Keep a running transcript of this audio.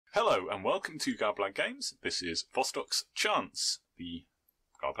Hello and welcome to Garblag Games. This is Vostok's Chance, the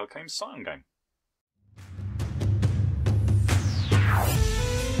Garblag Games Scion game.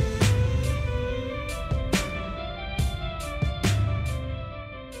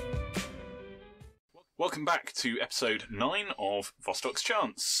 Welcome back to episode 9 of Vostok's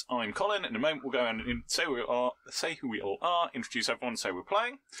Chance. I'm Colin. In a moment we'll go and say who we all are, introduce everyone, say we're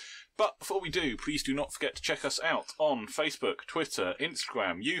playing. But before we do, please do not forget to check us out on Facebook, Twitter,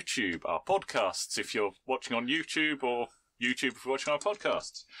 Instagram, YouTube, our podcasts if you're watching on YouTube, or YouTube if you're watching our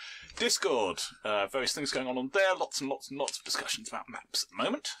podcasts. Discord, various things going on there, lots and lots and lots of discussions about maps at the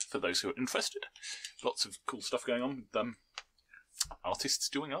moment, for those who are interested. Lots of cool stuff going on with artists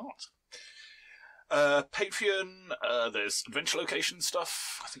doing art. Patreon, there's Adventure Location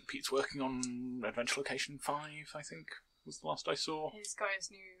stuff. I think Pete's working on Adventure Location 5, I think, was the last I saw. He's got his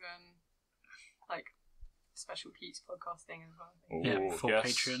new, special Pete's podcast thing as well. Yeah, for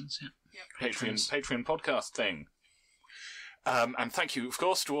Patreons, yeah. Patreon podcast thing. And thank you, of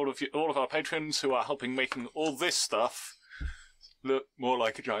course, to all of our patrons who are helping making all this stuff look more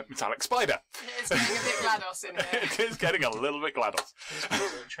like a giant metallic spider. It's getting a bit GLaDOS in here. It is getting a little bit GLaDOS.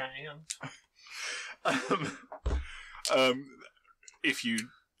 If you,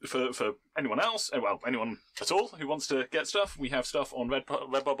 for anyone else, anyone at all who wants to get stuff, we have stuff on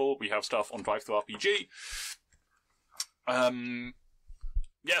Redbubble, we have stuff on DriveThruRPG.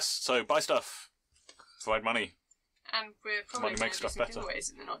 Yes, so buy stuff, provide money. And we're probably going to do some better.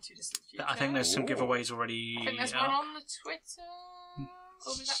 giveaways in the not too distant future. I think there's some giveaways already. I think there's one on the Twitter.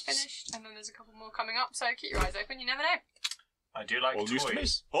 Or was that finished? And then there's a couple more coming up, so keep your eyes open, you never know. I do like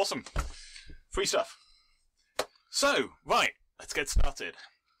toys. Awesome. Free stuff. So, right, let's get started.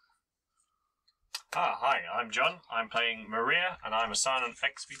 Hi, I'm John. I'm playing Maria, and I'm a Scion of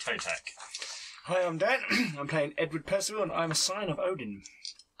Exvitotech. Hi, I'm Dan. I'm playing Edward Percival, and I'm a Scion of Odin.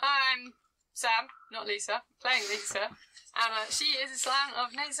 I'm Sam, not Lisa, playing Lisa, and she is a Scion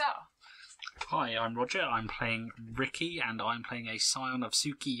of Nazar. Hi, I'm Roger. I'm playing Ricky, and I'm playing a Scion of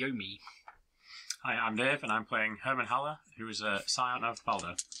Tsukiyomi. Hi, I'm Dave, and I'm playing Herman Haller, who is a Scion of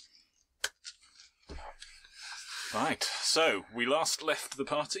Balder. Right, so we last left the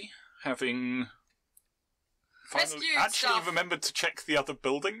party having remembered to check the other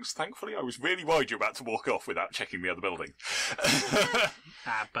buildings. Thankfully, I was really worried you were about to walk off without checking the other building.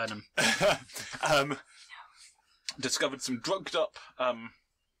 Burn them. Discovered some drugged up,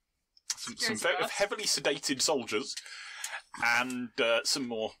 some very heavily sedated soldiers, and some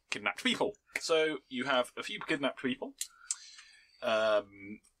more kidnapped people. So you have a few kidnapped people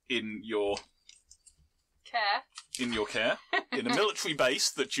in your care, in a military base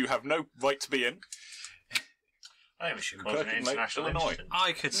that you have no right to be in. I think we should call it an international incident.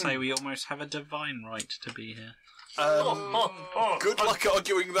 I could say we almost have a divine right to be here. Good luck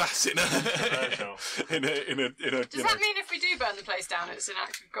arguing that in a. Does that mean if we do burn the place down, it's an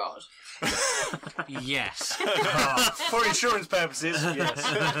act of God? Yes. For insurance purposes,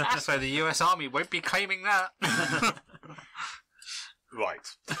 yes. So the US Army won't be claiming that. Right.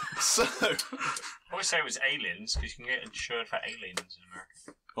 So I always say it was aliens, because you can get insured for aliens in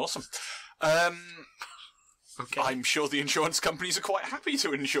America. Awesome. Okay. I'm sure the insurance companies are quite happy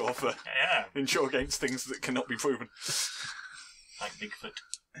to insure against things that cannot be proven. Like Bigfoot.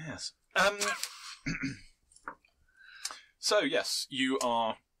 Yes. So yes, you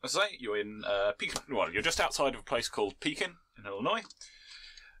are. As I say, you're in Pekin. Well, you're just outside of a place called Pekin in Illinois.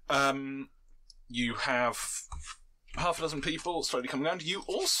 You have half a dozen people slowly coming around. You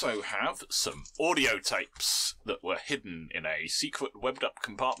also have some audio tapes that were hidden in a secret webbed-up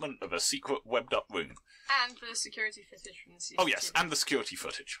compartment of a secret webbed-up room. And the security footage from the CCTV. Oh yes, and the security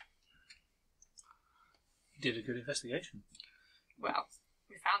footage. You did a good investigation. Well,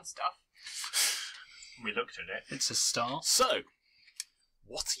 we found stuff. We looked at it. It's a start. So,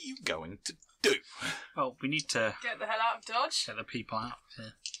 what are you going to do? Well, we need to Get the hell out of Dodge. get the people out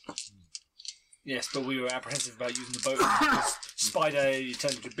here. Yes, but we were apprehensive about using the boat because Spider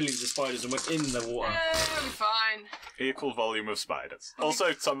turned into billions of spiders and went in the water. We'll be fine. Equal volume of spiders.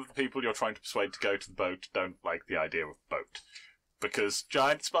 Also, some of the people you're trying to persuade to go to the boat don't like the idea of boat. Because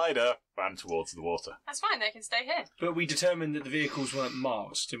giant spider ran towards the water. That's fine, they can stay here. But we determined that the vehicles weren't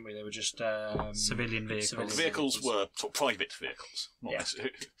marked, didn't we? They were just Civilian vehicles. civilian Vehicles were sort of private vehicles. Not Yeah.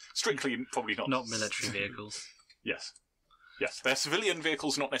 necessarily, strictly, probably not. Not military vehicles. Yes. Yes, they're civilian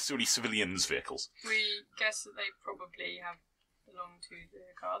vehicles, not necessarily civilians' vehicles. We guess that they probably belong to the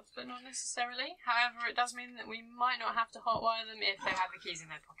cards, but not necessarily. However, it does mean that we might not have to hotwire them if they have the keys in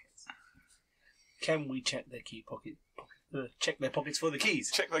their pockets. Can we check their check their pockets for the keys?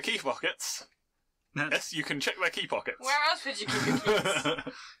 Check their key pockets. No. Yes, you can check their key pockets. Where else would you keep your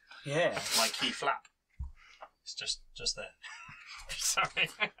keys? Yeah. My key flap. It's just there. Sorry.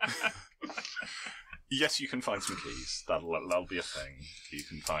 Yes, you can find some keys. That'll be a thing. You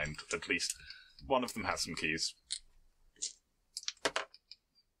can find at least one of them has some keys.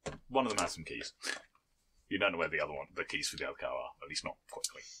 One of them has some keys. You don't know where the keys for the other car are. At least not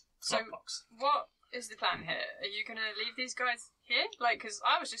quickly. So, what is the plan here? Are you going to leave these guys here? Because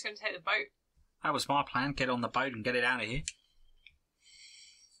I was just going to take the boat. That was my plan. Get on the boat and get it out of here.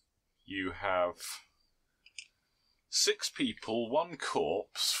 You have 6 people, 1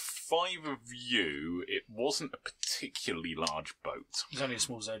 corpse, 5 of you. It wasn't a particularly large boat. It was only a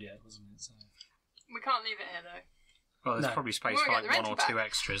small Zodiac, wasn't it? So. We can't leave it here, though. Well, there's No. probably space We'll for get like the 1 or rental 2 back.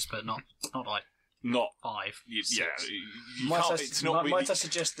 extras, but not like Not 5. yeah. Six. You can't, it's not really. Might I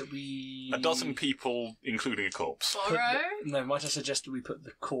suggest that we... A dozen people, including a corpse. put Borrow? No, might I suggest that we put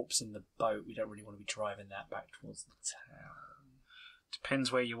the corpse in the boat? We don't really want to be driving that back towards the town.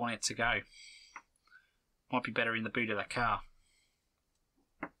 Depends where you want it to go. Might be better in the boot of the car.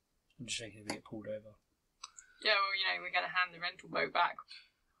 I'm just thinking if we get pulled over. Yeah, well, we're going to hand the rental boat back.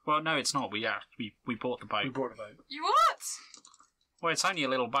 Well, no, it's not. We bought the boat. We brought a boat. You what? Well, it's only a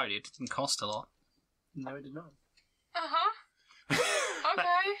little boat. It didn't cost a lot. No, it did not. Uh-huh.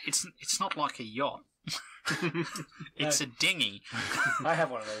 Okay. It's not like a yacht. It's a dinghy. I have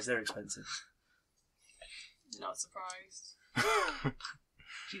one of those. They're expensive. Not surprised.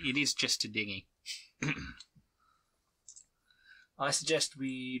 It is just a dinghy. I suggest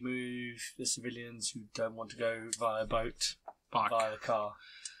we move the civilians who don't want to go via boat Back. via the car.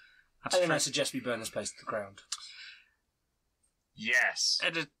 That's And then true. I suggest we burn this place to the ground. Yes.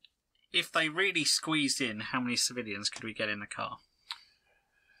 And, if they really squeezed in, how many civilians could we get in the car?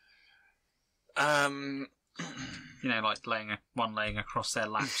 Like laying across their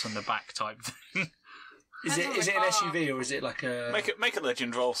laps and the back type thing. Is Depends on it the an car. SUV or is it like a... Make a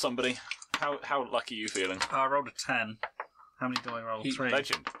legend roll, somebody. How lucky are you feeling? I rolled a 10. How many do I roll? 3.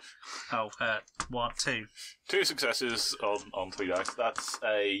 Legend. Oh, 1, 2. 2 successes on 3 dice.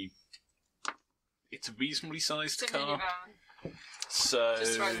 It's a reasonably sized It's a car. minivan. So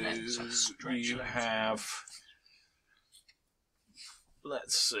Just throw them in. you have.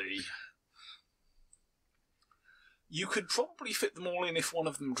 Let's see. You could probably fit them all in if one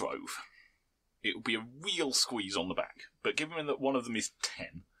of them drove. It would be a real squeeze on the back. But given that one of them is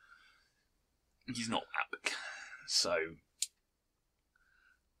 10, he's not that big. So.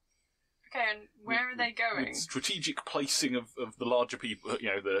 Okay, and where are they going? With strategic placing of the larger people,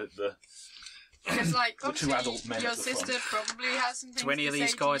 the Because, the 2 adult obviously, men your at the sister front. probably has some things Do any to of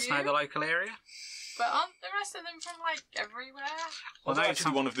these say guys to know you, the local area? But aren't the rest of them from, everywhere? Although no,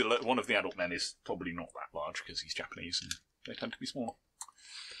 actually, one of the adult men is probably not that large because he's Japanese and they tend to be smaller.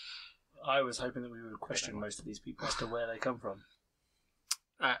 I was hoping that we would question most of these people as to where they come from.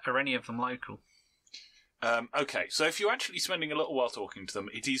 Are any of them local? Okay, so if you're actually spending a little while talking to them,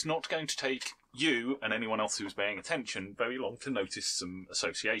 it is not going to take you and anyone else who's paying attention very long to notice some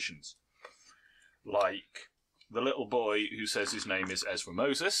associations. Like the little boy who says his name is Ezra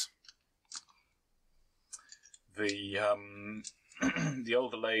Moses. The the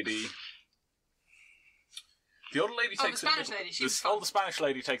older lady. The older lady Oh, the takes Spanish lady, she's the older Spanish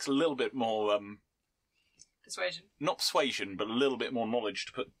lady takes a little bit more Persuasion. not persuasion, but a little bit more knowledge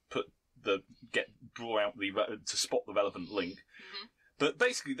to draw out to spot the relevant link. Mhm. But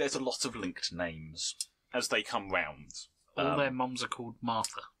basically, there's a lot of linked names as they come round. All their mums are called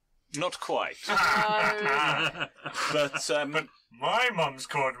Martha. Not quite, Oh. but My mum's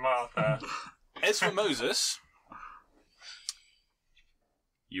called Martha. Ezra Moses,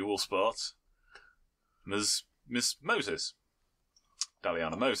 you will spot Miss Moses,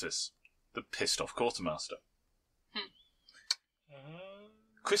 Daliana Moses, the pissed off quartermaster.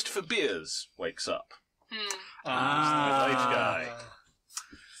 Christopher Beers wakes up. Middle-aged guy.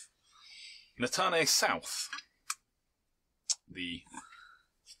 Natane South, the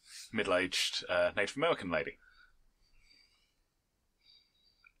middle-aged Native American lady.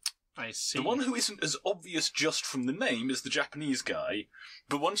 I see. The one who isn't as obvious just from the name is the Japanese guy,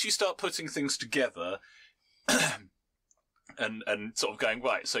 but once you start putting things together and sort of going,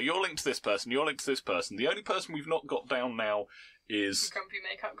 right, so you're linked to this person, you're linked to this person, the only person we've not got down now is Grumpy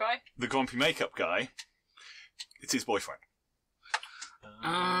makeup guy. the grumpy makeup guy. It's his boyfriend.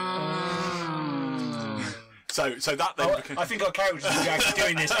 So that then becomes... I think our characters are actually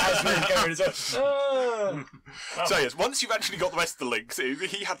doing this as we're going as well. So yes, once you've actually got the rest of the links,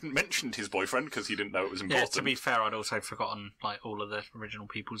 he hadn't mentioned his boyfriend because he didn't know it was Yeah, important. to be fair, I'd also forgotten all of the original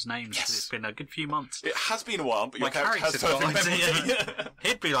people's names because Yes. it's been a good few months. It has been a while, but your My character has character's got perfect ideas. memory.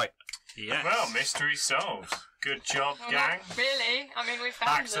 He'd be like, yes. Well, mystery solved. Good job, Well, gang. not really. I mean, we Back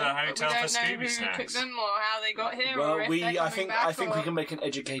found to the them, but hotel we for don't know Scooby who snacks. took them or how they got here. Well, or if they're I coming think back I think or... we can make an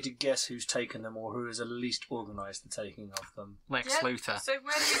educated guess who's taken them or who has at least organised the taking of them. Lex Yeah, Luthor. So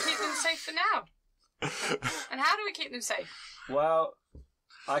where do we keep them safe for now? And how do we keep them safe? Well,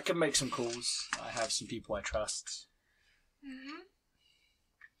 I can make some calls. I have some people I trust. Mm-hmm.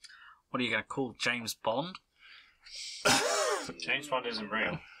 What are you going to call James Bond? James Bond isn't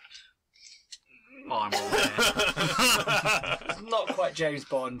real. Oh, I'm aware. Not quite James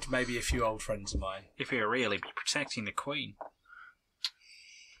Bond, maybe a few old friends of mine. If you're really protecting the Queen.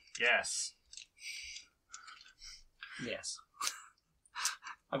 Yes. Yes.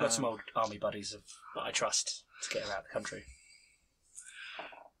 I've got some old army buddies that I trust to get her out of the country.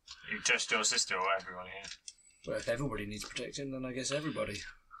 You just your sister or everyone here? Well, if everybody needs protecting, then I guess everybody.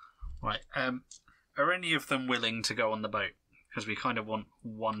 Right. Are any of them willing to go on the boat? Because we kind of want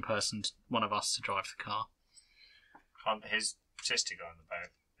one of us to drive the car. Can't his sister go on the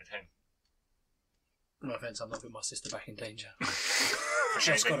boat with him? No offence, I'm not putting my sister back in danger.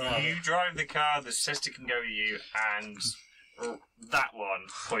 Okay, Just got her out. then you drive the car, the sister can go with you, and that one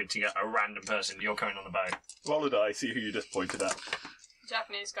pointing at a random person, you're coming on the boat. Roll a die, see who you just pointed at.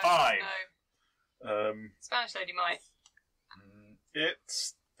 Japanese guy. 5. No. Spanish lady might.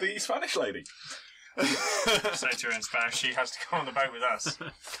 It's the Spanish lady. Say to her in Spanish, she has to go on the boat with us.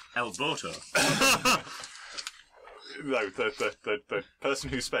 El Boto. No, the person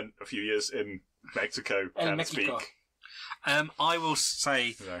who spent a few years in Mexico El can Mexico. speak. I will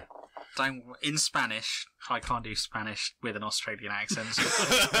say, No. in Spanish, I can't do Spanish with an Australian accent.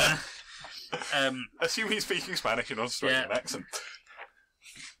 Assume he's speaking Spanish in an Australian Yeah. accent.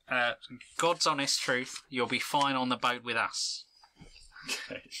 God's honest truth, you'll be fine on the boat with us.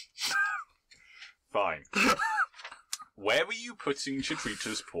 Okay. Fine. Where were you putting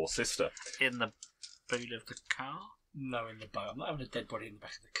Chitrita's poor sister? In the boot of the car? No, in the boat. I'm not having a dead body in the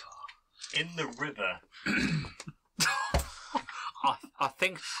back of the car. In the river. I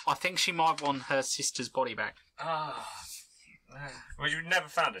think she might want her sister's body back. Ah. Well, you never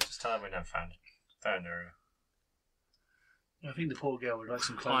found it. Just tell her we never found it. Found her. I think the poor girl would like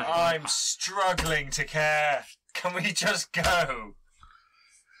some clothing. I'm struggling to care. Can we just go?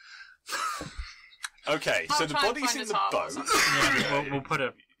 Okay, so I'll the try and body's find in a the tarp or boat. something. Yeah, we'll put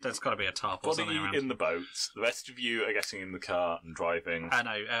a. There's got to be a tarp or Body something around. in the boat. The rest of you are getting in the car and driving.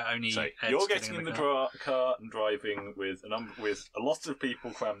 No, only. So Ed's you're getting in the car. car and driving with a lot of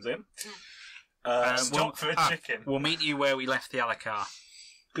people crammed in. Stop for a chicken. We'll meet you where we left the other car.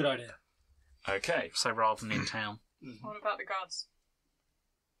 Good idea. Okay. So rather than in town. What about the guards?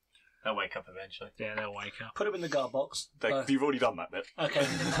 They'll wake up eventually. Yeah, they'll wake up. Put them in the guard box. You've already done that bit. Okay.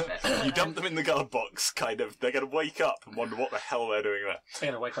 You dump them in the guard box, kind of. They're going to wake up and wonder what the hell they're doing there. I'm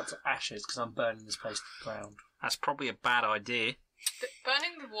going to wake up to ashes because I'm burning this place to the ground. That's probably a bad idea.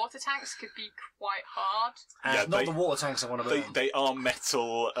 Burning the water tanks could be quite hard. Yeah, Not they- the water tanks I want to burn. They are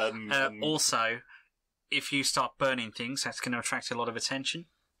metal and Also, if you start burning things, that's going to attract a lot of attention.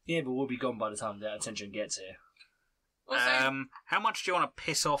 Yeah, but we'll be gone by the time that attention gets here. Also, How much do you want to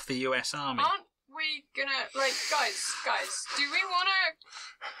piss off the US Army? aren't we gonna, like, guys, do we wanna,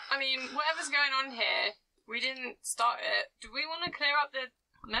 I mean, whatever's going on here, we didn't start it, do we wanna clear up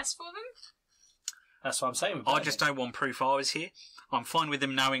the mess for them? That's what I'm saying. I just don't want proof I was here. I'm fine with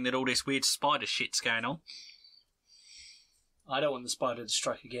them knowing that all this weird spider shit's going on. I don't want the spider to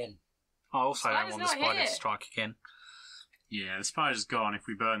strike again. I also don't Spider's want the not spider here. to strike again. Yeah, the spider's gone. If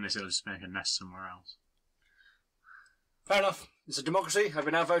we burn this, it'll just make a nest somewhere else. Fair enough. It's a democracy. I've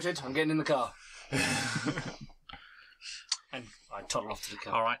been outvoted. I'm getting in the car. And I toddle off to the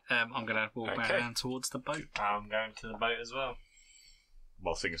car. All right, I'm going to walk back Okay. down towards the boat. I'm going to the boat as well.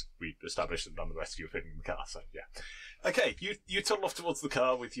 Well, seeing as we established that none of the rest of you are fitting in the car, so yeah. Okay, you toddle off towards the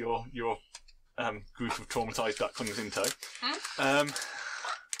car with your group of traumatised ducklings in tow.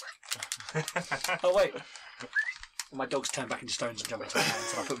 Oh, wait. My dogs turn back into stones and jump into my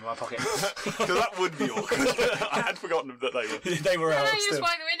hands, and I put them in my pocket. Because that would be awkward. I had forgotten that they were. They were No, out you just still.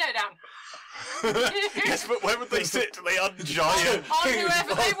 wind the window down. Yes, but where would they sit? They are giant. On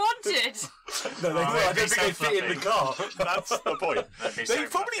whoever they wanted. No, they Oh, were. I they'd be don't think so they fit in the car. That's the point. That'd be They so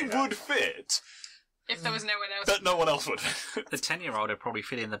probably fluffy, would fit, If there was no one else. but no one else would. The 10-year-old would probably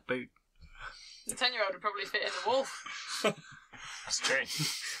fit in the boot. The 10-year-old would probably fit in the wolf. That's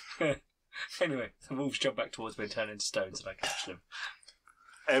true. Anyway, the wolves jump back towards me and turn into stones, and I catch them.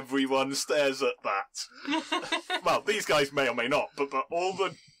 Everyone stares at that. Well, these guys may or may not, but all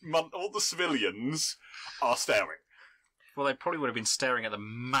the civilians are staring. Well, they probably would have been staring at the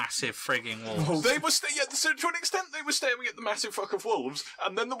massive frigging wolves. They were, so to an extent, they were staring at the massive fuck of wolves,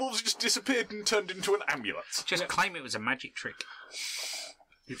 and then the wolves just disappeared and turned into an amulet. Just claim it was a magic trick.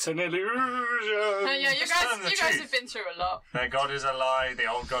 It's an illusion. Yeah, you Just tell them the guys have truth. been through a lot. Their god is a lie. The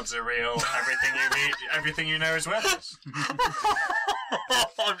old gods are real. Everything you know is worthless.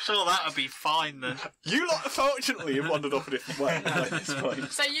 I'm sure that would be fine then. You lot, fortunately, have wandered off a different way at this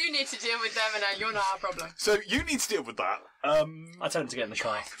point. So you need to deal with them, and you're not our problem. So you need to deal with that. I tell him to get in the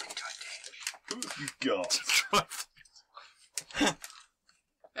car. Who have you got?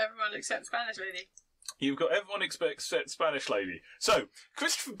 Everyone except Spanish lady. You've got everyone expects Spanish lady. So,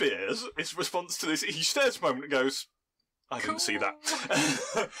 Christopher Beers, his response to this, he stares a moment and goes, I didn't see that.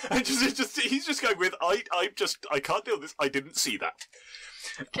 And he's just going with, I can't deal with this, I didn't see that.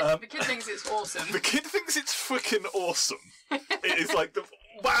 The kid thinks it's awesome. The kid thinks it's freaking awesome. It is like,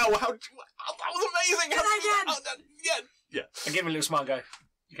 wow, that was amazing. Yeah. I give him a little smile and go,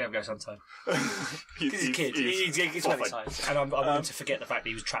 you can have a go sometime. He's a kid. He's well excited. And I want him to forget the fact that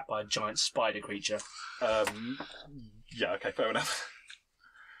he was trapped by a giant spider creature. Yeah, okay, fair enough.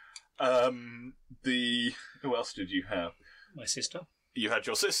 Who else did you have? My sister. You had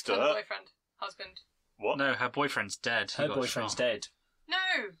your sister. Her boyfriend. Husband. What? No, her boyfriend's dead. He Her got boyfriend's shot. dead. No!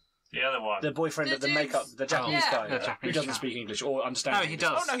 The other one. The boyfriend The of the dude. makeup, the Japanese Yeah. guy, The who Japanese doesn't chap. speak English or understand No, he English.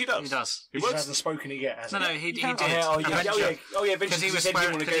 does. Oh, no, he does. He does. He He just was. hasn't spoken it yet, has No, he did. Oh, yeah, Eventually. eventually Because he he was said he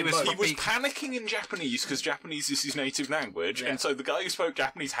swearing- wanted to because he go was- both. He was Speak- panicking in Japanese because Japanese is his native language, Yeah. and so the guy who spoke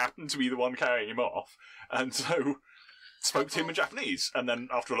Japanese happened to be the one carrying him off, and so spoke to him in Japanese, and then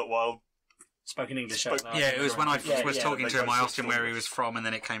after a little while, Spoken English. Spoke- no, Yeah, it was when I Yeah, was yeah. talking They to him, both I asked him switched where to he was from, and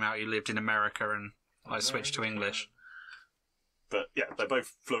then it came out he lived in America, and I switched to English. but yeah, they're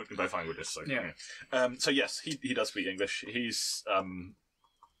both fluent in both languages. So Yeah. So yes, he does speak English. He's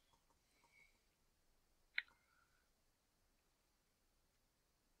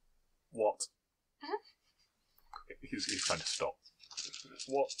what? He's trying to stop.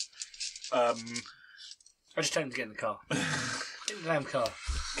 What? I just told him to get in the car. Get in the damn car.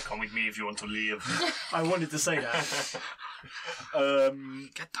 Come with me if you want to leave. I wanted to say that.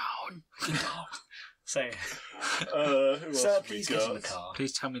 Get down! Say, who else sir, have we please get in the got? car.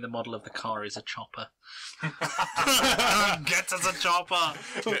 Please tell me the model of the car is a chopper. Get us a chopper!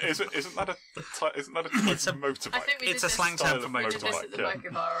 Isn't that a It's a- motorbike? I think we It's did a this. slang Style term for of We did this motorbike. at the yeah.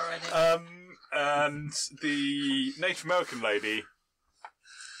 Mocha Bar already. And the Native American lady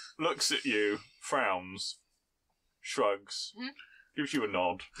looks at you, frowns, shrugs, gives you a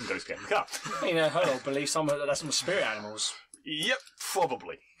nod, and goes get in the car. You know, her old belief, that's some spirit animals. Yep,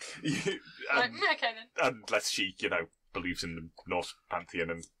 probably. Like, okay then. Unless she, believes in the Norse pantheon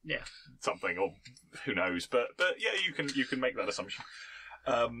and Yeah. something, or who knows. But yeah, you can make that assumption.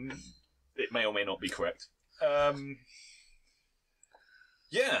 It may or may not be correct.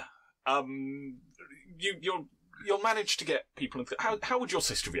 Yeah. You'll manage to get people. How would your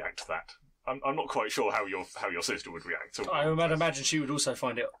sister react to that? I'm not quite sure how your sister would react to. I would imagine she would also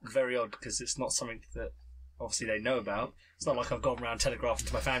find it very odd because it's not something that obviously they know about. It's not like I've gone around telegraphing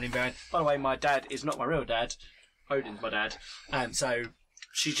to my family and going, by the way, my dad is not my real dad. Odin's my dad. And so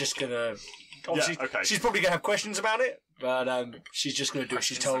she's just going to... Obviously, Yeah, okay. she's probably going to have questions about it, but she's just going to do what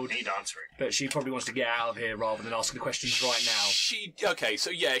she's told. Need answering. But she probably wants to get out of here rather than asking the questions right now.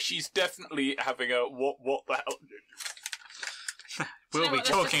 She's definitely having a what the hell. We'll know be what, let's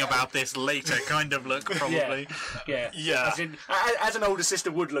talking just- about this later kind of look, probably. Yeah. Yeah. As an older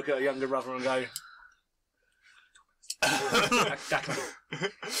sister would look at a younger brother and go... Exactly.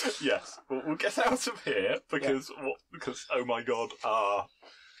 Yes, we'll get out of here because oh my god, our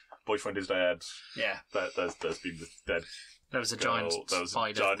boyfriend is dead. Yeah. There's been this dead There was a girl, giant there was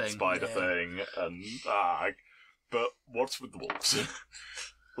spider a giant thing. spider Yeah. thing, and but what's with the wolves?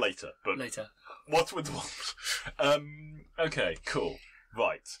 Later, but Later. what's with the wolves? Okay, cool,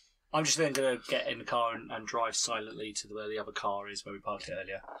 right. I'm just then going to get in the car and drive silently to where the other car is, where we parked it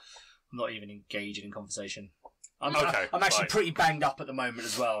earlier. I'm not even engaging in conversation. I'm actually right. pretty banged up at the moment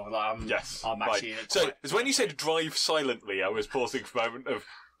as well. Like Yes, I'm actually. right. So, it's when you said drive silently, I was pausing for a moment of.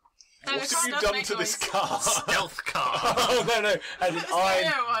 No, What the have car you does done make to this noise. car? Stealth car! Oh no! As in,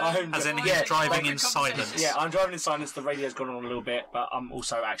 I'm As in Yeah, he's like driving a in conversation. silence. yeah, I'm driving in silence. The radio's gone on a little bit, but I'm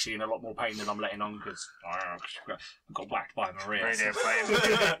also actually in a lot more pain than I'm letting on because I got whacked by Maria. Radio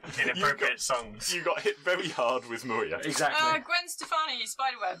playing inappropriate songs. You got hit very hard with Maria. Exactly. Gwen Stefani,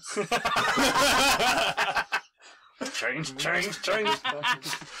 Spiderwebs. Change.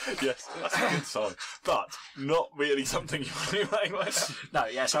 Yes, that's a good song, but not really something you want to be playing right No,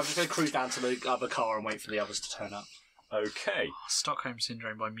 yeah. So I'm just going to cruise down to the other car and wait for the others to turn up. now. Okay. Stockholm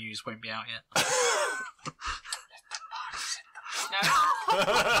Syndrome by Muse won't be out yet.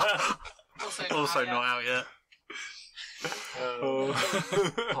 Also not out out yet.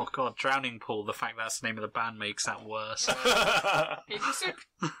 Oh god, Drowning Pool, the fact that's the name of the band makes that worse. yet. People Soup.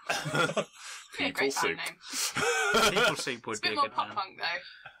 Be a great People band Soup. name. People Soup would It's a be bit a more good pop name. punk though.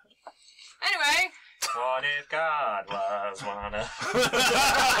 Anyway. What if God was wanna?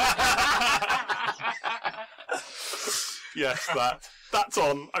 Yes, that's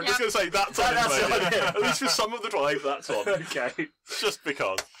on. I'm just Yep. going to say that's on. That's in on, radio. yeah. At least for some of the drive, that's on. Okay. Just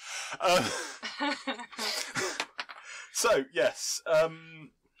because. So yes,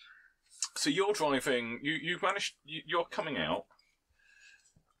 so you're driving. You've managed. You're coming out.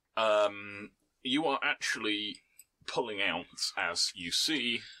 You are actually pulling out as you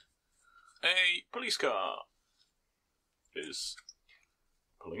see a police car is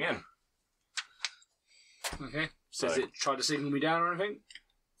pulling in. Okay. So, Does it try to signal me down or anything?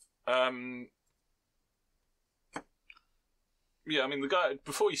 Yeah, I mean, the guy,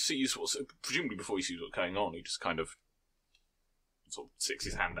 before he sees presumably before he sees what's going on, he just kind of sort of sticks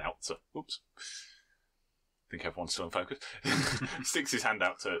his hand out to, whoops, I think everyone's still in focus, sticks his hand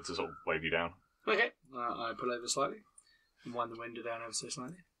out to sort of wave you down. Okay. I pull over slightly and wind the window down ever so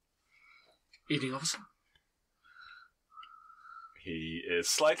slightly. Evening, officer. He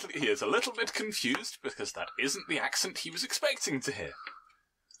is a little bit confused because that isn't the accent he was expecting to hear.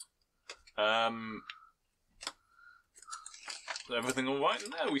 Everything all right?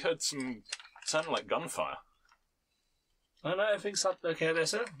 No, we heard some sounded like gunfire. Oh no, everything's okay there,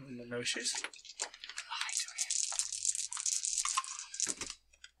 sir. No issues.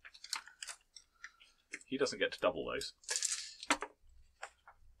 He doesn't get to double those.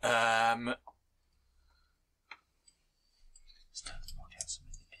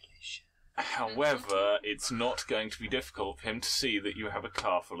 However, it's not going to be difficult for him to see that you have a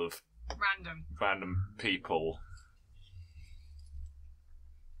car full of random people.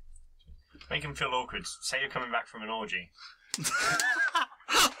 Make him feel awkward. Say you're coming back from an orgy.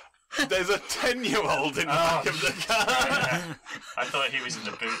 There's a 10-year-old in the back of the car. I thought he was in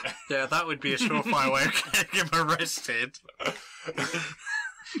the boot. Yeah, that would be a surefire way of getting him arrested.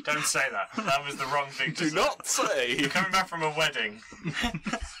 Don't say that. That was the wrong thing to Do say. not say. You're coming back from a wedding.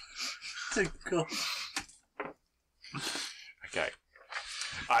 Okay.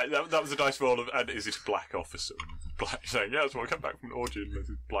 That was a dice roll of, and is it a black officer? Black saying, yes, well, I come back from an orgy and there's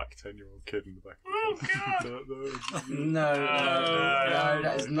this black 10-year-old kid in the back. Oh, God. No,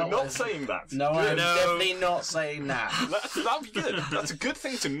 that is not. Not saying that. No, I'm Good. definitely not saying that. That'd be good. That's a good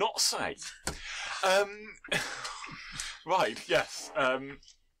thing to not say. Right, yes.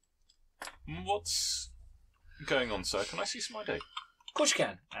 What's going on, sir? Can I see some ID? Of course you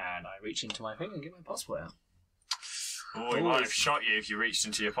can. And I reach into my thing and get my passport out. Oh, he might have shot you if you reached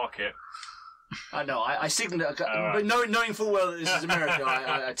into your pocket. I know. I signal, but knowing full well that this is America,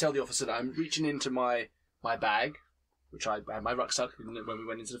 I tell the officer that I'm reaching into my bag, which I had my rucksack when we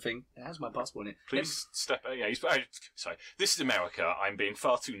went into the thing. It has my passport in it. Please step. Yeah, sorry. This is America. I'm being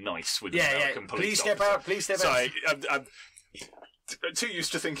far too nice with the Yeah, American police Please step officer. out. Please step out. Sorry, I'm too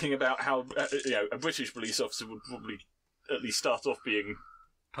used to thinking about how a British police officer would probably at least start off being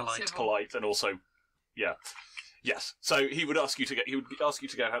polite and also, yes. So he would ask you to get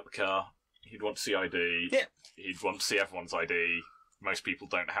out the car. He'd want to see ID. Yeah. He'd want to see everyone's ID. Most people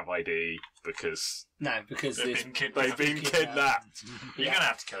don't have ID because because They've this, been kidnapped. they've been kidnapped. You're going to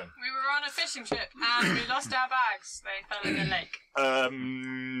have to kill him. We were on a fishing trip and we lost our bags. They fell in the lake.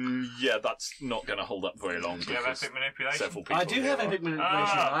 Yeah, that's not going to hold up very long. Do you have because epic manipulation? several people I do have epic manipulation.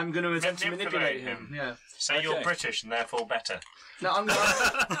 Ah, I'm going to attempt to manipulate manipulate him. Yeah. Say you're Okay. British and therefore better. No, I'm not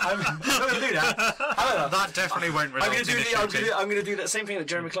going to do that. However, That definitely won't result I'm going to in do a shooting. I'm going to do that same thing that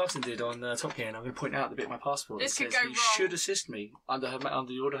Jeremy Clarkson did on Top Gear, and I'm going to point out the bit of my passport. This that could says go he wrong. should assist me under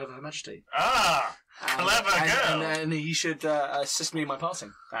the order of Her Majesty. Ah! Clever girl. And he should assist me in my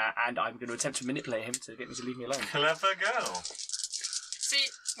passing. And I'm going to attempt to manipulate him to get me to leave me alone. Clever girl. See,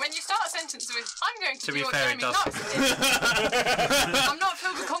 when you start a sentence with, I'm going to To do be what fair, it Jeremy does. Clarkson did, I'm not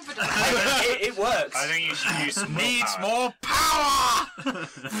filled with confidence. It works. I think you should use some Needs power. more power! Use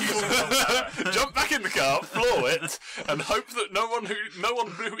some power. Jump back in the car, floor it, and hope that no one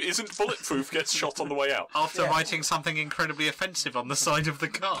who isn't bulletproof gets shot on the way out. After writing something incredibly offensive on the side of the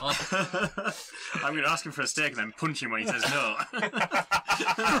car. I'm going to ask him for a steak and then punch him when he says no.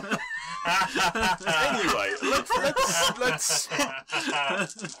 Anyway, let's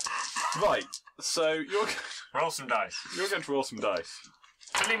right. So you're Roll some dice. going to roll some dice.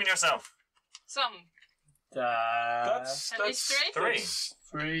 Believe in yourself. Some. That's At least three? Three. that's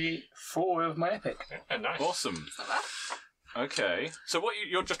 3, 4 of my epic. Yeah, nice. awesome. It's not bad. Okay. So what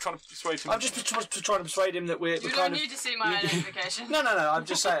you're just trying to persuade him? I'm just trying to persuade him that we're You kind don't of. need to see my identification. No. I'm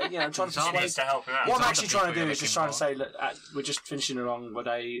just saying. I'm trying to He persuade. needs to help him out. What I'm other actually trying to people do you're is just looking trying to say, look, we're just finishing along where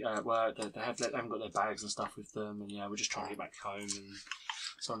they haven't got their bags and stuff with them, and we're just trying to get back home and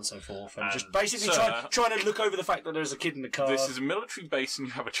so on and so forth, and just basically sir, trying to look over the fact that there's a kid in the car. This is a military base, and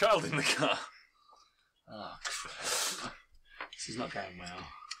you have a child in the car. Oh, crap. This is not going well.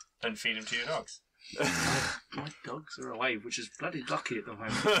 Don't feed him to your dogs. My dogs are away, which is bloody lucky at the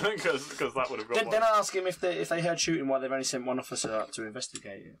moment. Because that would have got Then I ask him if they heard shooting why they've only sent one officer up to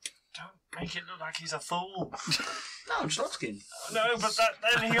investigate it. Don't make it look like he's a fool. No, I'm just asking. No, but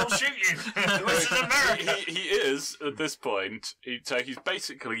then he'll shoot you. This is America. He is at this point. So he's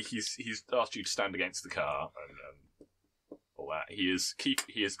basically he's asked you to stand against the car and all that.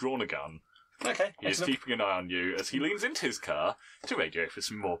 He has drawn a gun. Okay, He is excellent. keeping an eye on you as he leans into his car to radio for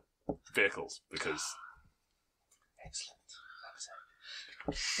some more vehicles because. Excellent.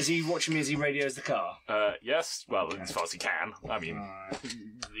 Is he watching me as he radios the car? Yes, well, as far as he can. I mean,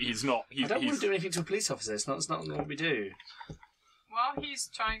 he's not. I don't want to do anything to a police officer. It's not what we do. While he's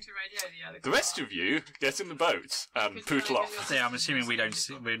trying to radio the other The car, rest of you get in the boat and Could poodle you off. really Yeah, I'm assuming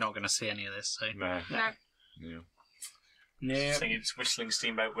we're not going to see any of this. So No. No. Yeah. Yeah. Singing Whistling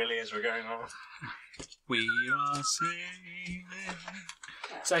Steamboat Willie as we're going on. we are sailing.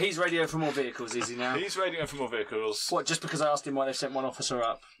 So he's radioing for more vehicles, is he now? He's radioing for more vehicles. What? Just because I asked him why they've sent one officer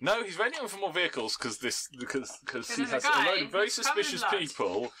up? No, he's radioing for more vehicles because he there's a has a guy load of very who's covered in suspicious blood.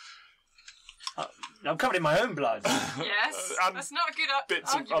 people. I'm covered in my own blood. Yes, and that's not a good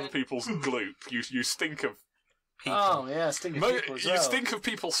Bits argument. of other people's gloop. You stink of People. Oh yeah, stink of people as you well. stink of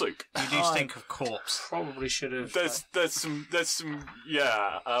people soup. You do stink of corpse. Probably should have. There's some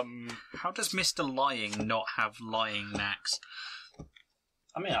yeah. How does Mr. Lying not have lying knacks?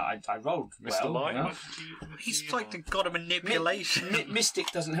 I mean, I rolled Mr. well. Lyman. enough. He's like the god of manipulation.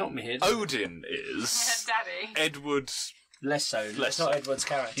 Mystic doesn't help me here. does it? Odin is Daddy. Edward. Less so. Less It's not so. Edward's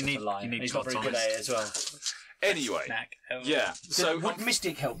character You need- for lying. you need He's not very God's good at honest. it as well. Anyway, Knack. yeah. So Would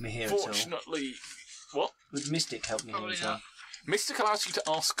Mystic help me here at all? unfortunately, what? Would Mystic help me Probably here at all? not. Mystic allows you to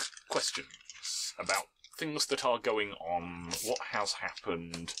ask questions about things that are going on, what has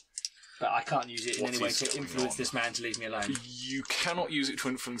happened. But I can't use it in What any way is to going influence on? this man to leave me alone. You cannot use it to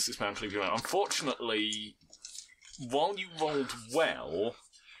influence this man to leave you alone. Unfortunately, while you rolled well,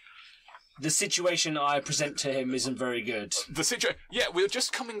 The situation I present to him isn't very good. the situation. Yeah, we're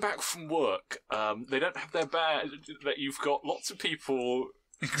just coming back from work. They don't have their bag. That you've got lots of people,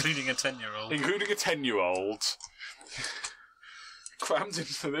 Including a 10-year-old. including a 10-year-old, crammed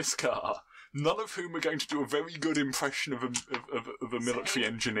into this car. None of whom are going to do a very good impression of a military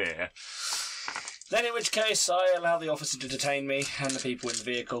engineer. Then, in which case, I allow the officer to detain me and the people in the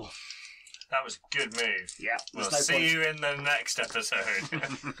vehicle. That was a good move. Yeah, We'll there's no see point. you in the next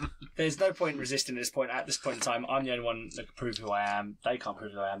episode. There's no point in resisting at this point. At this point in time, I'm the only one that can prove who I am. They can't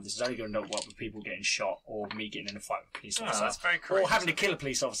prove who I am. This is only going to end up with people getting shot or me getting in a fight with a police Oh, officer. that's very Or courageous. having to kill a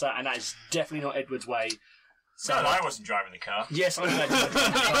police officer, and that is definitely not Edward's way. So, No, I wasn't driving the car. yes, I'm glad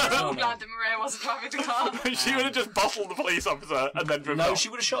We're all you glad that Maria wasn't driving the car. She would have just bottled the police officer and then driven No, off. she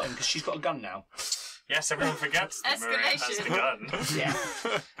would have shot him because she's got a gun now. Yes, everyone forgets that Maria has the gun.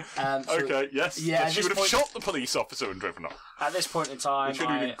 Yeah. So Okay, yes. Yeah, Yes, at she this would have point- shot the police officer and driven off. At this point in time, Which would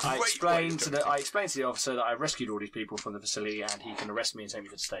have been a I great explained way to to the officer that I rescued all these people from the facility and he can arrest me and take me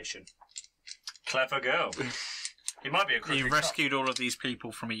to the station. Clever girl. He might be a crooked You cop. rescued all of these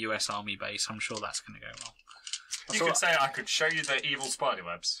people from a US Army base. I'm sure that's going to go well. You could say I could show you the evil spider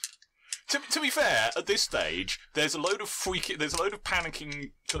webs. To be fair, at this stage, there's a load of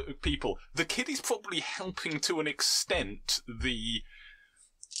panicking people. The kid is probably helping to an extent the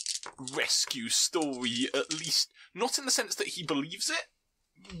rescue story, at least not in the sense that he believes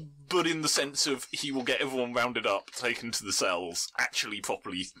it, but in the sense of he will get everyone rounded up, taken to the cells, actually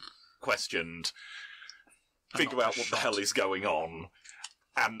properly questioned, figure not out what the hell is going on,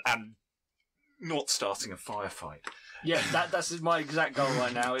 and not starting a firefight. Yeah, that's my exact goal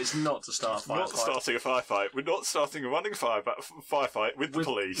right now. It's not to start a Not firefight starting a firefight. We're not starting a running firefight with the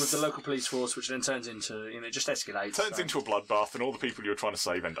police. with the local police force, which then turns into it just escalates. Turns into a bloodbath, and all the people you're trying to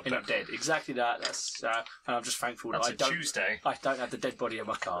save end up end dead. up dead. Exactly that. That's and I'm just thankful That's that a Tuesday. I don't have the dead body in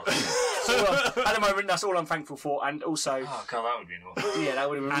my car. At the moment, that's all I'm thankful for, and also, Oh, God, that would be awful. yeah, that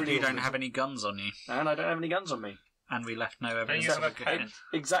would have been And really you don't awful. have any guns on you. And I don't have any guns on me. And we left no evidence you of have a a gun. pen?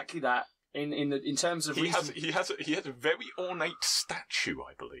 Exactly that. In terms of He reason, has a very ornate statue,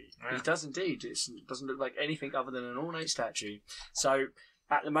 I believe. he does indeed. It doesn't look like anything other than an ornate statue. So,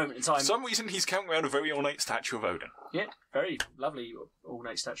 at the moment in time, For some reason, he's carrying around a very ornate statue of Odin. yeah, very lovely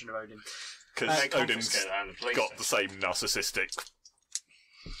ornate statue of Odin. Because They Odin's confiscate that and the police got the same narcissistic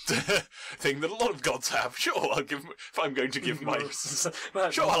thing that a lot of gods have. Sure, I'll give. If I'm going to give my,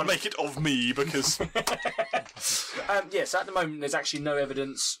 sure, I'll make it of me because Yes, at the moment there's actually no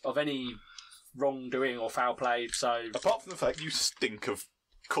evidence of any wrongdoing or foul play, so apart from the fact you stink of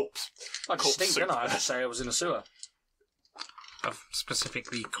corpse. I just corpse stink, soup. don't I? I just say I was in a sewer. Of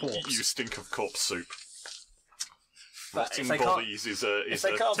specifically corpse. You stink of corpse soup. But Rotting if they can't- bodies is a if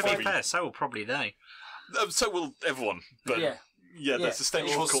they can't To be find- fair, so will probably they. So will everyone. But Yeah, there's a stench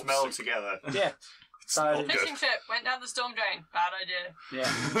They all of corpse smell soup. together. yeah. So not good. Fishing ship went down the storm drain. Bad idea.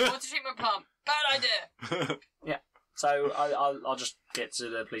 yeah, Water treatment plant. Bad idea. so I'll just get to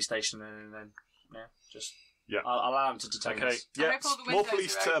the police station and then just I'll allow them to detain Okay. us. I Yeah. hope all the More windows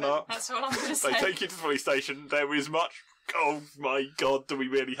police are turn open. up. That's all I'm going to They say. take you to the police station. There is much. Oh my god! Do we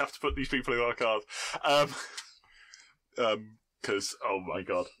really have to put these people in our cars? Because oh my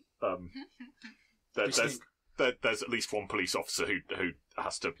god, there's at least one police officer who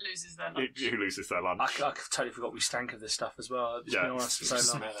has to Loses their lunch. who loses their lunch. I totally forgot we stank of this stuff as well. It's Yeah. been on us for so long.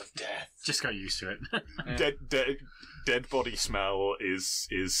 Smell of death. Just got used to it. Dead body smell is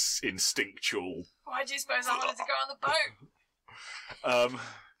instinctual. Why do you suppose I wanted to go on the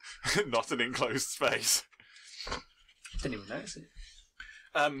boat? Not an enclosed space. Didn't even notice it.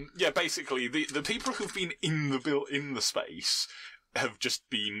 Basically, the people who've been in the space have just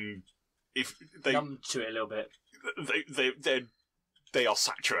been Numb to it a little bit. they are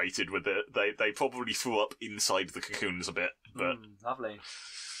saturated with it. They probably threw up inside the cocoons a bit, but Lovely.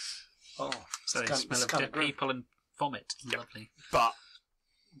 Oh, So they it's smell of kinda dead grim. people and vomit. Lovely.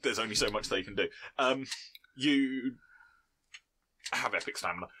 there's only so much they can do. You have epic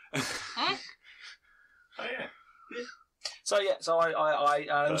stamina. Oh yeah. So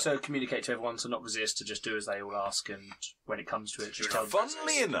I also communicate to everyone to not resist, to just do as they all ask, and when it comes to it, just tell them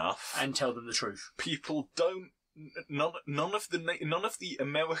Funnily enough, and tell them the truth. people don't. None of the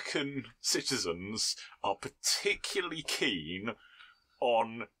American citizens are particularly keen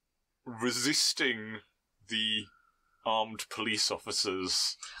on resisting the armed police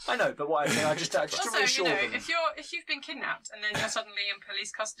officers. I know, but what I think, just to Also, reassure them. if you've been kidnapped and then you're suddenly in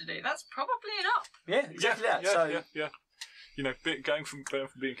police custody, that's probably enough. Yeah, exactly that. So Yeah. You know, going from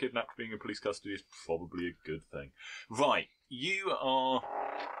being kidnapped to being in police custody is probably a good thing. Right, you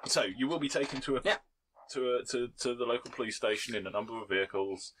will be taken to a to the local police station in a number of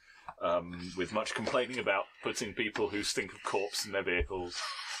vehicles, with much complaining about putting people who stink of corpse in their vehicles.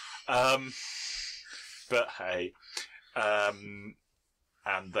 But hey,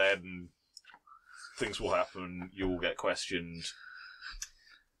 and then things will happen. You will get questioned.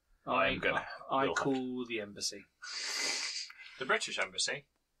 I We'll call the embassy. The British Embassy.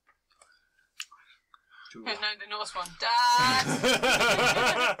 No, the Norse one. Dad!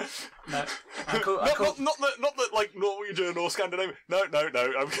 No, I call not that like Norwegian or Scandinavian. No.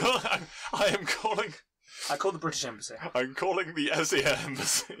 I am calling. I call the British embassy, I'm calling the Azir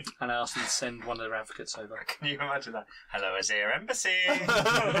Embassy. and I ask them to send one of their advocates over. Can you imagine that? Hello, Azir Embassy.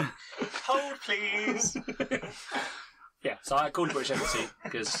 Hold, please. Yeah, so I call the British embassy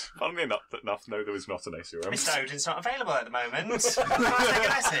because Funnily enough, no, there is not an Azir Embassy. Mr. Odin's not available at the moment. Can I take a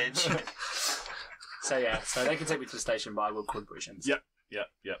message? so they can take me to the station, but I will call the British embassy. Yeah.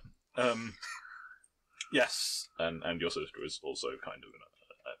 Yes, and your sister is also kind of in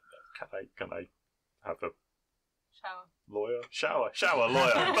a. Can I have a Shower. lawyer? Shower,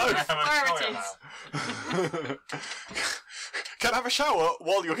 lawyer, both. Priorities. Can I have a shower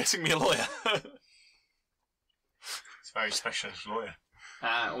while you're getting me a lawyer? It's a very specialist lawyer.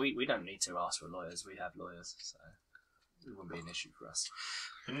 We don't need to ask for lawyers. We have lawyers, so it wouldn't be an issue for us.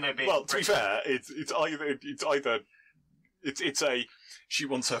 Wouldn't there be Well, to be fair, it's either she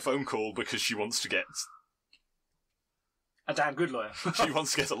wants her phone call because she wants to get A damn good lawyer.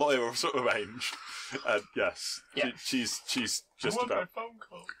 a lawyer arranged. Yes, Yeah. she's just about phone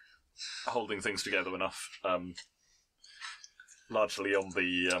call. holding things together enough. Largely on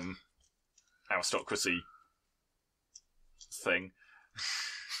the aristocracy thing.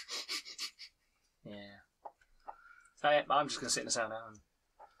 Yeah. So yeah, I'm just going to sit in the cell now and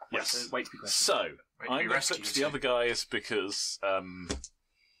Yes. wait to be questioned. So Wait, we I'm going to rescue flip to you the other guys because,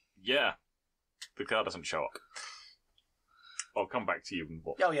 the car doesn't show up. I'll come back to you and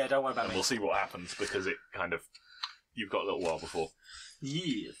Oh yeah, don't worry about and me. we'll see what happens because it kind of you've got a little while before.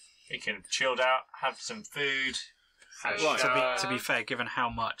 Yeah. You can have chilled out, have some food. Have a Right. shower. To be fair, given how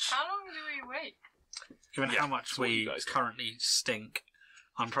much How long do we wait? given Yeah, how much that's what you we guys do. currently stink,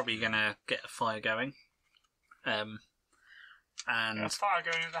 I'm probably gonna get a fire going. And A fire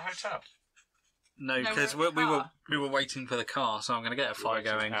going in the hotel. No, No, because we're at the car. we were waiting for the car, so I'm going to get a fire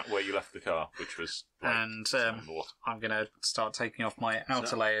going, At where you left the car, which was like, and on the water. I'm going to start taking off my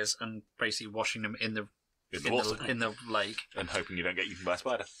outer layers and basically washing them in the In the water. in the lake, And hoping you don't get eaten by a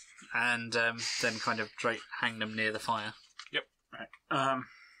spider. and then kind of hang them near the fire.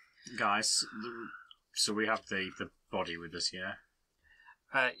 Guys, so we have the body with us, yeah?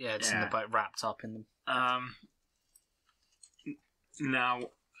 Yeah, it's in the boat, wrapped up in them. Now,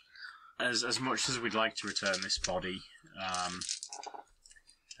 as much as we'd like to return this body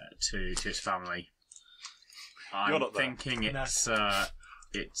to his family, You're I'm not there. thinking it's going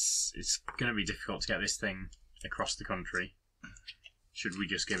to be difficult to get this thing across the country. Should we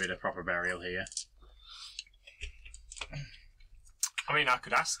just give it a proper burial here? I mean, I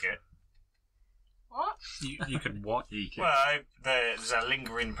could ask it. What? You could what? Well, there's a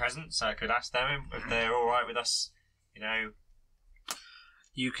lingering presence. I could ask them if they're all right with us. You know,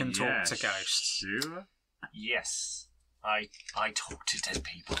 You can talk to ghosts. Sure. yes, I talk to dead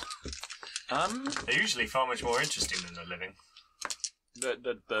people. Um, They're usually far much more interesting than the living.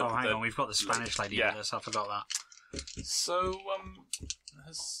 Oh, hang on, we've got the Spanish lady yeah. with us. I forgot that. So,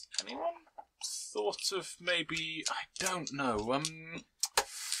 has anyone thought of maybe, I don't know,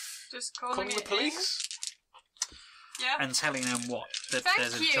 Just calling calling the it police? in? Yeah. And telling them what? That Thank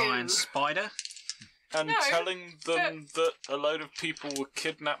there's a you. giant spider? And No, telling them that a load of people were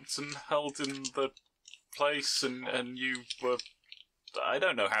kidnapped and held in the place, and you were... I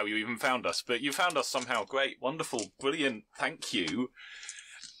don't know how you even found us, but you found us somehow. Great, wonderful, brilliant, thank you.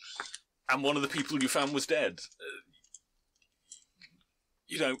 And one of the people you found was dead.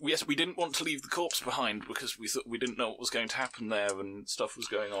 You know, yes, we didn't want to leave the corpse behind because we thought we didn't know what was going to happen there and stuff was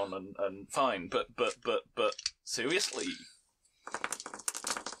going on and fine, but seriously,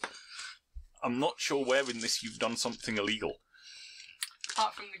 I'm not sure where in this you've done something illegal.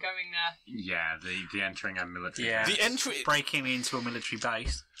 Apart from the going there. Yeah, the entering a military. Yeah. The entry... Breaking into a military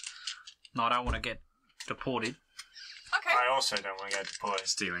base. No, I don't want to get deported. Okay. I also don't want to get deported.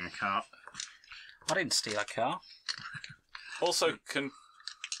 Stealing a car. I didn't steal a car. Also,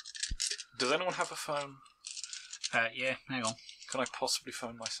 does anyone have a phone? Yeah, hang on. Can I possibly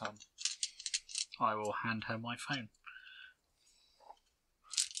phone my son? I will hand her my phone.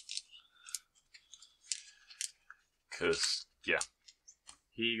 Because, yeah.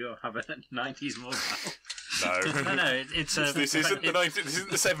 Here you go, have a 90s mobile. No. No, it's a... This isn't the 90s, this isn't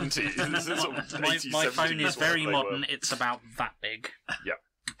the 70s. This is sort of my 80s, my 70s, phone is very whatever they modern. were. It's about that big.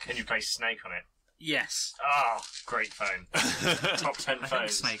 Can you play Snake on it? Yes. Ah, great phone. Top 10 I think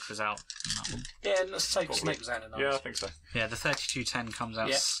phones. Snake was out. on that one. Yeah, let's take Snake was out in Yeah, I think so. Yeah, the 3210 comes out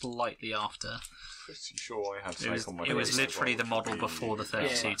Yeah. slightly after. Pretty sure I had It Snake was, on my it was list as literally well, the model which would before the be-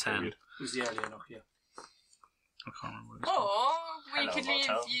 3210. It was the earlier Nokia. I can't remember what it's called. Or we Hello, could leave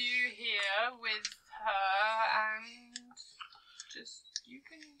Martel. you here with her and just... You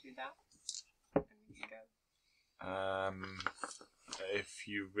can do that. And we can go. If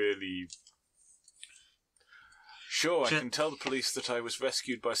you really... Sure, I Ju- can tell the police that I was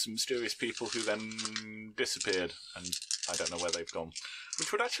rescued by some mysterious people who then disappeared, and I don't know where they've gone.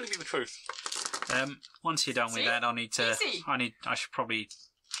 Which would actually be the truth. Once you're done with See? that, I need to. Easy. I should probably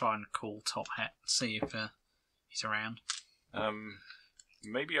try and call Top Hat, see if he's around.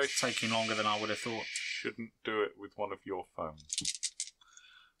 Maybe I It's taking longer than I would have thought. shouldn't do it with one of your phones.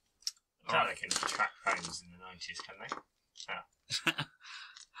 I doubt they can track phones in the 90s, can they?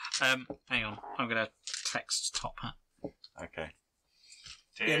 Hang on, I'm gonna text Top Hat. Okay.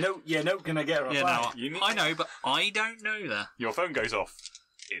 Dude. No, can I get her a Yeah, phone? no, You need- I know, but I don't know that. Your phone goes off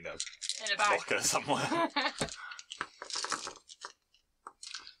in a In a bag. locker somewhere.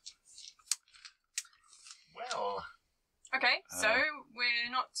 Well, Okay, so we're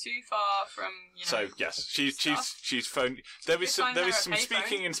not too far from, you know... So yes, she's stuff. she's phoned. There is You'll find her some a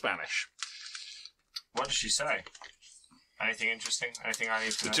speaking payphone. in Spanish. what did she say? Anything interesting? Anything I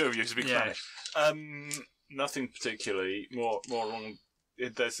need to The know? two of you speak Yeah. Spanish. Nothing particularly. More wrong.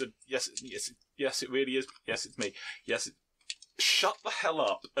 There's a yes. It really is. Yes, it's me. Yes. Shut the hell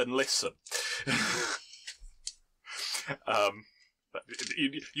up and listen. But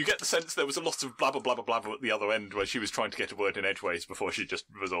you get the sense there was a lot of blabber, blabber, blabber at the other end where she was trying to get a word in edgeways before she just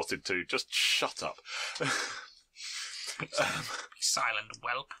resorted to just shut up. Be silent,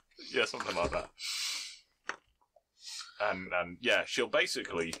 whelp. Yeah, something like that. And yeah, she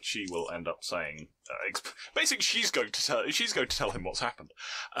will end up saying, basically she's going to tell him what's happened,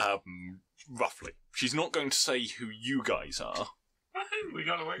 roughly. She's not going to say who you guys are, We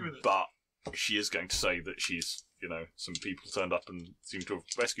got away with it. but she is going to say that she's, some people turned up and seem to have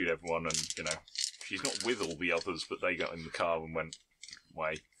rescued everyone, and she's not with all the others, but they got in the car and went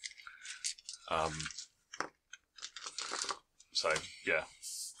away. So yeah,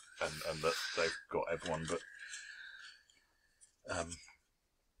 and that they've got everyone but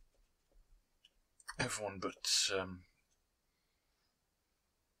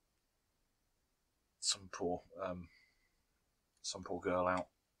some poor girl out.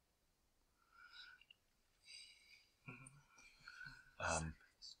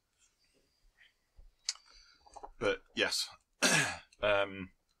 But yes, and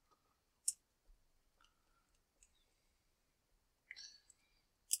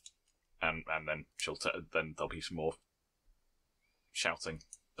then then there'll be some more shouting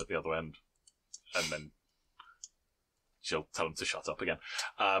at the other end, and then she'll tell them to shut up again,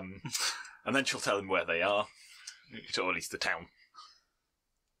 and then she'll tell them where they are, or at least the town.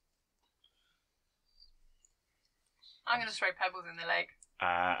 I'm going to throw pebbles in the lake.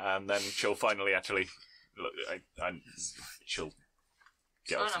 And then she'll finally actually look. She'll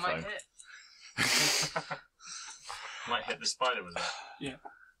get off the I might phone. hit. Might hit the spider with that. Yeah.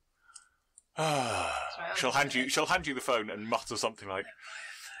 She'll hand you the phone and mutter something like,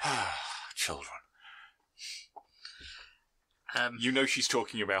 "Children." You know she's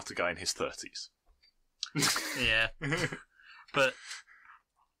talking about a guy in his 30s. Yeah. But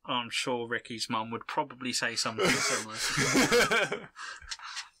I'm sure Ricky's mum would probably say something similar.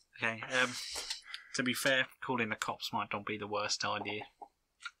 Okay, to be fair, calling the cops might not be the worst idea.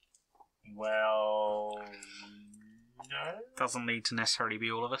 Well, no. Doesn't need to necessarily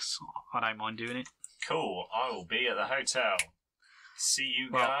be all of us. I don't mind doing it. Cool. I will be at the hotel. See you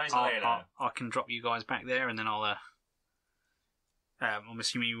guys later. I can drop you guys back there, and then I'll. I'm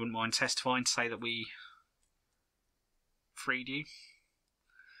assuming you wouldn't mind testifying to say that we freed you,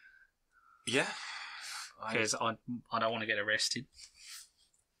 Yeah. because I don't want to get arrested.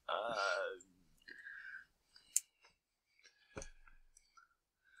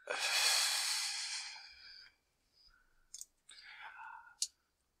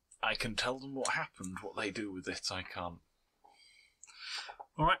 I can tell them what happened. What they do with it, I can't.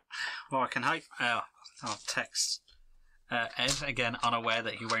 All right. Well, I can hope. I'll text Ed again, unaware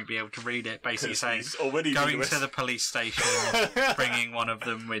that he won't be able to read it. Basically saying, He's already going doing to it. the police station, bringing one of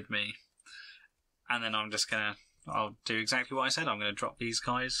them with me, and then I'll do exactly what I said. I'm gonna drop these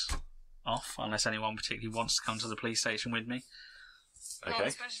guys off unless anyone particularly wants to come to the police station with me. Well, Okay.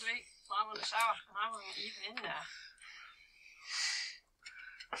 especially I want to shower, and I wasn't even in there.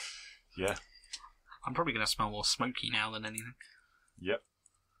 Yeah. I'm probably gonna smell more smoky now than anything. Yep.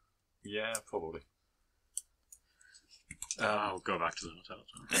 Yeah, probably. I'll go back to the hotel as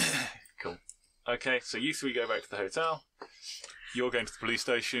well. Cool. Okay, so you three go back to the hotel. You're going to the police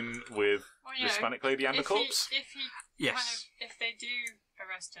station with Well, the you know, Hispanic lady and the corpse. If he Yes. if they do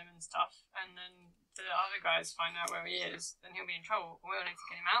arrest him and stuff, and then the other guys find out where he is, then he'll be in trouble. We'll need to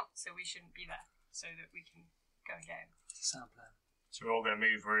get him out, so we shouldn't be there, so that we can go and get him. It's a sound plan. So we're all going to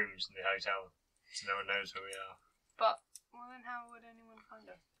move rooms in the hotel so no one knows who we are. But well, then how would anyone find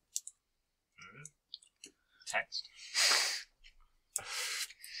us? Text.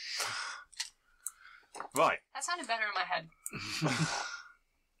 Right. That sounded better in my head.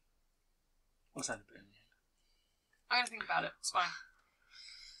 What's that bit in the end? I'm gonna think about it. It's fine.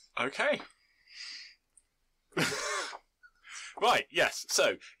 Okay. Right. Yes.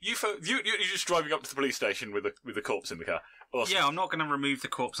 So you're just driving up to the police station with the corpse in the car. Awesome. Yeah, I'm not going to remove the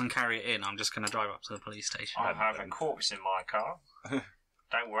corpse and carry it in. I'm just going to drive up to the police station. I have a corpse in my car.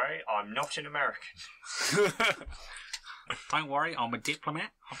 Don't worry, I'm not an American. Don't worry, I'm a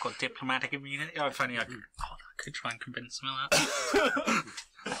diplomat. I've got diplomatic immunity. If only I could try and convince them of that.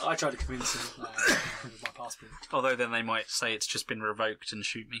 I tried to convince him with my passport. Although then they might say it's just been revoked and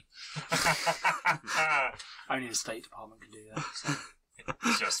shoot me. Only the State Department can do that. So.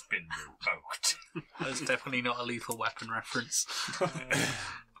 It's just been revoked. That's definitely not a lethal weapon reference.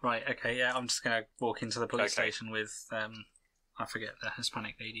 Right, okay, yeah, I'm just going to walk into the police Okay. station with, I forget the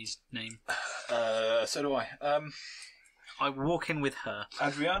Hispanic lady's name. So do I. I will walk in with her.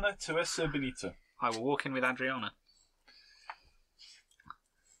 Adriana Teresa Benito. I will walk in with Adriana.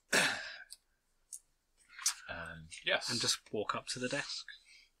 Yes. And just walk up to the desk.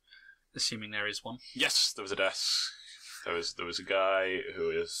 Assuming there is one. Yes, there was a desk. There was a guy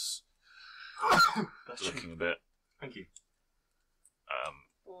who is looking a bit. Thank you.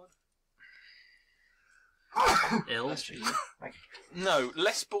 Bored. Ill. No,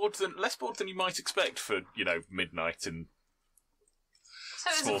 less bored than you might expect for midnight in. So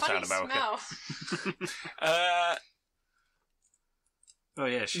there's Small a funny town America. smell. Oh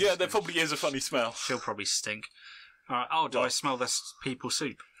yeah, Yeah, there probably is a funny smell. She'll probably stink. Alright, oh, do I What? smell this people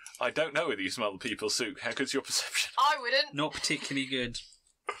soup? I don't know whether you smell the people's soup. How good's your perception? I wouldn't. Not particularly good.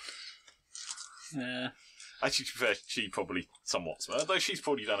 Actually, to be fair, she probably somewhat smart, though she's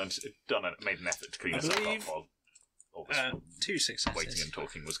probably made an effort to clean I herself up believe, while all this 2 successes. waiting and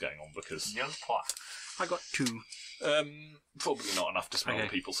talking was going on, because Young plot. I got 2. probably not enough to smell Okay.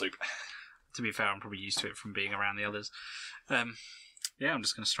 the people soup. To be fair, I'm probably used to it from being around the others. Yeah, I'm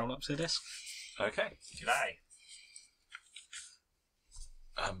just going to stroll up to the desk. Okay. G'day.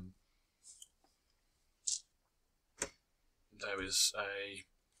 There is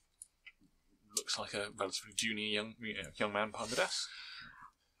looks like a relatively junior young man behind the desk.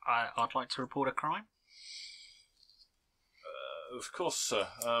 I'd like to report a crime. Of course, sir.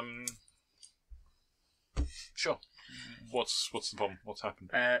 Sure. What's the problem? What's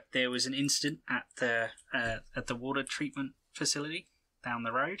happened? There was an incident at the water treatment facility down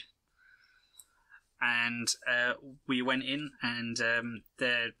the road, and we went in, and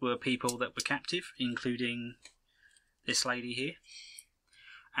there were people that were captive, including this lady here.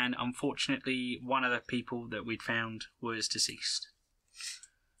 And unfortunately, one of the people that we'd found was deceased.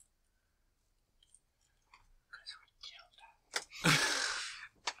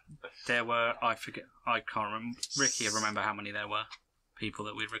 There were, I can't remember. Ricky will remember how many there were, people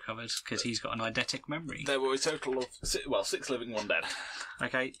that we'd recovered, because he's got an eidetic memory. There were a total of 6 living, 1 dead.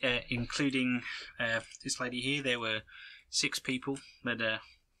 Okay, including this lady here, there were 6 people that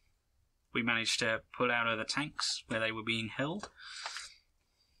we managed to pull out of the tanks where they were being held.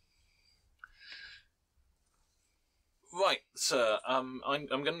 Right, sir. I'm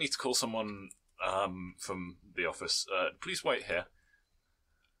going to need to call someone from the office. Please wait here.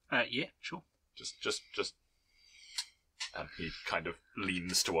 Yeah, sure. Just. And he kind of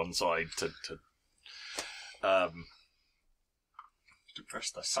leans to one side to To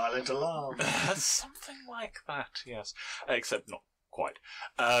press the silent alarm. something like that. Yes, except not quite.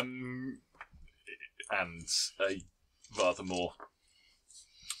 And a rather more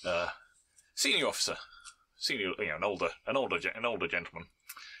senior officer, an older gentleman,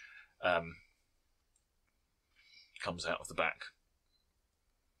 comes out of the back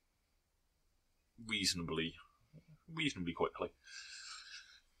reasonably quickly.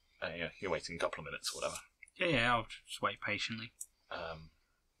 You're waiting a couple of minutes or whatever. Yeah, I'll just wait patiently.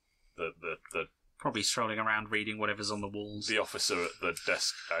 The Probably strolling around reading whatever's on the walls. the officer at the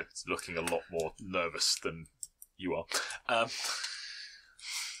desk is looking a lot more nervous than you are.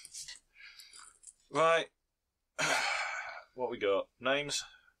 Right. What we got? Names?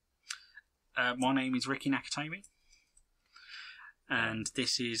 My name is Ricky Nakatomi. And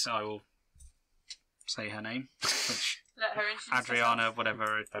this is, I will say her name, which Let her introduce Adriana, herself.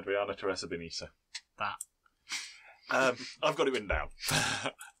 whatever Adriana Teresa Benita. that. I've got it written down.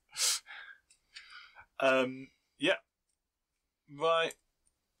 Yeah. Right.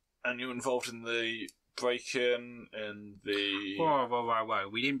 And you're involved in the break-in and the... Whoa.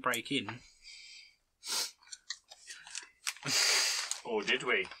 We didn't break in. Or did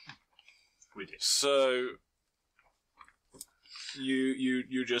we? We did. So...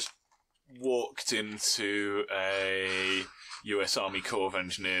 You just walked into a US Army Corps of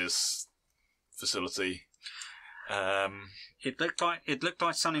Engineers facility. It looked like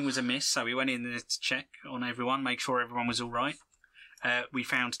something was amiss, so we went in there to check on everyone, make sure everyone was all right. We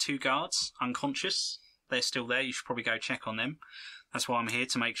found 2 guards unconscious. They're still there. You should probably go check on them. That's why I'm here,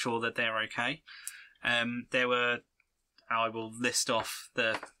 to make sure that they're okay. I will list off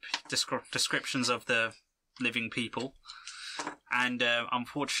the descriptions of the living people. And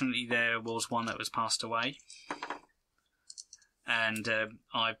unfortunately, there was one that was passed away. And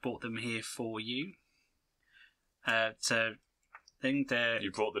I brought them here for you. You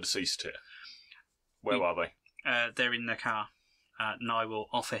brought the deceased here. Where are they? They're in the car. And I will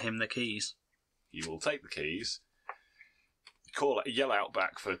offer him the keys. You will take the keys, yell out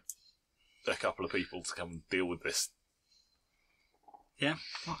back for a couple of people to come deal with this. Yeah.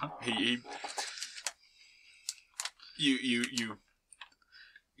 Okay. You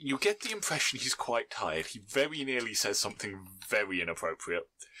get the impression he's quite tired. He very nearly says something very inappropriate.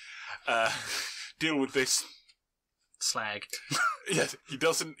 Deal with this. Slag. Yes, he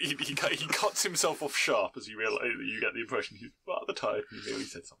doesn't. He cuts himself off sharp as you realise. You get the impression he's rather tired. And he nearly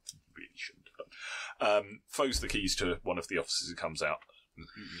said something he really shouldn't have done. Throws the keys to one of the officers who comes out.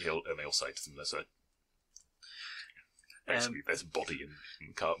 He'll say to them, "There's a body in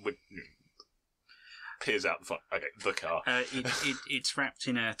the car." Peers out the front. Okay, the car. It's wrapped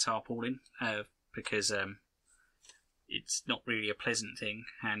in a tarpaulin because it's not really a pleasant thing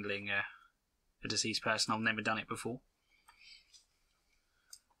handling a deceased person. I've never done it before.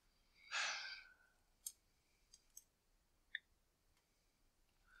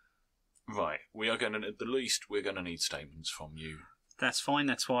 Right, we are going to, at the least, we're going to need statements from you. That's fine.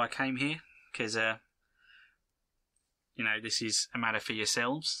 That's why I came here. because this is a matter for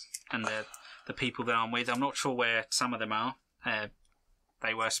yourselves and the people that I'm with. I'm not sure where some of them are.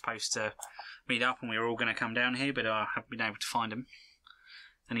 They were supposed to meet up and we were all going to come down here, but I haven't been able to find him.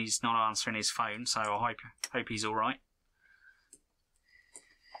 And he's not answering his phone, so I hope he's all right.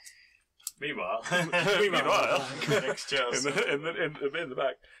 Meanwhile, next chance in the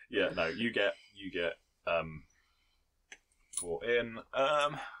back. Yeah, no, you get brought in.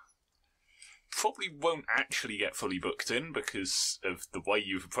 Probably won't actually get fully booked in because of the way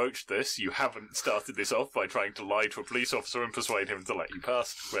you've approached this. You haven't started this off by trying to lie to a police officer and persuade him to let you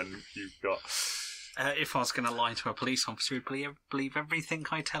past when you've got... if I was going to lie to a police officer, he'd believe everything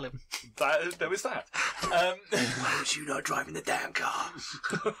I tell him. There was that. Why was you not driving the damn car?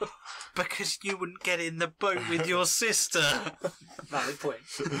 Because you wouldn't get in the boat with your sister. Valid point.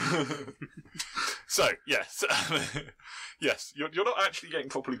 So, yes. Yes, you're not actually getting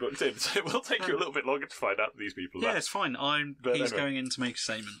properly booked in, so it will take you a little bit longer to find out who these people are. Yeah, it's fine. He's going in to make a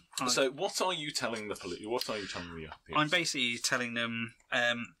statement. So, what are you telling the police? What are you telling the I'm basically telling them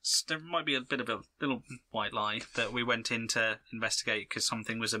there might be a bit of a little white lie that we went in to investigate because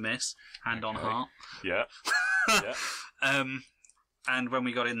something was amiss, hand on heart. Yeah. Yeah. And when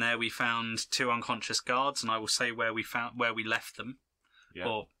we got in there, we found 2 unconscious guards, and I will say where we left them,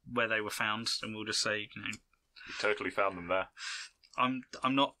 or where they were found, and we'll just say, you totally found them there. I'm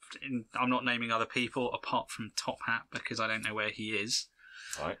not naming other people apart from Top Hat because I don't know where he is.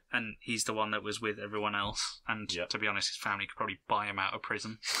 Right. And he's the one that was with everyone else. And to be honest, his family could probably buy him out of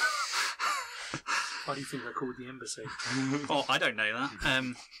prison. Why do you think they're called the embassy? Oh, I don't know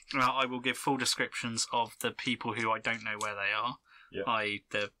that. I will give full descriptions of the people who I don't know where they are, i.e.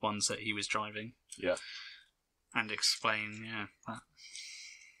 the ones that he was driving. Yeah. And explain, that.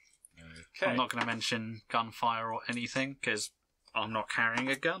 Okay. I'm not going to mention gunfire or anything because I'm not carrying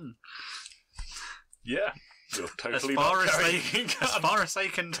a gun. Yeah. You're totally as far not carrying a gun. As far as they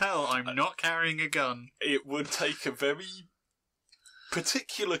can tell, I'm not carrying a gun. It would take a very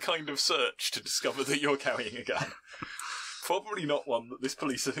particular kind of search to discover that you're carrying a gun. Probably not one that this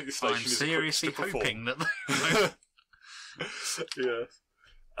police station is equipped to perform. I'm seriously hoping that they Yeah.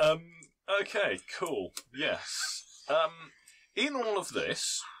 Okay, cool. Yes. In all of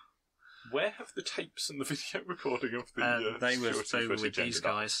this, where have the tapes and the video recording of the they were security with footage these ended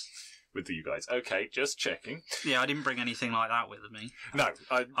up? guys. With you guys. Okay, just checking. Yeah, I didn't bring anything like that with me. No.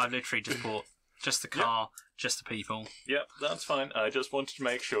 I literally just bought just the car, just the people. Yep, that's fine. I just wanted to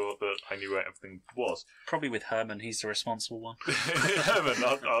make sure that I knew where everything was. Probably with Herman, he's the responsible one. Herman,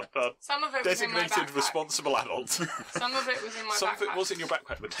 our some of it was in my designated backpack. responsible adult. Some of it was in my Some backpack. of it was in your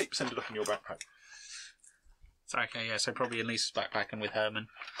backpack. The tapes ended up in your backpack. So, okay, yeah, so probably in Lisa's backpack and with Herman.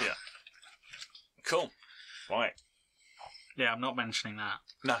 Yeah. Cool. Right. Yeah, I'm not mentioning that.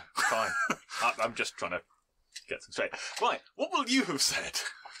 No, fine. I'm just trying to get them straight. Right, what will you have said?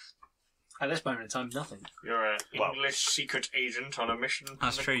 At this moment in time, nothing. You're an English secret agent on a mission.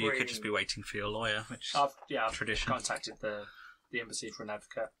 That's true, you could just be waiting for your lawyer, which I've tradition. contacted the embassy for an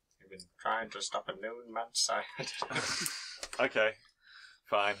advocate. You've been trying to stop a known manside. Okay,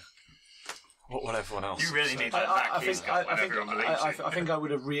 fine. What will everyone else You really say? need that back. I think I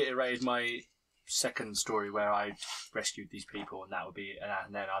would have reiterated my second story where I rescued these people, and that would be,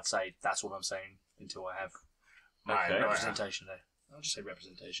 and then I'd say that's all I'm saying until I have Okay. representation there. I'll just say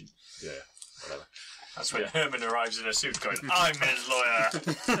representation. Yeah, whatever. That's when Herman arrives in a suit going, I'm his lawyer.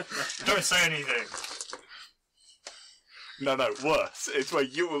 Don't say anything. No, worse. It's where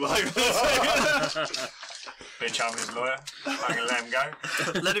you will like Bitch, I'm his lawyer. I can let him go.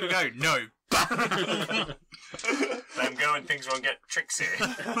 Let him go, no. Let him go and things won't get tricksy.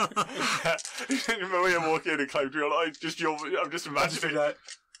 Maria walk in and claim to your life. I'm just imagining that.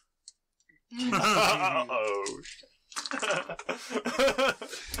 Uh-oh.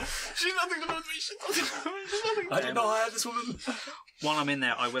 She's nothing to do with me. She's nothing. I didn't know I had this woman. While I'm in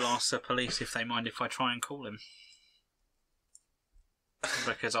there, I will ask the police if they mind if I try and call him.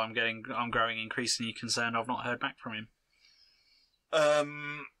 Because I'm growing increasingly concerned I've not heard back from him.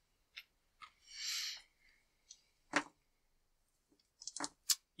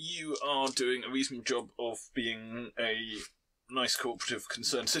 You are doing a reasonable job of being a nice, cooperative,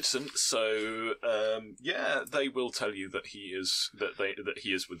 concerned citizen. So, they will tell you that he is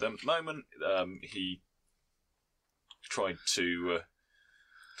with them at the moment. He tried to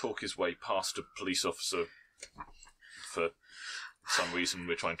talk his way past a police officer for some reason.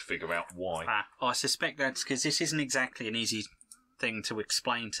 We're trying to figure out why. I suspect that's because this isn't exactly an easy thing to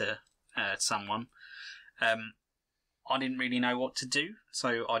explain to someone. I didn't really know what to do,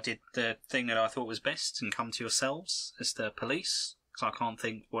 so I did the thing that I thought was best and come to yourselves as the police because I can't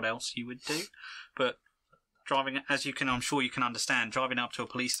think what else you would do. But driving, I'm sure you can understand, driving up to a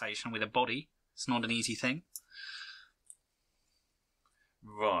police station with a body, it's not an easy thing.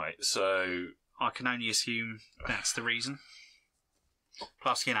 Right, so... I can only assume that's the reason.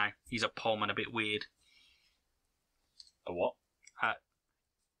 Plus, he's a pom and a bit weird. A what?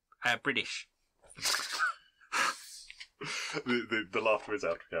 British. the laughter is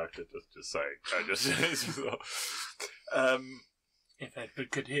out of character, just saying. If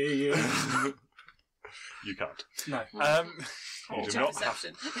Edward could hear you. You can't. No. You do To not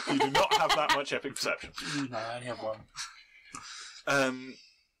perception. you do not have that much epic perception. No, I only have one.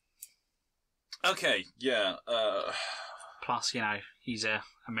 Okay, yeah. Plus, he's a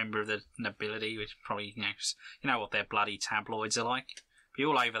member of the nobility, which probably, you know what their bloody tabloids are like. Be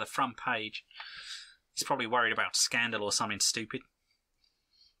all over the front page. He's probably worried about scandal or something stupid.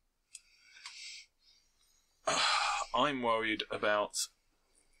 I'm worried about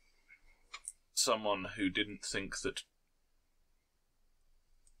someone who didn't think that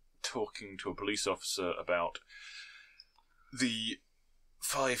talking to a police officer about the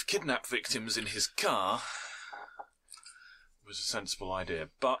 5 kidnap victims in his car was a sensible idea,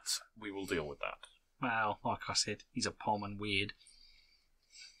 but we will deal with that. Well, like I said, he's a pom and weird.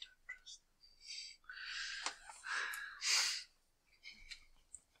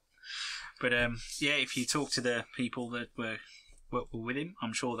 But if you talk to the people that were with him,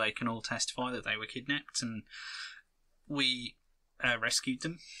 I'm sure they can all testify that they were kidnapped and we rescued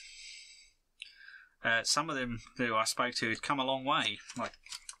them. Some of them who I spoke to had come a long way, like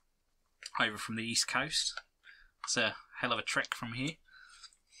over from the East Coast. It's a hell of a trek from here.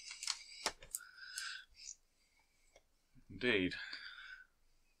 Indeed.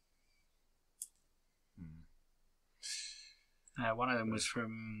 One of them was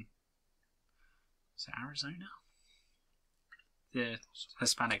from... Is it Arizona? The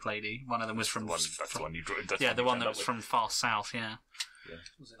Hispanic lady. One of them was from... That's the one you drew. The one that was from far south, yeah.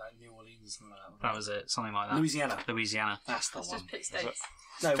 Was it like New Orleans or something like That was it, something like that. Louisiana. That's the Let's one. just pick states.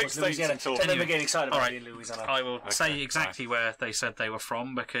 No, it Pick was states Louisiana. until- Don't ever Anyway. get excited about Alright. being Louisiana. I will say Okay, exactly where they said they were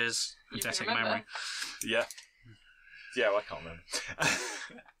from because You eidetic remember? memory. Yeah. Yeah, well, I can't remember.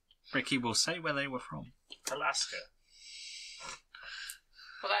 Ricky will say where they were from. Alaska.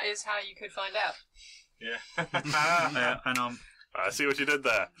 Well, that is how you could find out. Yeah. And I see what you did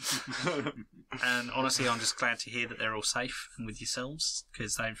there. and honestly, I'm just glad to hear that they're all safe and with yourselves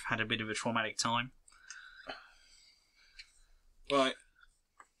because they've had a bit of a traumatic time. Right.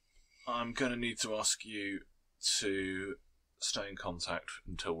 I'm going to need to ask you to stay in contact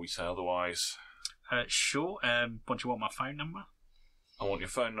until we say otherwise. Sure. What do you want? My phone number? I want your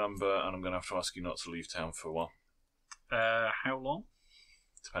phone number, and I'm going to have to ask you not to leave town for a while. How long?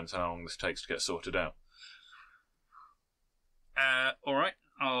 Depends how long this takes to get sorted out. All right.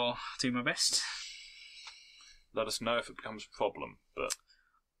 I'll do my best. Let us know if it becomes a problem, but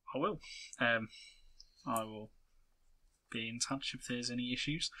I will. I will be in touch if there's any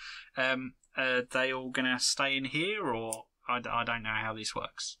issues. Are they all going to stay in here, or I don't know how this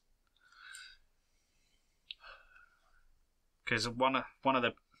works? Because one of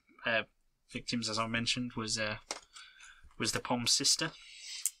the victims, as I mentioned, was the Pom's sister.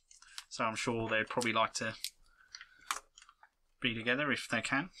 So I'm sure they'd probably like to be together if they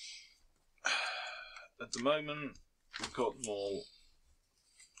can. at the moment, we've got them all.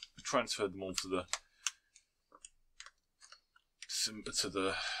 We transferred them all to the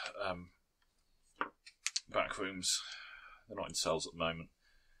back rooms. They're not in cells at the moment.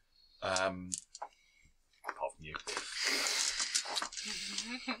 Apart from you.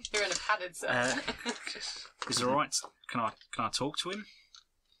 You're in a padded cell. Is it alright? Can I talk to him?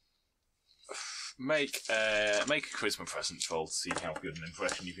 Make a charisma presence roll to see how good an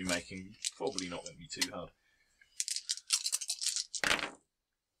impression you've been making. Probably not going to be too hard.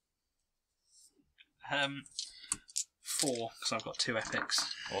 4, because I've got 2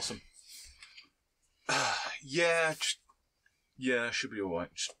 epics. Awesome. Should be alright.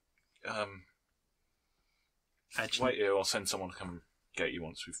 Wait here, I'll send someone to come and get you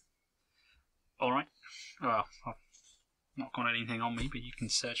once we've... Alright. Well, I've not got anything on me, but you can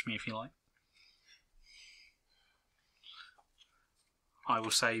search me if you like. I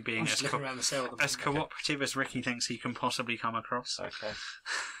will say being as around the cell with as cooperative as Ricky thinks he can possibly come across. Okay.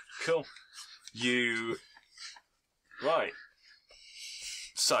 Cool. Right.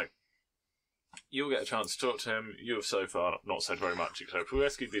 So, you'll get a chance to talk to him. You have so far not said very much, except we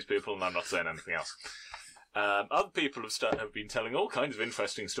rescued these people and I'm not saying anything else. Other people have been telling all kinds of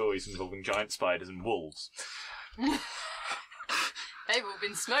interesting stories involving giant spiders and wolves. They've all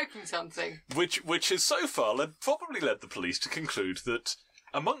been smoking something. Which has so far probably led the police to conclude that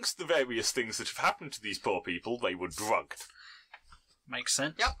amongst the various things that have happened to these poor people, they were drugged. Makes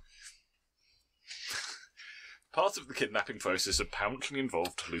sense. Yep. Part of the kidnapping process apparently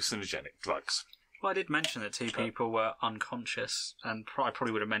involved hallucinogenic drugs. Well, I did mention that two people were unconscious, and I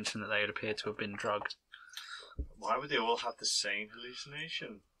probably would have mentioned that they had appeared to have been drugged. Why would they all have the same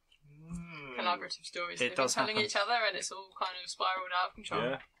hallucination? Collaborative stories. It They've been does telling happen. each other, and it's all kind of spiraled out of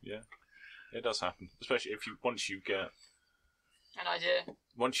control. Yeah. It does happen. Especially if once you get An idea.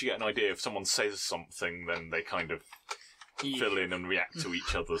 an idea, if someone says something, then they kind of fill in and react to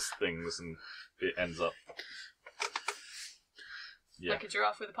each other's things, and it ends up. Yeah. Like a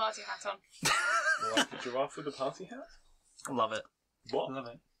giraffe with a party hat on. Like a giraffe with a party hat? Love it. What? Love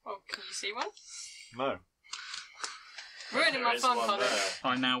it. Oh, can you see one? No. Ruining my There is fun, one Colin. there.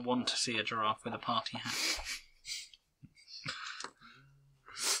 I now want to see a giraffe with a party hat.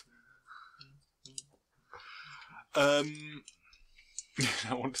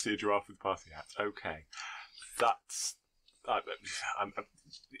 I want to see a giraffe with a party hat. Okay. That's.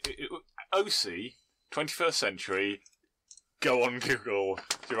 OC, 21st century, go on Google,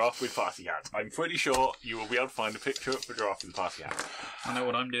 giraffe with party hat. I'm pretty sure you will be able to find a picture of a giraffe with a party hat. I know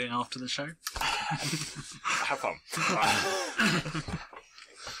what I'm doing after the show. Have fun.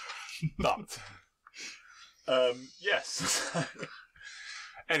 But, yes.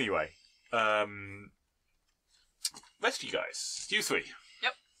 Anyway, rest of you guys, you three.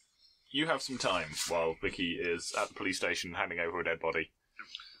 Yep. You have some time while Vicky is at the police station handing over a dead body.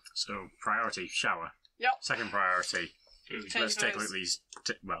 So, priority, shower. Yep. Second priority, Change let's take a clothes. look at these.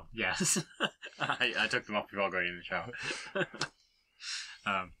 Well, yes. I took them off before going in the shower.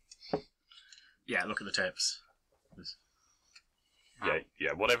 Yeah, look at the tapes.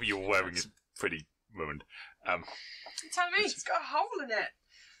 Yeah, whatever you're wearing is pretty ruined. You're telling me it's got a hole in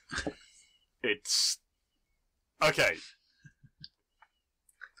it. It's... Okay.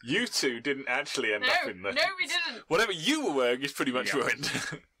 You two didn't actually end up in the... No, we didn't. Whatever you were wearing is pretty much Yeah. ruined.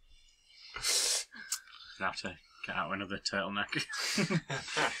 I'll have to get out another turtleneck.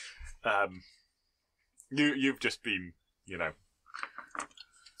 You've just been, You need a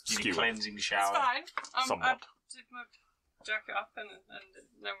skewered cleansing It's shower. fine. I somewhat. did my jacket up and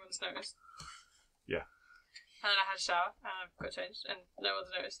no one's noticed. Yeah. And then I had a shower and I've got changed and no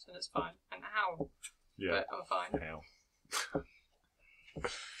one's noticed and it's fine. And how? Yeah. But I'm fine. Now.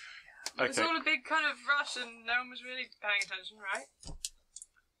 It was Okay. all a big kind of rush and no one was really paying attention, right?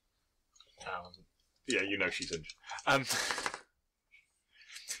 Yeah, you know she's injured.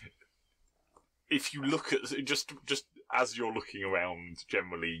 If you look at just as you're looking around,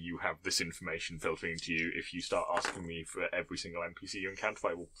 generally you have this information filtering to you. If you start asking me for every single NPC you encounter,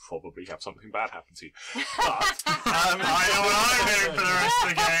 I will probably have something bad happen to you. But I know what I'm doing for the rest of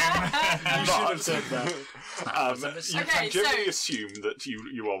the game. You should have said that. you Okay, can generally so- assume that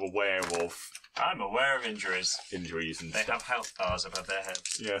you are aware of I'm aware of injuries. injuries and They stuff. have health bars above their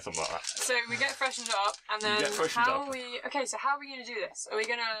heads. Yeah, something like that. So we get freshened up and then get freshened how up. are we... Okay, so how are we going to do this? Are we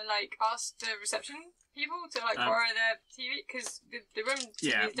going to, like, ask the reception people to, like, Um, borrow their TV? Because the room TVs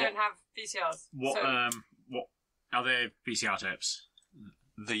Yeah, don't have VCRs. What are they VCR tapes?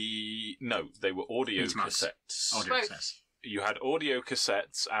 No, they were audio Betamax. cassettes. Audio Both. cassettes. You had audio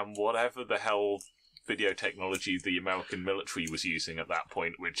cassettes and whatever the hell video technology the American military was using at that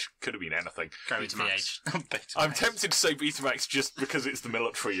point, which could have been anything. Betamax. I'm tempted to say Betamax just because it's the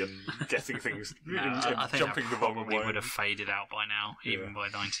military and getting things No, and I think jumping that the wrong probably way. would have faded out by now, even Yeah. by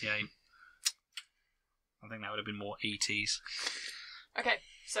 98. I think that would have been more 80s. Okay,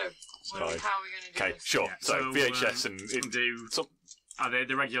 so Fine. how are we going to do Okay, this? sure. Yeah, So, so, VHS and Are they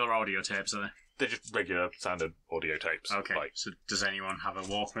the regular audio tapes? Are they're just regular standard audio tapes. they? Okay. Like, So does anyone have a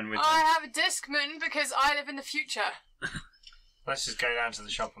Walkman with I them? have a Discman because I live in the future. Let's just go down to the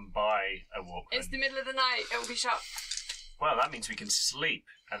shop and buy a Walkman. It's the middle of the night. It will be shut. Well, that means we can sleep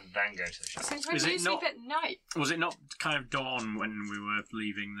and then go to the shop. Since when Is do you it sleep not- at night? Was it not kind of dawn when we were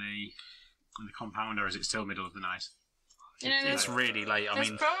leaving the compound, or is it still middle of the night? You know, It's really late. I there's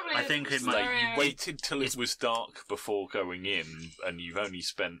mean, probably I think a it like, might. stereo- you waited till it was dark before going in, and you've only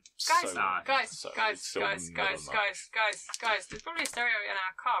spent Guys, so guys, so guys, it's still guys, middle of guys, the night. guys. There's probably a stereo in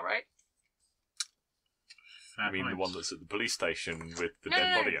our car, right? Fair I mean, the point. one that's at the police station with the No, dead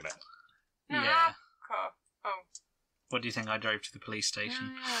no, no. body in it. No, Yeah. our car. Oh. What do you think I drove to the police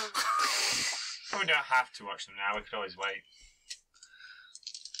station? We don't have to watch them now. We could always wait.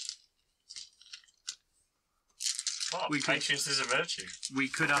 What? We could- Patience is a virtue. We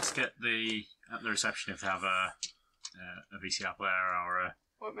could ask at the reception if they have a VCR player or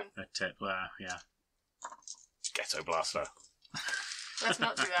Woodman. a tape player. Yeah. Ghetto Blaster. Let's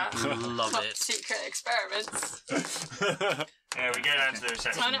not do that. Love Top it. secret experiments. Yeah, we go down to the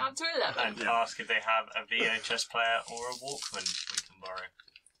reception Turn it up to 11. and ask if they have a VHS player or a Walkman we can borrow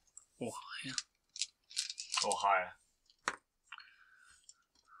Oh, yeah. or hire.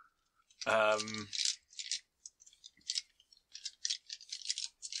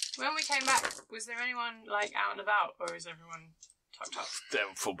 When we came back, was there anyone like out and about, or is everyone tucked up? There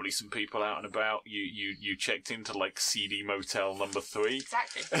were probably some people out and about. You checked into like CD Motel number 3.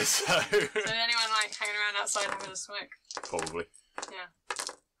 Exactly. So So anyone like hanging around outside having a smoke? probably. Yeah.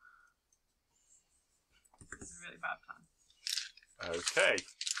 This is a really bad plan. Okay.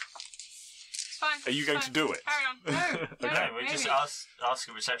 It's fine. Are you going it's to fine. do it? Carry on. No, Okay. no, No, we maybe. just ask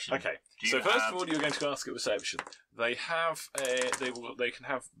a reception. Okay. Do So you first have- of all, you're going to ask at reception. They have they can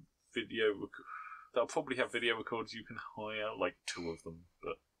have video. They'll probably have video recorders you can hire, like 2 of them,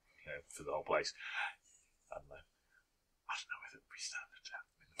 but for the whole place. I don't know whether it'd be standard to have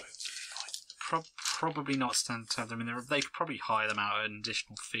them in the rooms. It'd be fine. Probably not standard to have them in there. They could probably hire them out at an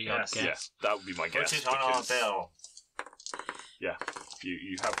additional fee, Yes. I'd guess. Yeah, that would be my guess. Put it on our because, bill. Yeah,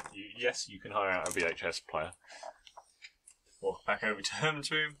 yes, you can hire out a VHS player. Walk back over to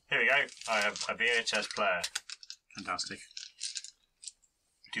Herman's room. Here we go. I have a VHS player. Fantastic.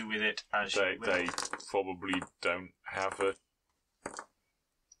 Do with it as They you will. they probably don't have a.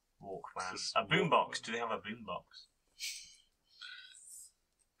 Walkman. Just A boombox. Do they have a boombox?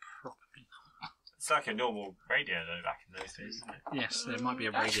 Probably. It's like a normal radio though back in those days, isn't it? Yes, there might be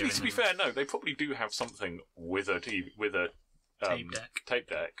a radio Actually, to in be there. fair, no, they probably do have something with a TV, with a Tape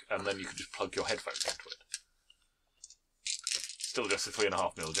deck. and then you can just plug your headphones into it. Still just a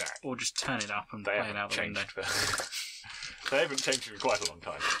 3.5mm jack. Or just turn it up and They play it haven't out the window. changed. They haven't changed in quite a long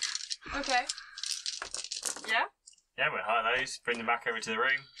time. Okay. Yeah? Yeah, we'll hire those, bring them back over to the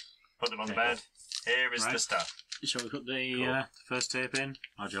room, put them on the Yeah. bed. Here is the Right. stuff. Shall we put the Cool. first tape in?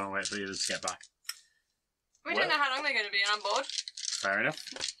 Or do you want to wait for the others to get back? We Well- don't know how long they're going to be, and I'm bored. Fair enough.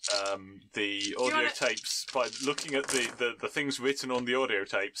 The you audio wanna- tapes, by looking at the things written on the audio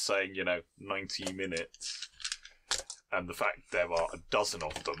tapes saying, 90 minutes, and the fact there are a dozen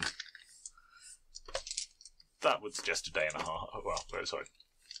of them, that would suggest a day and a half. Well, sorry,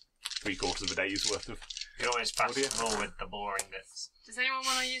 3/4 of a day's worth of. You can always fast Audio. forward the boring bits. Does anyone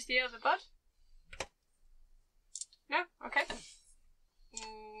want to use the other bud? No? Okay then.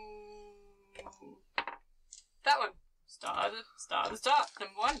 That one. Start at the start.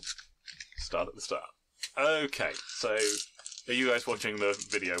 Number 1. Start at the start. Okay, so are you guys watching the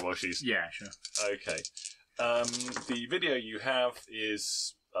video while she's? Yeah, sure. Okay. The video you have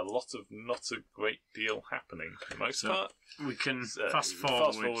is a lot of not a great deal happening for the most So- part. We can So, fast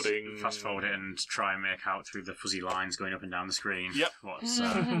fast-forwarding- forward it and try and make out through the fuzzy lines going up and down the screen. Yep. What's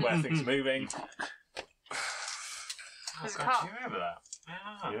Where things are moving. There's a God, car. do you remember that?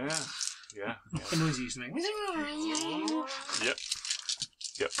 Yeah. Yeah. The noise you used to make.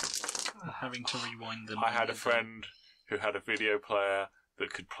 Yep. Having to rewind them. I had a friend who had a video player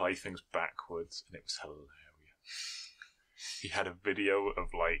that could play things backwards, and it was hilarious. He had a video of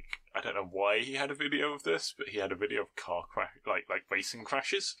I don't know why he had a video of this, but he had a video of car crash, like racing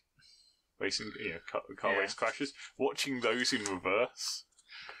crashes, car Yeah. race crashes. Watching those in reverse,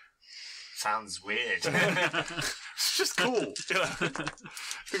 Sounds weird. it's just cool.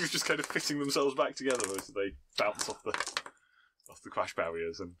 Things just kind of fitting themselves back together as they bounce off the crash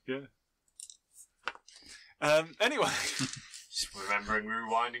barriers, and yeah. Anyway. Just remembering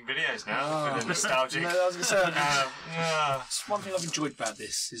rewinding videos now. Oh. With the nostalgic. No, I was going to say, yeah. it's one thing I've enjoyed about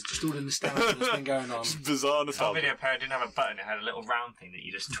this is just all the nostalgia that's been going on. Just bizarre Our nostalgia. video player didn't have a button, it had a little round thing that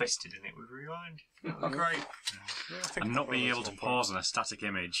you just twisted and it would rewind. That was great. Yeah, I think and not being that's able to one point. pause on a static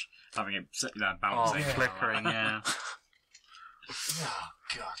image, having it bouncing. Oh, yeah. Flickering, yeah. Oh,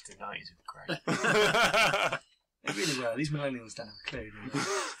 God, the 90s were great. They really were. These millennials don't have a clue. do they?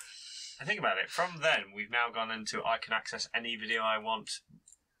 And think about it, from then we've now gone into I can access any video I want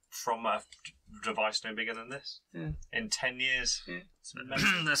from a device no bigger than this. Yeah. In 10 years. Yeah. It's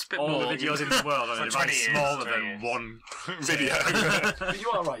amazing. There's a bit All more. the videos in the world on For a 20 device years, smaller 20 than years. one Video. But you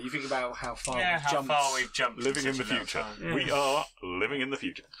are right. You think about how far Yeah, we've how jumped. far we've jumped. Living in such the a little future. time. Yeah. We are living in the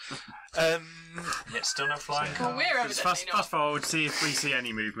future. Yet still no flying Well, car. we're evidently Fast not. forward, see if we see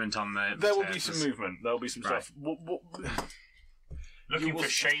any movement on the. There will be tapes. some movement. There will be some Right. stuff. Looking you will- for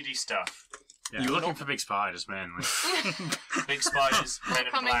shady stuff. Yeah, you're looking for big spiders mainly. Big spiders, men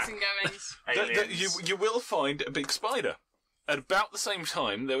in Comings black, and goings. aliens. You will find a big spider. At about the same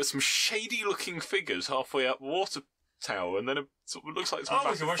time, there were some shady-looking figures halfway up the water tower, and then it sort of looks like some Oh, we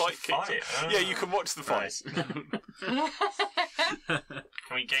massive can watch fight the kicks fight. off. Yeah, you can watch the fight.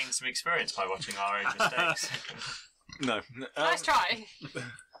 Can we gain some experience by watching our own mistakes? No. Nice try.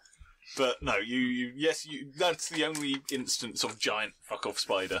 But no, you that's the only instance of giant fuck off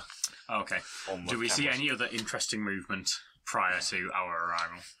spider Okay. on the Do we see cameras. any other interesting movement prior to our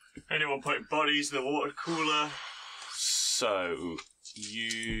arrival? Anyone putting bodies in the water cooler? So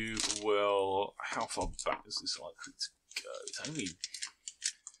you will. How far back is this likely to go? It's only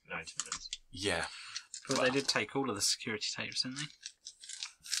 90 minutes. yeah. But Well- they did take all of the security tapes, didn't they?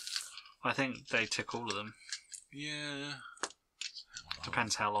 I think they took all of them. Yeah.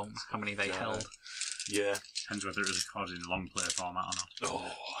 Depends how many they held. Yeah. Depends whether it was recorded in long play format or not.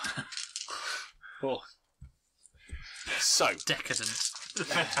 Oh. Oh, So decadent.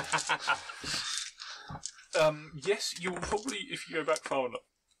 yes, you'll probably, if you go back far enough,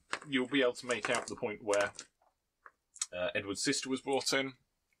 you'll be able to make out the point where Edward's sister was brought in.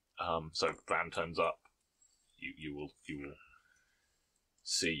 So Van turns up. You will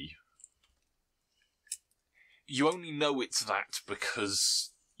see. You only know it's that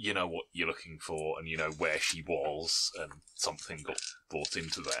because you know what you're looking for and you know where she was and something got brought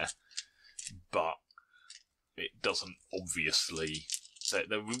into there. But it doesn't obviously.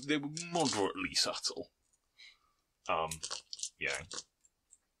 They were moderately subtle. You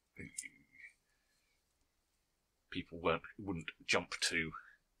know, people wouldn't jump to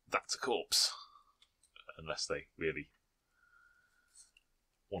that's a corpse unless they really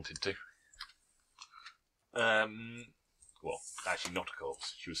wanted to. Well, actually, not a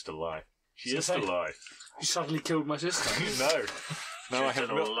corpse. She was still alive. She is still alive. You suddenly killed my sister. No, I She's have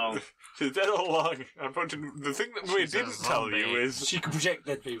dead all not. along. She's dead all along. The thing that Maria She's a didn't tell zombie. you is. She can project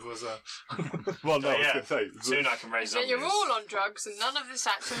dead people as well. Well, no, Oh, I was yeah. going to say. Soon I can raise So zombies. you're all on drugs and none of this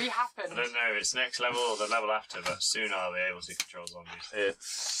actually I happened. don't know, it's next level or the level after, but soon I'll be able to control zombies.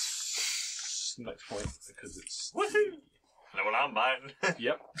 It's next point because it's. Woohoo! Level I'm mine.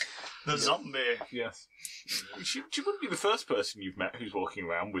 Yep. The zombie. Yes. She wouldn't be the first person you've met who's walking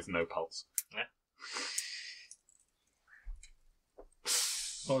around with no pulse.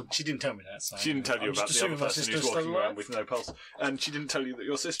 Well, she didn't tell me that. So She didn't tell you I'm about just the other assuming my person sister's who's walking still around alive. with no pulse. And she didn't tell you that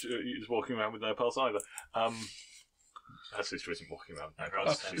your sister is walking around with no pulse either. Her sister isn't walking around with no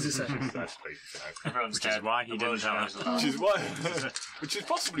Everyone's pulse. dead. Is it She's actually, Everyone's Which is dead. why he The didn't world tell knows us. about which it. is why, which is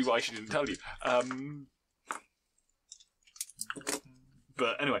possibly why she didn't tell you.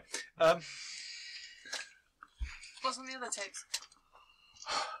 But anyway, What's on the other tapes?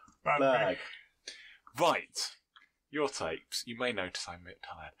 Bag. Right, your tapes. You may notice I'm a bit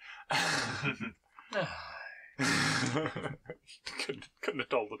tired. couldn't have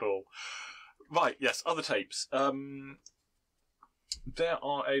told at all. Right, yes, other tapes. There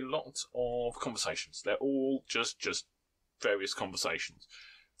are a lot of conversations. They're all just various conversations.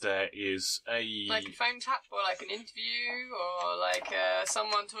 There is a Like a phone tap or like an interview or like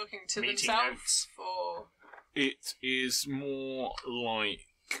someone talking to Meeting themselves notes. or... It is more like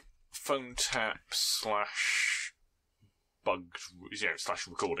phone tap slash bugged, slash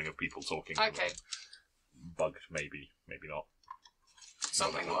recording of people talking. Okay. Bugged, maybe not.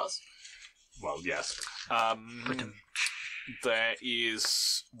 Something was. Well, yes. There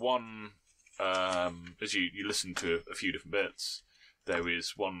is one, as you listen to a few different bits, there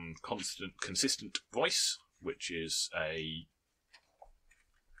is one consistent voice, which is a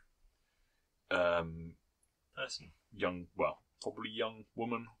Person. probably young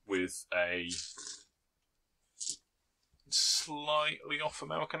woman with a slightly off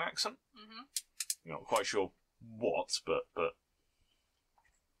American accent. Mm-hmm. You're not quite sure what, but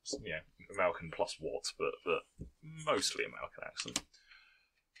yeah, American plus what, but mostly American accent.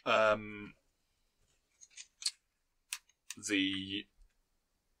 The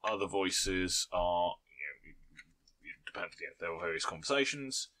other voices are, it depends. Yeah, there are various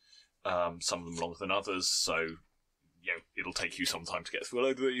conversations. Some of them longer than others, so it'll take you some time to get through a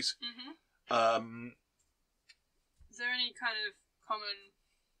load of these. Mm-hmm. Is there any kind of common,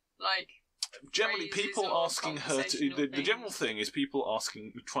 like... Generally, phrases people or asking her to. conversational The general things? thing is people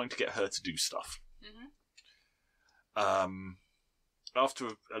trying to get her to do stuff. Mm-hmm. After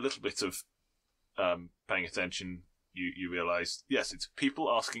a little bit of paying attention, you realise, yes, it's people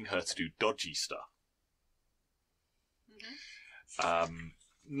asking her to do dodgy stuff. Mm-hmm.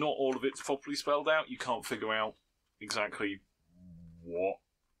 Not all of it's properly spelled out. You can't figure out exactly what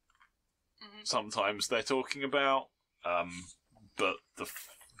Mm-hmm. sometimes they're talking about, but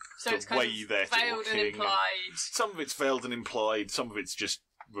So the it's kind way of they're veiled and talking, implied. some of it's veiled and implied, some of it's just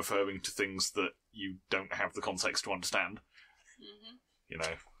referring to things that you don't have the context to understand. Mm-hmm.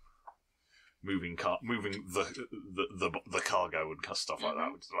 Moving the cargo and stuff like that.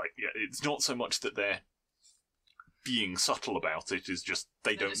 Mhm. It's like, yeah, it's not so much that they're being subtle about it. Is just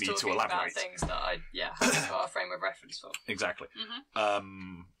they They're don't just need to talking elaborate. about things that I haven't got a frame of reference for. Exactly.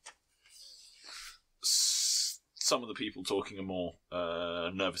 Mm-hmm. Some of the people talking are more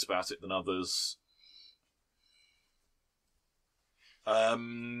nervous about it than others.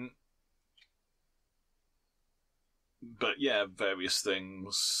 But yeah, various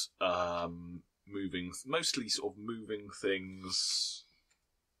things. Mostly sort of moving things,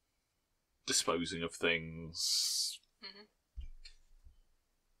 disposing of things. Mm-hmm.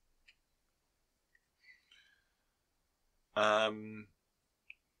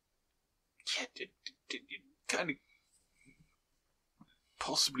 Yeah, kind of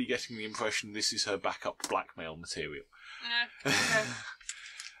possibly getting the impression this is her backup blackmail material. Yeah.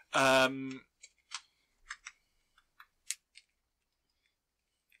 Okay.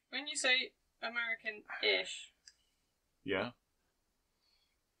 When you say American-ish, Yeah.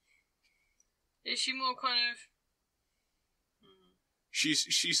 is she more kind of?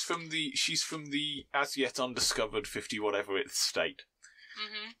 She's from the as yet undiscovered 50 whatever its state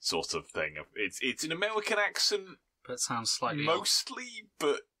Mm-hmm. sort of thing. It's an American accent But sounds slightly mostly,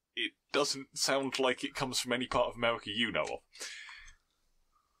 but it doesn't sound like it comes from any part of America you know of.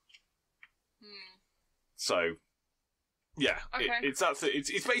 So, yeah, Okay. it's that.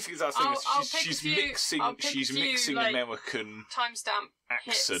 It's basically that thing. I'll She's, pick a she's few- mixing. I'll pick She's a few, mixing like, American Timestamp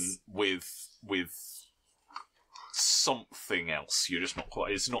accent hits. with something else. You're just not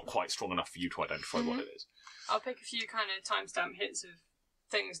quite. It's not quite strong enough for you to identify what it is. I'll pick a few kind of timestamp hits of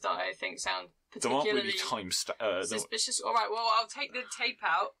things that I think sound There aren't particularly really time. suspicious. All right, well, I'll take the tape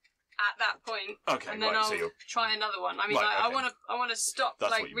out at that point, Okay, and then right, I'll so you're- try another one. I mean, Right, I okay. want to stop,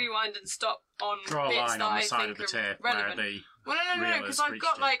 That's like what you mean. rewind and stop on Draw a bits line that on I the side think of the are tape where relevant. the Well, no, reel because has I've reached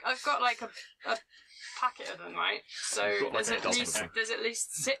got it. like a packet of them, right? So You've got, like, there's a at dozen least of them. there's at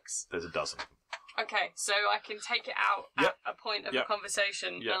least 6. There's a dozen. Okay, so I can take it out Yep. at a point of Yep. a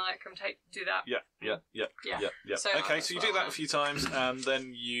conversation, Yep. and I can do that. Yeah. Yeah. So Okay, that's so you what do that I'll a few times, and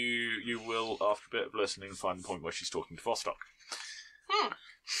then you will, after a bit of listening, find the point where she's talking to Vostok.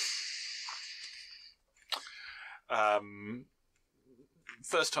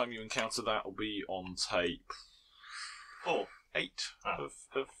 First time you encounter that will be on tape 8 of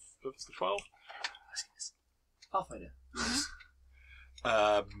the 12. Halfway there.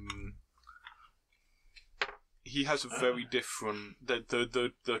 He has a very different.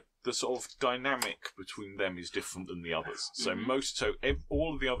 The sort of dynamic between them is different than the others. So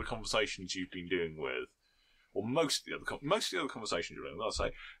all of the other conversations you've been doing with, or most of the other conversations you're doing, I'll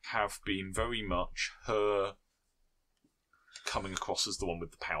say, have been very much her coming across as the one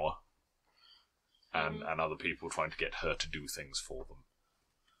with the power, and other people trying to get her to do things for them.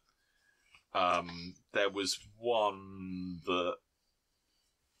 There was one that.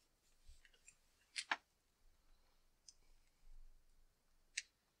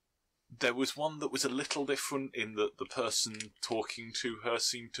 There was one that was a little different in that the person talking to her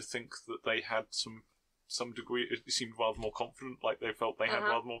seemed to think that they had some degree. It seemed rather more confident, like they felt they had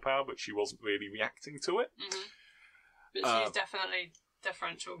rather more power, but she wasn't really reacting to it. But she's definitely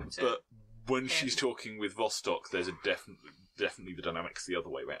differential to. But when she's talking with Vostok, there's a definitely the dynamics the other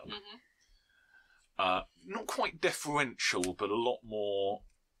way around. Not quite deferential, but a lot more.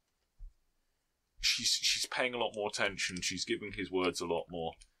 She's paying a lot more attention. She's giving his words a lot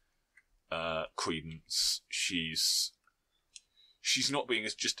more credence. She's not being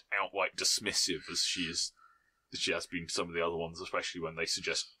as just outright dismissive as she has been to some of the other ones, especially when they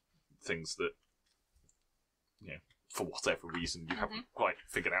suggest things that, for whatever reason you haven't quite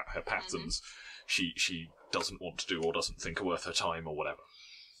figured out her patterns. She doesn't want to do or doesn't think are worth her time or whatever.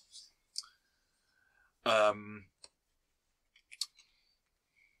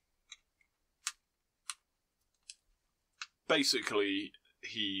 Basically,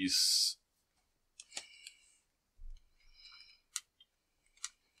 it's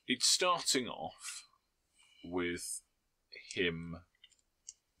starting off with him.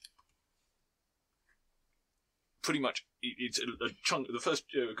 Pretty much, it's a chunk.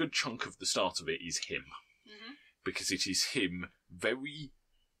 A good chunk of the start of it is him, because it is him very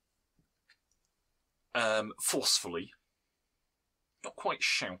forcefully, not quite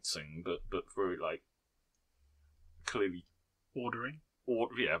shouting, but very clearly ordering.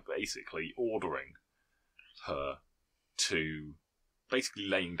 Basically ordering her to basically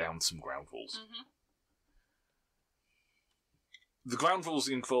laying down some ground rules. The ground rules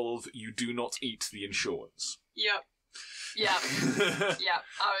involve you do not eat the insurance. Yep. Yeah. Yeah.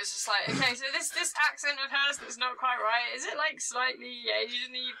 I was just like, okay, so this accent of hers that's not quite right, is it like slightly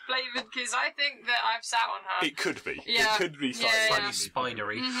Asian-y flavoured? Because I think that I've sat on her. It could be. Yeah. It could be Yeah, slightly, yeah.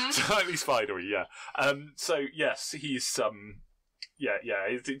 Spidery. Mhm. slightly spidery. Yeah. So yes, he's Yeah.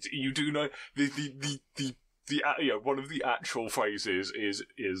 You do know one of the actual phrases is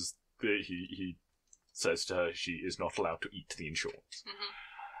that he says to her she is not allowed to eat the insurance.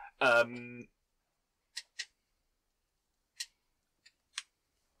 Mhm.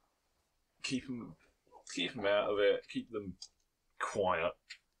 Keep them out of it. Keep them quiet.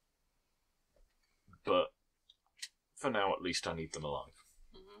 But for now, at least, I need them alive.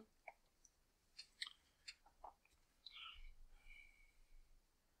 Mhm.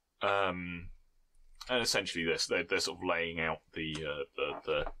 And essentially, they're sort of laying out the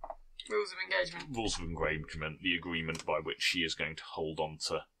Rules of engagement. rules of engagement, the agreement by which she is going to hold on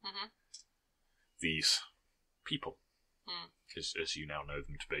to Mhm. these people, Mm. as you now know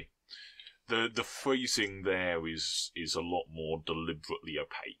them to be. The phrasing there is a lot more deliberately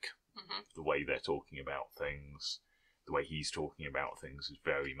opaque. Mhm. The way they're talking about things, the way he's talking about things is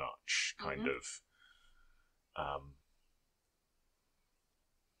very much kind of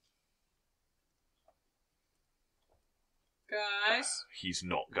Guys. he's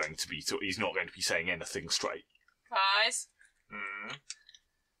not going to be saying anything straight. Guys. Mm.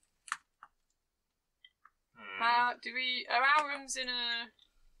 Are our rooms in a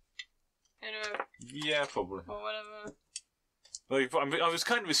Yeah, probably. or whatever? Like, I was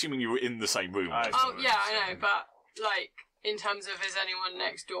kind of assuming you were in the same room. Oh yeah, I know, but like in terms of is anyone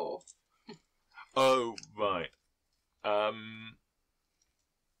next door? Oh, right.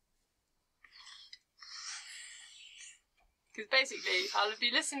 Because basically, I'll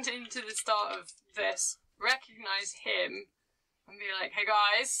be listening to the start of this, recognise him, and be like, "Hey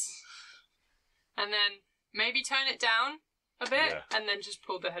guys," and then maybe turn it down a bit, Yeah. and then just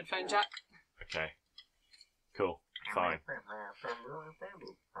pull the headphone jack. Okay. Cool. Fine.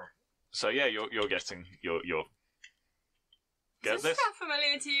 So yeah, you're getting your get Does this? this sound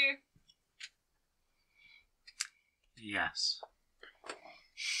familiar to you? Yes.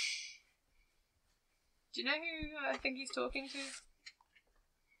 Do you know who I think he's talking to?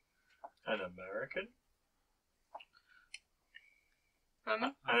 An American?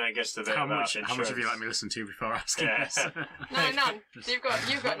 Herman? And I guess the bit How about much have you insurance. let me listen to before asking Yeah. this? No, none. You've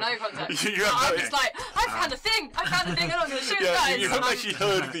got no contact. You have I'm no- just like, I found a thing, and I'm going to show you Yeah, guys. you haven't And actually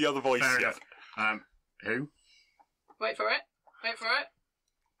heard the other voice Fair yet. enough. Who? Wait for it. Wait for it.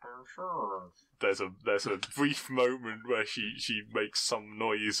 There's a brief moment where she makes some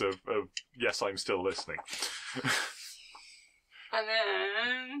noise of yes, I'm still listening. And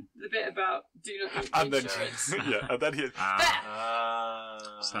then the bit about do not eat And then insurance. yeah, and then he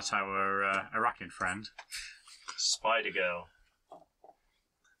So that's our Arakan friend. Spider Girl.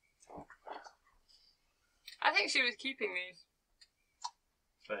 I think she was keeping these.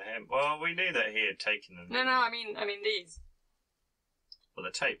 For him. Well, we knew that he had taken them. No, I mean these. Well,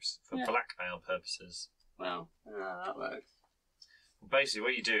 the tapes for Yeah. blackmail purposes. Well, that works. Basically,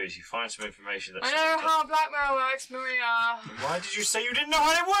 what you do is you find some information that's. I know how blackmail works, Maria. Why did you say you didn't know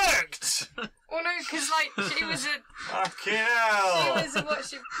how it worked? Well, no, because like she was a, Fucking hell! she was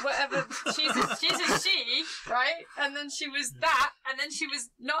a whatever. She's a she, right? And then she was that, and then she was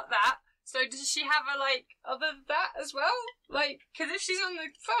not that. So does she have a like other that as well? Like, because if she's on the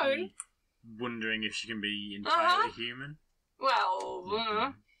phone, Wondering if she can be entirely Uh-huh. human.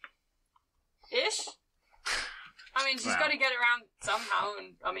 well, ish. I mean, she's Well. got to get around somehow,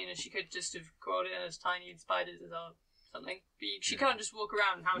 and I mean, she could just have caught it as tiny spiders or something. But she can't just walk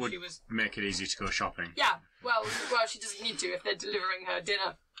around how Would she was. make it easy to go shopping. Yeah, well, she doesn't need to if they're delivering her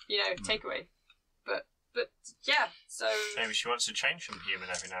dinner, takeaway. But yeah, so Maybe she wants to change from human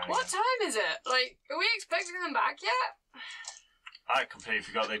every now and what again. time is it? Like, are we expecting them back yet? I completely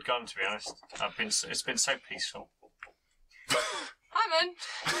forgot they'd gone. To be honest, it's been so peaceful. Hyman,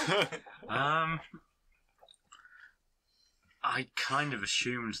 I kind of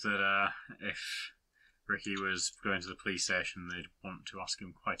assumed that if Ricky was going to the police station, they'd want to ask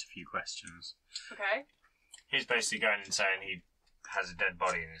him quite a few questions. okay. He's basically going and saying he has a dead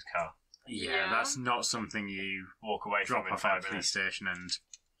body in his car. Yeah. That's not something you Walk away drop from in off at 5 the police minutes. station and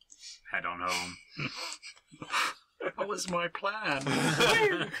head on home. That was my plan.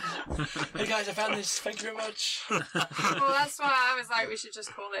 Hey guys, I found this. Thank you very much. Well, that's why I was like, we should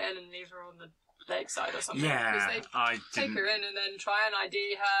just call it in and leave her on the lakeside or something. Yeah, Because they I take didn't. her in and then try and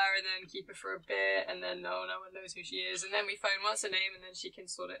ID her and then keep her for a bit and then no one knows who she is and then we phone what's her name and then she can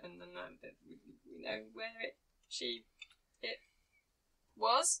sort it and then we know where it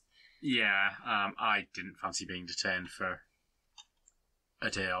was. Yeah, I didn't fancy being detained for a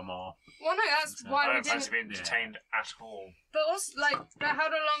day or more. Well, no, that's I why I we don't didn't. fancy being detained at all. But also, like, but how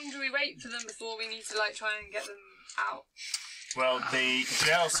long do we wait for them before we need to like try and get them out? Well, the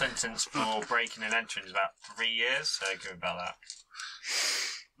jail sentence for breaking and entering is about 3 years, so give me about that.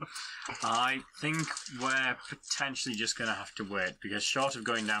 I think we're potentially just going to have to wait, because short of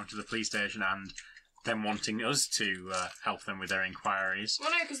going down to the police station and them wanting us to help them with their inquiries.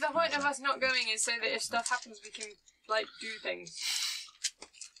 Well, no, because the point of us not going is so that if stuff happens, we can like do things.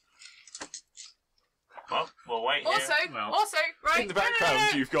 Well, we'll wait Also, here. Well, right In the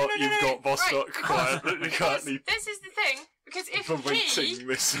background, you've got Vostok quietly This is the thing, because if awaiting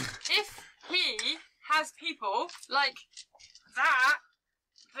this. if he has people like that,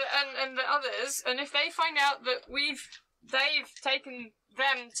 and the others, and if they find out that they've taken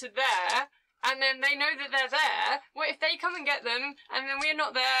them to there, and then they know that they're there, what if they come and get them, and then we're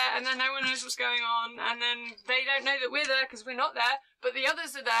not there, and then no one knows what's going on, and then they don't know that we're there because we're not there, but the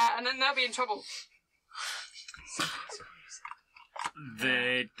others are there, and then they'll be in trouble.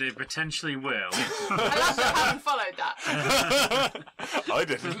 They potentially will. I love that I haven't followed that. I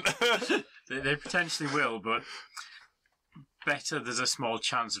didn't. They potentially will, but better there's a small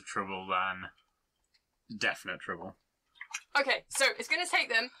chance of trouble than definite trouble. Okay, so it's going to take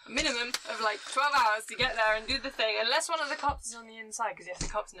them a minimum of like 12 hours to get there and do the thing, unless one of the cops is on the inside, because if the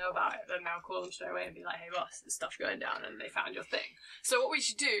cops know about it, then they'll call them straight away and be like, hey boss, there's stuff going down and they found your thing. So what we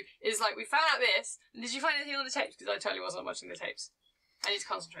should do is, like, we found out this, and did you find anything on the tapes? Because I totally wasn't watching the tapes. I need to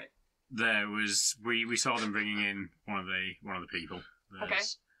concentrate. There was we saw them bringing in one of the people.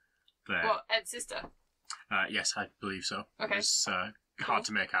 There's- There. What, Ed's sister? Yes, I believe so. Okay. It was hard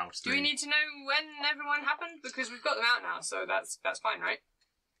to make out. Do we need to know when everyone happened? Because we've got them out now, so that's fine, right?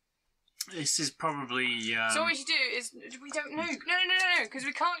 This is probably. So what we should do is, we don't know. No, because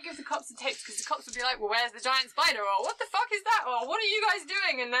we can't give the cops the tapes, because the cops will be like, well, where's the giant spider? Or what the fuck is that? Or what are you guys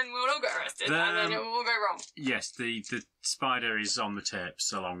doing? And then we'll all get arrested, and then it will all go wrong. Yes, the spider is on the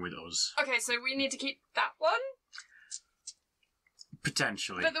tapes along with us. Okay, so we need to keep that one?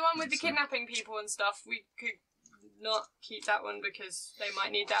 Potentially. But the one with the So- kidnapping people and stuff, we could not keep that one because they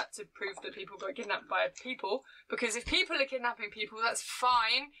might need that to prove that people got kidnapped by people. Because if people are kidnapping people, that's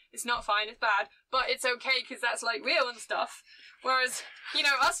fine. It's not fine, it's bad. But it's okay because that's like real and stuff. Whereas, you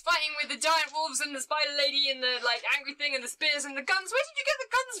know, us fighting with the giant wolves and the spider lady and the like angry thing and the spears and the guns, where did you get the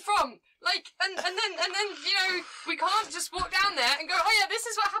guns from? Like, and then, you know, we can't just walk down there and go, oh yeah, this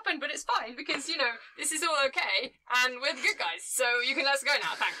is what happened, but it's fine because, you know, this is all okay and we're the good guys. So you can let us go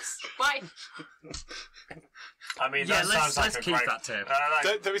now, thanks. Bye. I mean, Yeah, that let's sounds like a keep great... that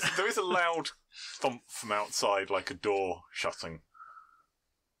tape. There is a loud thump from outside, like a door shutting.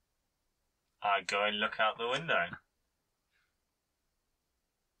 I go and look out the window.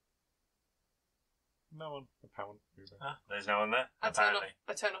 No one apparent. Ah, there's no one there, I turn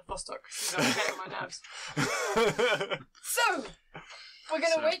off Vostok. She's not getting on my nerves. So, we're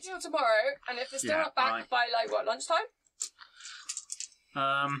going to So- wait till tomorrow, and if they're still Yeah, not back right. by, like, what, lunchtime?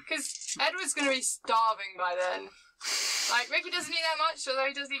 Because Edward's going to be starving by then. Like, Ricky doesn't eat that much, although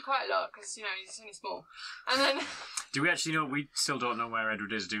he does eat quite a lot, because, you know, he's only small. And then, Do we actually know? We still don't know where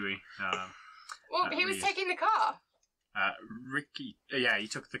Edward is, do we? well, he was we- taking the car. Ricky. Yeah, he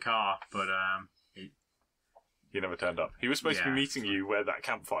took the car, but He never turned up. He was supposed to be Yeah. meeting you where that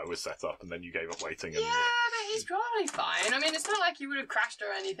campfire was set up, and then you gave up waiting. And Yeah, but he's probably fine. I mean, it's not like he would have crashed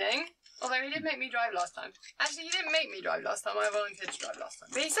or anything. Although he did make me drive last time. Actually, he didn't make me drive last time. I volunteered to drive last time.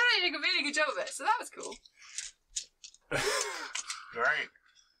 But he said I did a really good job of it, so that was cool. Great.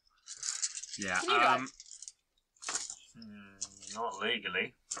 yeah. Can you drive? Not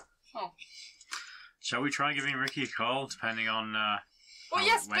legally. Shall we try giving Ricky a call, depending on? Well, how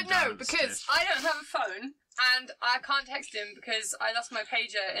yes, it but went no, down at the because station? I don't have a phone and I can't text him because I lost my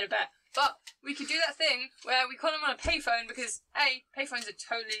pager in a bet. But we could do that thing where we call him on a payphone because, A, payphones are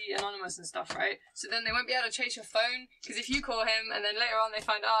totally anonymous and stuff, right? So then they won't be able to chase your phone because if you call him and then later on they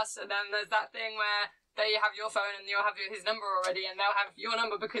find us and then there's that thing where they have your phone and you'll have his number already and they'll have your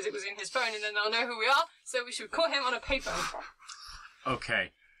number because it was in his phone and then they'll know who we are. So we should call him on a payphone.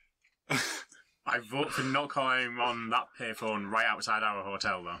 Okay. I vote for not calling him on that payphone right outside our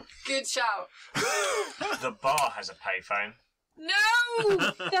hotel, though. Good shout. The bar has a payphone. No!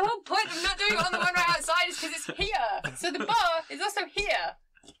 The whole point of not doing it on the one right outside is because it's here. So the bar is also here.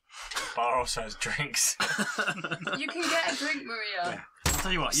 Bar also has drinks. You can get a drink, Maria. I'll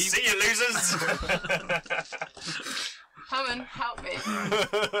tell you what. You, See you, losers! Come and help me.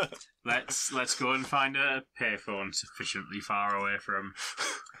 let's go and find a payphone sufficiently far away from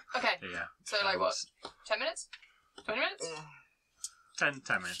Okay, here. so like what? 10 minutes? 20 minutes?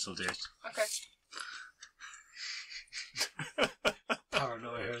 10 minutes will do it. Okay.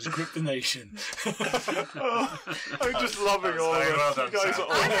 Paranoia has gripped the nation. I'm just loving all of very it. well done, You guys Sam. are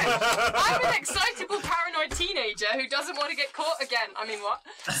all... I'm an excitable, paranoid teenager who doesn't want to get caught again. I mean, what?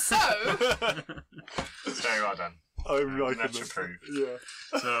 So, It's very well done. I'm liking That's this. approved. Yeah.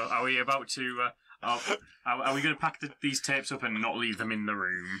 So, are we about to... are we going to pack these tapes up and not leave them in the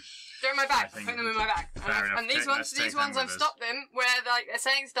room? they're in my bag. I think Put them in my bag. fair enough. And these Let's take them ones, I've with us. stopped them where like they're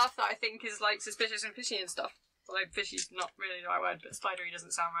saying stuff that I think is like suspicious and fishy and stuff. Although fishy's not really the right word, but spidery doesn't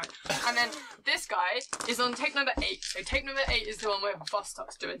sound right. And then this guy is on tape number 8. So tape number 8 is the one where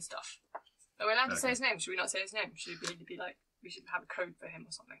Vostok's doing stuff. Are we allowed to say his name? Should we not say his name? Should we be like, we should have a code for him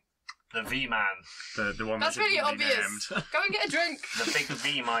or something? The V-Man. The one That's that really shouldn't be obvious. named. Go and get a drink. The Big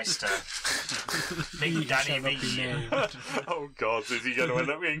V-Meister. Big Daddy V. Oh God, is he going to end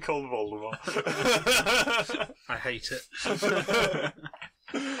up being called Voldemort? I hate it.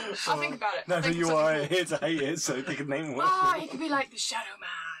 I'll think about it. No, I'll but think you of something are cool. here to hate it, so they can name one. Oh, he could be like the Shadow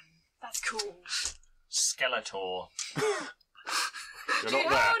Man. That's cool. Skeletor. You're Dude,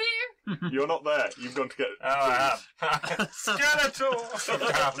 not how there. old are you? You're not there. You've gone to get... Oh, I have. Skeletor!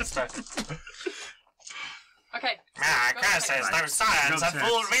 Okay. Ah, curses, no science have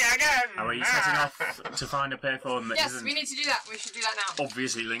fooled me again! Are we setting off to find a payphone that Yes, isn't we need to do that. We should do that now.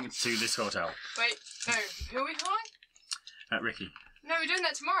 obviously linked to this hotel? Wait, no. Who are we calling? Ricky. No, we're doing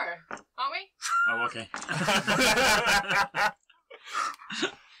that tomorrow, aren't we? Oh, okay.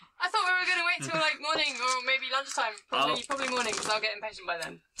 I thought we were going to wait till like morning or maybe lunchtime. Probably morning because I'll get impatient by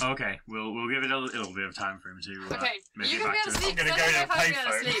then. Okay, we'll give it a little bit of time for him to Okay, make you it can be back able to to us. sleep. I'm gonna 'cause I go don't know if to I'll be able to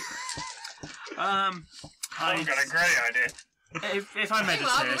payphone. sleep. I've got a great idea. If I meditate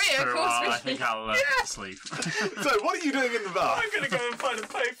Maria, for a of course while, we I think should. I'll sleep. So, what are you doing in the bar? I'm gonna go and find a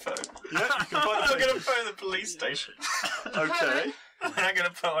payphone. Yeah, you can find I'm a gonna phone the police station. Okay. And I'm gonna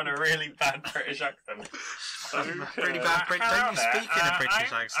put on a really bad British accent. Really bad British. Don't you speak in a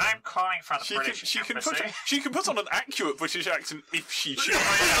British accent? I'm calling from the She can, British put, she can put on an accurate British accent if she chose.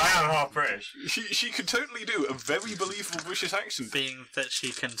 I am half British. She could totally do a very believable British accent Being that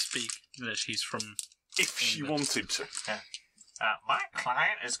she can speak, that she's from. if she wanted to. My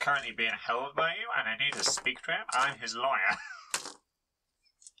client is currently being held by you, and I need to speak to him. I'm his lawyer.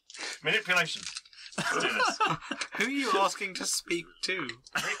 Manipulation. Let's do this. Who are you asking to speak to?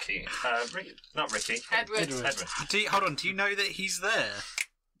 Ricky. Not Ricky. Edward. Edward. Hold on, do you know that he's there?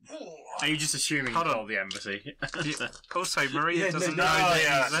 Are you just assuming Hold you on. called the embassy? Also, Maria Yeah, doesn't no, know that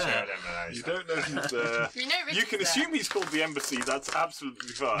yeah, he's that's true. I there. don't know. You don't know he's there. We know Ricky's You can there. assume he's called the embassy, that's absolutely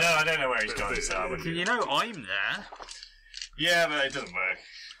fine. No, I don't know where he's gone. So I wouldn't. You know I'm there. Yeah, but it doesn't work.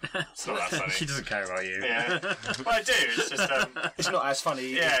 It's not that funny. She doesn't care about you. Yeah. Well, I do. It's just It's not as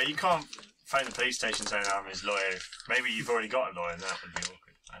funny. yeah, you can't phone the police station saying I'm his lawyer. Maybe you've already got a lawyer, and that would be awkward.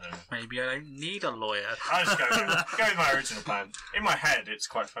 I don't know. Maybe I don't need a lawyer. I'll just go with my original plan. In my head, it's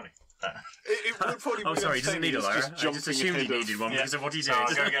quite funny. It would probably Oh, be sorry, he doesn't need a entertaining lawyer. as I just assumed he needed one Yeah. because of what he So did.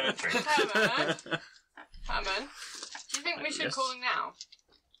 I'll go get a drink. Herman, do you think we should Yes. call him now?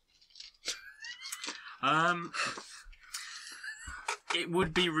 It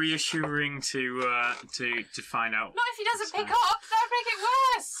would be reassuring to find out. Not if he doesn't pick up. That would make it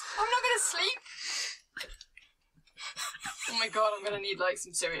worse. I'm not going to sleep. Oh my god, I'm going to need like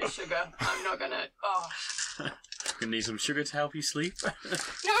some serious sugar. I'm not going to. Oh. You need some sugar to help you sleep.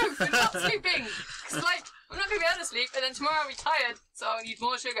 No, for not sleeping. Because like, I'm not going to be able to sleep, and then tomorrow I'll be tired, so I'll need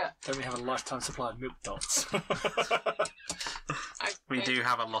more sugar. Don't we have a lifetime supply of milk dots? We do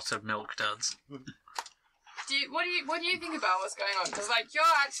have a lot of milk duds. What do you think about what's going on? Because like, you're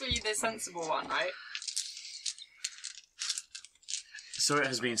actually the sensible one, right? So it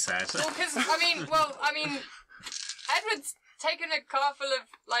has been said. Well, because I mean, Edward's taken a car full of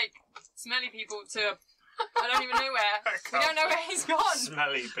like smelly people to I don't even know where. We don't know where he's gone,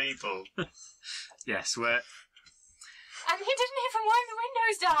 Smelly people. Yes, we're. and he didn't even wind the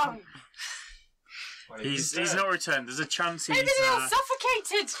windows down. Well, He's not returned. There's a chance he's. Maybe they all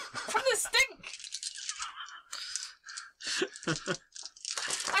suffocated from the stink.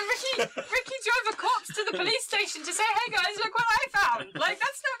 And Ricky drove a corpse to the police station to say, "Hey guys, look what I found." Like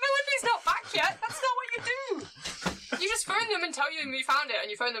that's not. Melody's not back yet. That's not what you do. You just phone them and tell them you found it, and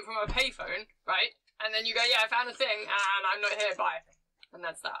you phone them from a payphone, right? And then you go, "Yeah, I found a thing, and I'm not here. Bye." And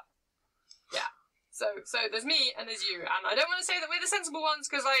that's that. Yeah. So there's me and there's you, and I don't want to say that we're the sensible ones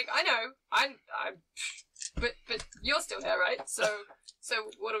because, like, I know but you're still here, right? So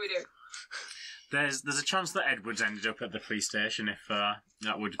what do we do? There's a chance that Edward's ended up at the police station if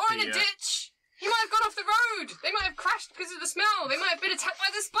that would Or be. in a ditch. He might have got off the road. They might have crashed because of the smell. They might have been attacked by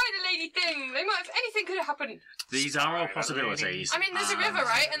the spider lady thing. They might have... Anything could have happened. These are all possibilities. I mean, there's a river,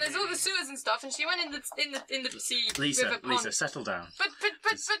 right? And there's all the sewers and stuff, and she went in the sea river pond. Lisa, settle down. But...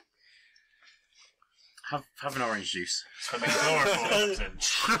 Have an orange juice. Put the chloroform in.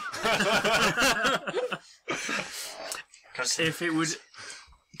 If it would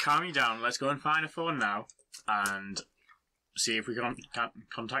calm you down, let's go and find a phone now and see if we can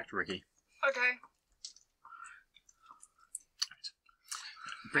contact Ricky. Okay.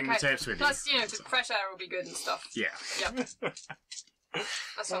 Bring the tapes with Plus, you know, the fresh air will be good and stuff. you. Yeah. Yep.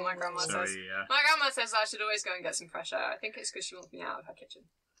 That's what my grandma says. Sorry, My grandma says I should always go and get some fresh air. I think it's because she wants me out of her kitchen.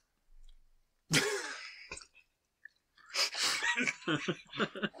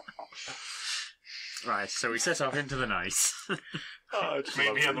 Right, so we set off into the night. Oh,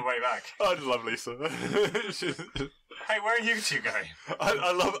 Meet me on the way back. I just love Lisa. Hey, where are you two going?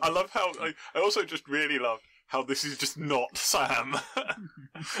 I love how. I also just really love how this is just not Sam.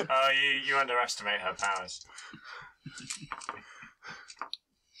 Oh, you underestimate her powers.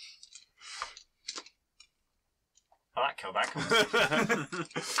 I like Killback.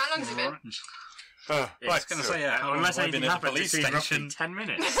 How long's it been? Right, I was going to say, how long Unless have I been anything at the happens, police it's been roughly station? 10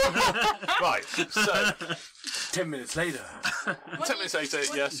 minutes. right. So 10 minutes later. 10 minutes later,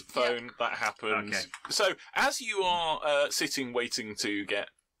 yes, phone. That happens. Okay. So as you are sitting, waiting to get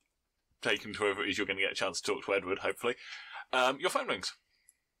taken to whoever it is you're going to get a chance to talk to Edward, hopefully, your phone rings.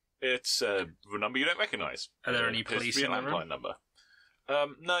 It's a number you don't recognise. Are there any It appears to police be a in the room? landline number.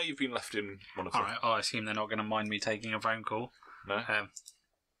 No, you've been left in one of them. Alright, I assume they're not going to mind me taking a phone call. No.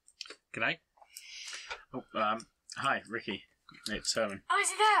 G'day. Oh, hi, Ricky. It's Herman. Oh, is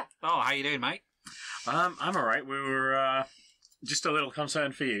he there? Oh, how you doing, mate? I'm alright. We were just a little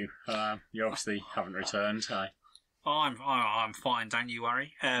concerned for you. You obviously haven't returned. Oh, I'm fine, don't you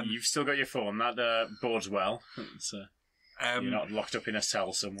worry. You've still got your phone. That bodes well. It's, you're not locked up in a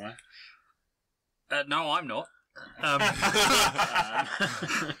cell somewhere. No, I'm not.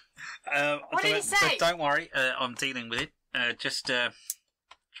 What did he say? But don't worry, I'm dealing with it. Just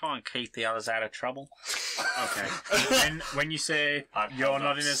try and keep the others out of trouble. Okay. when you say I've you're had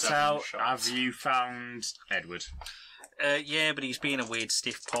not in a 7 cell, shots. have you found Edward? Yeah, but he's being a weird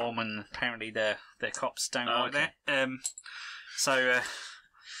stiff palm, and apparently the cops don't like Okay. that. So,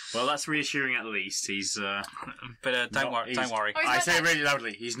 Well, that's reassuring at least. He's. but don't worry. he's- Don't worry. Oh, he's I not say dead. really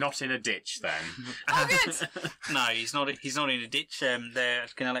loudly, he's not in a ditch then. Oh, good. No, he's not. He's not in a ditch. They're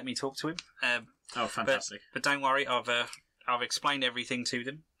going to let me talk to him. Oh, fantastic. But don't worry. I've explained everything to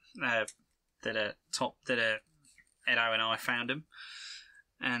them. That Edo and I found him,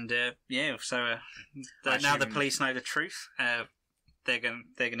 and yeah. So now the police know the truth. They're going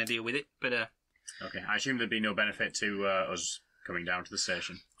to deal with it. But Okay, I assume there'd be no benefit to us coming down to the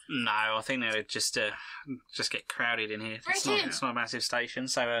station. no, I think they would just get crowded in here. Ricky! It's not a massive station,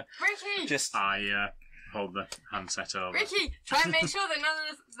 so Ricky! just I hold the handset over. Ricky, try and make sure that none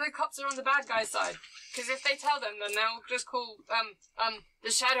of the cops are on the bad guy's side. Because if they tell them, then they'll just call,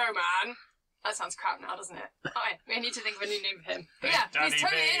 the Shadow Man. That sounds crap now, doesn't it? Alright, we need to think of a new name for him. But yeah, Daddy he's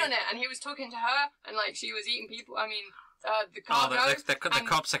totally B. in on it, and he was talking to her, and like, she was eating people, the oh, cargo. the and-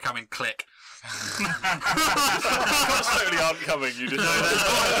 cops are coming. Click. Cops totally aren't coming. You just know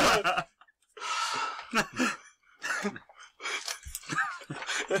that.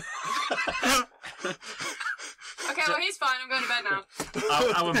 Okay, well, he's fine, I'm going to bed now.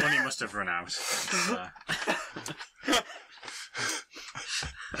 Our money must have run out.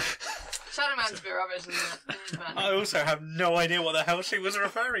 Shadow Man's a bit rubbish, isn't it? He's bad. I also have no idea what the hell she was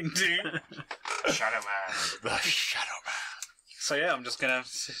referring to. Shadow Man. The Shadow Man. So yeah, I'm just gonna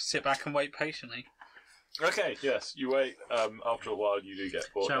sit back and wait patiently. Okay, yes, you wait. After a while, you do get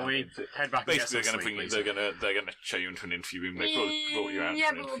brought. Shall down we into- head back and get Basically, some they're going to sleep, bring you. please? They're going to show you into an interview room. They brought you out.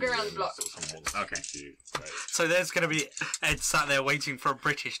 Yeah, to an but we'll go interview around the room, block. so someone wants to Okay. talk to you. Right. So there's going to be Ed sat there waiting for a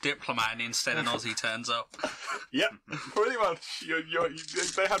British diplomat, and instead an Aussie turns up. Yep, pretty much.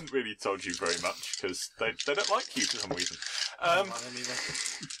 They haven't really told you very much because they don't like you for some reason.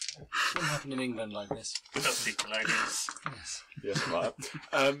 Wouldn't happen in England like this. Dusty colonials. Yes. Yes, right.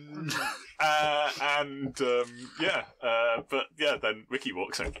 But yeah, then Ricky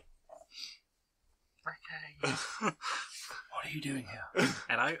walks in. What are you doing here?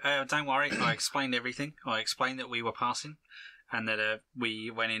 Hello, don't worry. I explained everything. I explained that we were passing, and that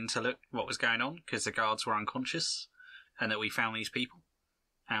we went in to look what was going on because the guards were unconscious, and that we found these people,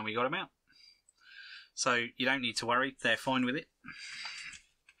 and we got them out. So you don't need to worry. They're fine with it.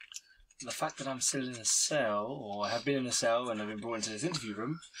 the fact that I'm still in a cell, or I have been in a cell and I've been brought into this interview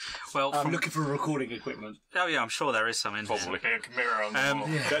room, Well, I'm looking for recording equipment. oh yeah, I'm sure there is some in there. Probably. Big mirror on the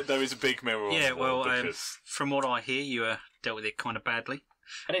wall. There is a big mirror on Yeah, the wall well, because from what I hear, you dealt with it kind of badly.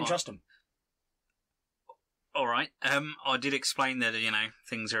 I didn't trust him. All right. I did explain that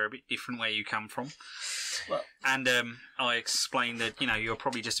things are a bit different where you come from, Well, and I explained that you're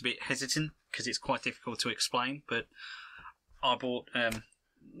probably just a bit hesitant because it's quite difficult to explain. But I brought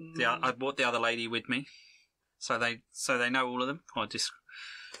I brought the other lady with me, so they know all of them.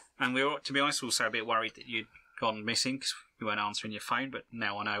 And we were, to be honest, also a bit worried that you'd gone missing because you weren't answering your phone. But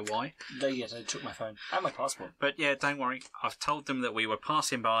now I know why. they took my phone and my passport. But yeah, don't worry. I've told them that we were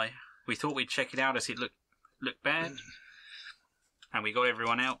passing by. We thought we'd check it out as it looked bad, and we got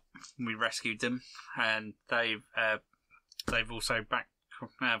everyone out. We rescued them, and they've also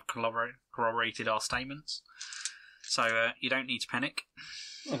corroborated our statements. So you don't need to panic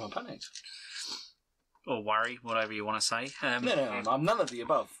I'm not panicked. or worry, whatever you want to say. No, I'm none of the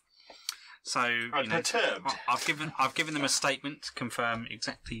above. So I'm perturbed. I've given them a statement to confirm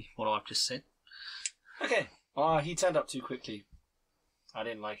exactly what I've just said. Okay. He turned up too quickly. I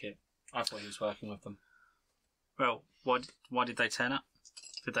didn't like it. I thought he was working with them. Well, why did they turn up?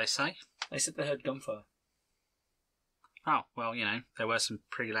 Did they say? They said they heard gunfire. Oh, well, there were some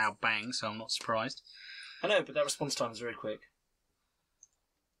pretty loud bangs, so I'm not surprised. I know, but that response time is very quick.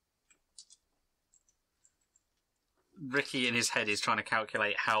 Ricky in his head is trying to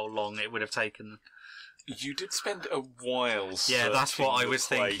calculate how long it would have taken. you did spend a while. Yeah, that's what I was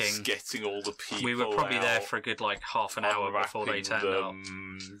place, thinking. Getting all the people. We were probably out, there for a good half an hour before they turned up.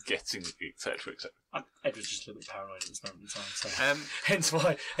 them, getting etc. etc. Ed was just a little bit paranoid at this moment in time, so Um, hence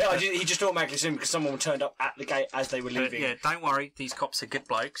why he just automatically assumed because someone turned up at the gate as they were but leaving. yeah, don't worry. These cops are good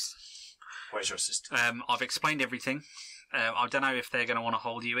blokes. Where's your assistant? I've explained everything. I don't know if they're going to want to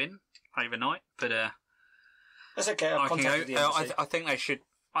hold you in overnight, but That's okay. I I've can go. contacted the embassy. I think they should.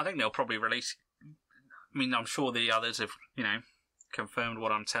 I think they'll probably release. I mean, I'm sure the others have, confirmed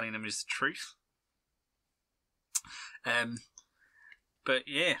what I'm telling them is the truth. But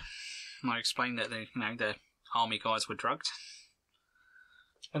yeah, I explained that the army guys were drugged.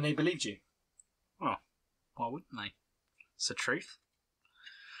 And they believed you. Well, why wouldn't they? It's the truth.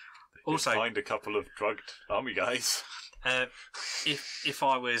 You'd Also, find a couple of drugged army guys. if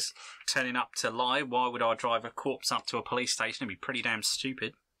I was turning up to lie, why would I drive a corpse up to a police station? It'd be pretty damn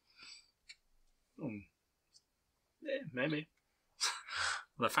stupid. Yeah, maybe.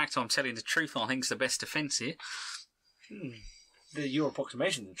 The fact I'm telling the truth, I think, is the best defence here. Your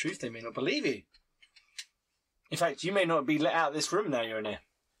approximation of the truth, they may not believe you. In fact, you may not be let out of this room now you're in here.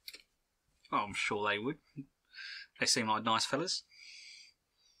 Oh, I'm sure they would. They seem like nice fellas.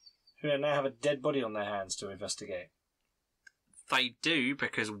 Who now have a dead body on their hands to investigate. They do,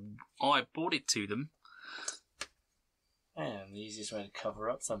 because I brought it to them. And the easiest way to cover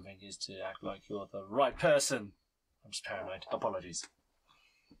up something is to act like you're the right person. I'm just paranoid. Apologies.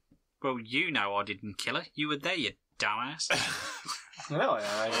 Well, I didn't kill her. You were there, you dumbass. No,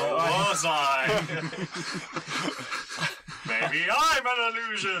 Was I? Maybe I'm an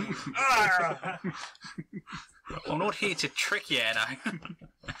illusion. I'm not here to trick you,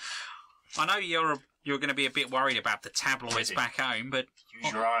 Edo. I know you're going to be a bit worried about the tabloids Maybe. back home, but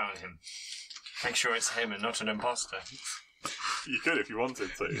Use your eye on him. Make sure it's him and not an imposter. You could if you wanted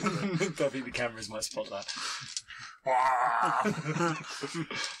to. I think the cameras might spot that.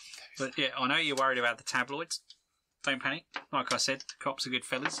 but yeah, I know you're worried about the tabloids. Don't panic. Like I said, the cops are good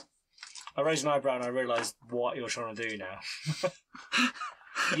fellas. I raised an eyebrow and I realised what you're trying to do now.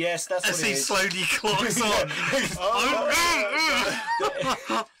 Yes, that's what As it he is. slowly clocks on.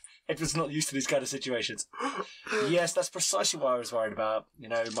 Ed was not used to these kind of situations. Yes, that's precisely what I was worried about.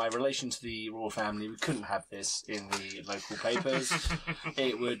 My relation to the royal family. We couldn't have this in the local papers.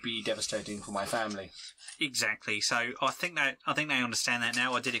 It would be devastating for my family. Exactly. So I think they understand that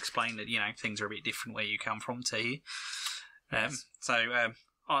now. I did explain that things are a bit different where you come from to here. I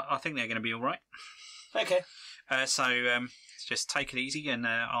think they're going to be all right. Okay. Just take it easy, and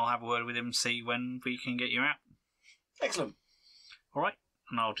I'll have a word with him and see when we can get you out. Excellent. All right.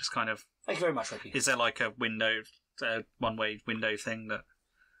 And I'll just kind of... Thank you very much, Ricky. Is there like a window, one-way window thing that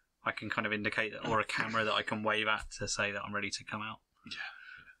I can kind of indicate, or a camera that I can wave at to say that I'm ready to come out?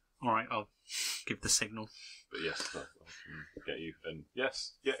 Yeah. All right, I'll give the signal. But yes, I can get you. And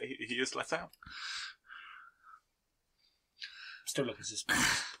yes, yeah, he is let out. Still looking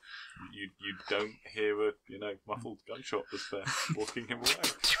suspicious. You don't hear a muffled gunshot as they're walking him away.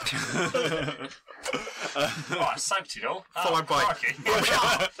 Oh, safety door. Followed by- Followed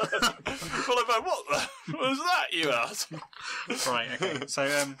by what was that you asked? Right, okay. So,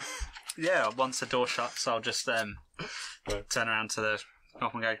 Yeah, once the door shuts, I'll just turn around to the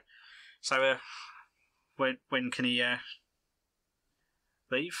knock and go. So, when can he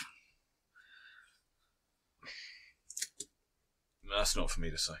leave? That's not for me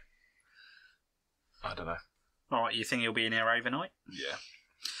to say. I don't know. All right, you think he'll be in here overnight? Yeah.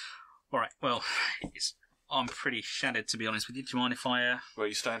 All right. Well, I'm pretty shattered, to be honest with you. Do you mind if I? Where are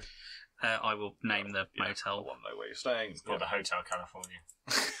you staying? I will name the I motel. want to know where you're staying. It's called the Hotel California.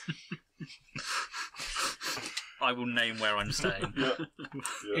 I will name where I'm staying. Yeah.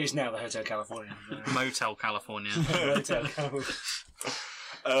 He's now the Hotel California. Motel California. Hotel California.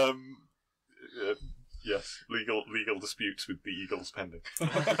 Yes, legal disputes with the Eagles pending.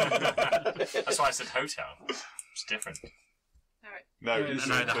 That's why I said hotel. It's different. No, No, it's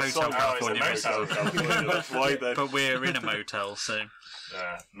the Hotel California. California. That's why then. But we're in a motel, so They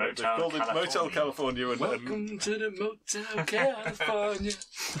Motel called it California. Motel California and Welcome to the Motel California.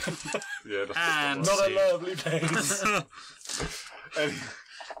 yeah, that's And- Not a lovely place. Any-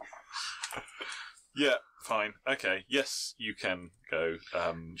 yeah, fine. Okay. Yes, you can go.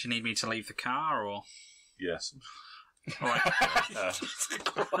 do you need me to leave the car or? Yes. All right. Yes.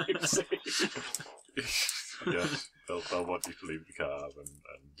 They'll want you to leave the car and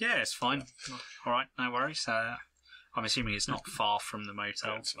Yeah, it's fine. All right, no worries. I'm assuming it's not far from the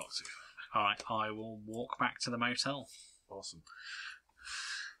motel. it's not too All right, I will walk back to the motel, awesome.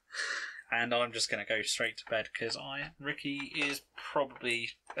 and I'm just going to go straight to bed because Ricky is probably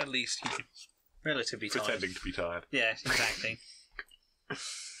at least relatively tired. Pretending to be tired. Yeah, exactly.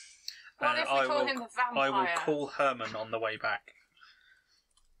 What if we I call will, him the vampire? I will call Herman on the way back,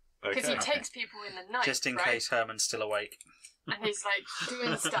 Because Okay. he takes people in the night, just in right? case Herman's still awake. And he's like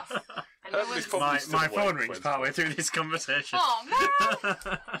doing stuff. And no Herman's one's... probably My still phone awake rings when- partway through this conversation. Oh man!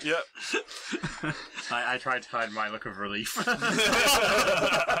 Yep. I tried to hide my look of relief.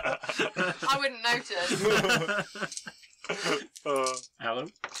 I wouldn't notice. Hello?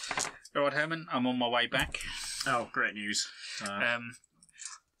 All right, Herman, I'm on my way back. Oh, great news. I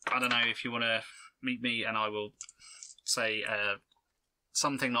don't know if you want to meet me, and I will say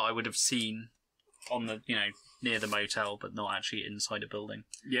something that I would have seen on the, near the motel, but not actually inside a building.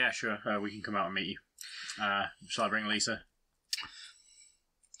 Yeah, sure. We can come out and meet you. Shall I bring Lisa?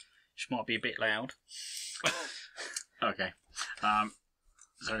 She might be a bit loud. Okay.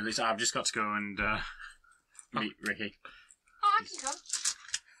 Sorry, Lisa, I've just got to go and meet Ricky. Oh, I can come.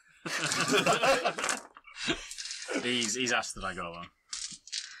 He's asked that I go along.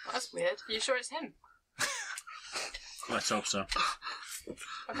 That's weird. Are you sure it's him? Let's hope so.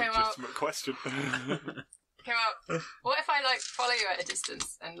 Okay, well, Legitimate question. what if I follow you at a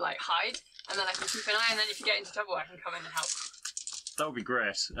distance and hide, and then I can keep an eye, and then if you get into trouble, I can come in and help. That would be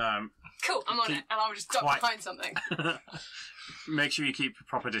great. Cool, I'm on it, and I'll just duck Quite- behind something. Make sure you keep a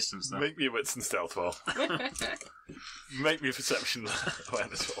proper distance, though. Make me a wits and stealth roll. Make me a perception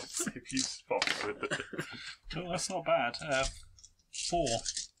awareness roll. See if you spot with it. Oh, that's not bad. 4.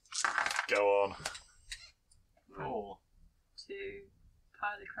 Go on. 4. 2,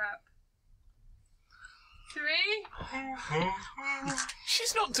 pile of crap. 3.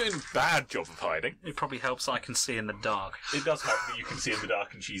 She's not doing a bad job of hiding. It probably helps I can see in the dark. It does help that you can see in the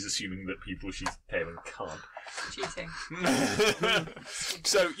dark, and she's assuming that people she's tailing can't. Cheating.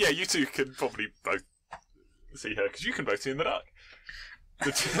 So yeah, you two can probably both see her because you can both see in the dark.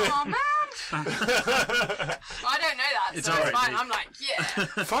 Oh man! I don't know that, It's so alright, it's fine. mate. I'm like, yeah.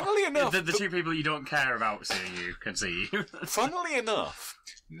 Funnily enough, The two people you don't care about seeing you can see you. funnily enough,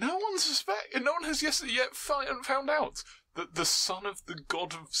 no one has yet found out that the son of the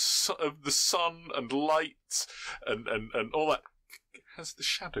god of the sun and light and all that has the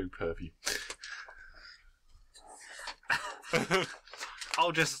shadow purview.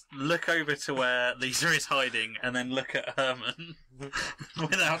 I'll just look over to where Lisa is hiding and then look at Herman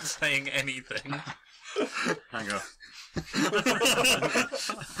without saying anything. Hang on.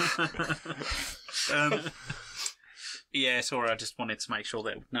 Yeah, sorry, I just wanted to make sure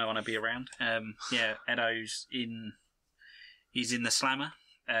that no one would be around. Yeah, Edo's he's in the slammer.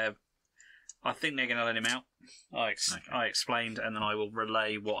 I think they're going to let him out. I explained, and then I will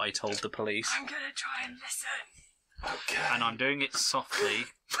relay what I told the police. I'm gonna try and listen. Okay. And I'm doing it softly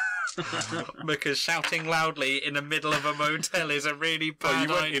because shouting loudly in the middle of a motel is a really bad Oh, you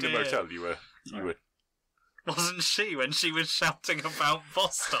weren't idea. in a motel. You were. Wasn't she when she was shouting about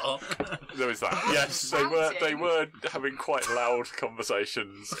Vostok? There was that. Yes, they were having quite loud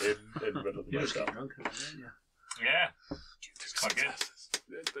conversations in the middle of the motel. Yeah. It's quite good.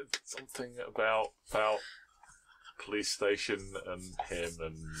 There's something about police station and him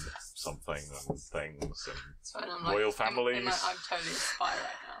and something and things and It's fine, I'm royal families. I'm totally a spy right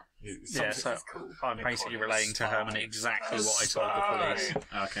now. Yeah, so cool. I'm basically relaying to Herman exactly what I told the police.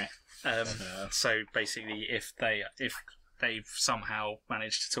 Okay. So basically, if they've somehow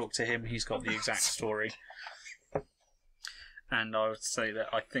managed to talk to him, he's got the exact story. And I would say that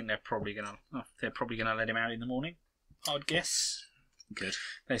I think they're probably gonna let him out in the morning. I'd guess. Good.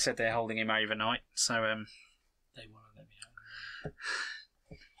 They said they're holding him overnight, so They want to let me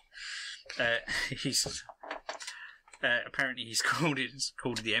out. he's apparently he's called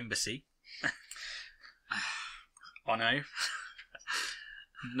the embassy. I know.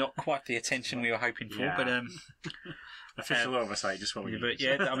 Not quite the attention we were hoping for, Yeah. but Official oversight, just what we need. but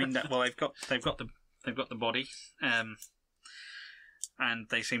yeah, I mean, they've got the body, and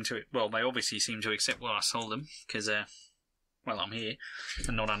they seem to. Well, they obviously seem to accept what I told them because, I'm here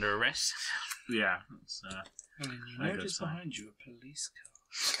and not under arrest. Yeah. It's, You I notice guess behind you a police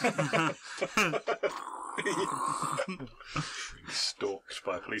car. Stalked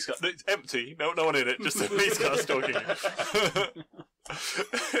by a police car. No, it's empty. No one in it. Just a police car stalking you.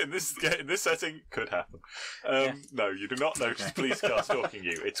 in this setting, could happen. No, you do not notice a police car stalking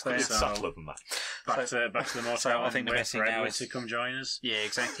you. It's subtler than that. back to the motel. So I think the and best wait thing for now Edward is to come join us. Yeah,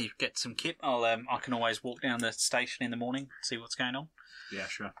 exactly. Get some kit. I can always walk down the station in the morning, see what's going on. Yeah,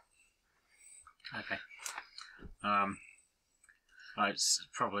 sure. Okay. It's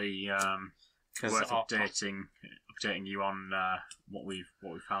probably 'Cause worth updating you on what we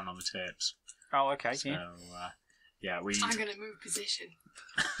found on the tapes. Oh, okay. So Yeah. we. I'm going to move position.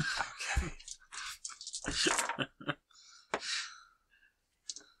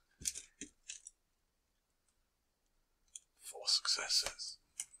 Four successes.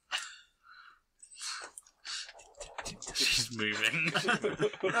 She's moving.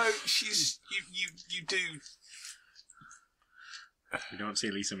 No, she's you do. We don't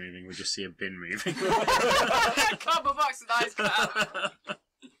see Lisa moving. We just see a bin moving. Cardboard box with eyes cut out.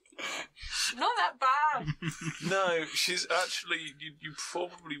 Not that bad. No, she's actually. You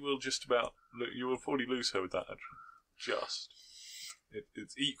probably will just about. You will probably lose her with that. Actually, just.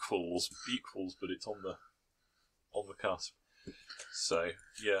 It's equals, but it's on the cusp. So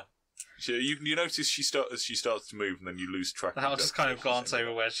yeah. So you notice as she starts to move, and then you lose track. I'll just kind of glance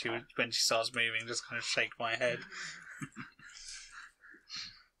over when she starts moving, just kind of shake my head.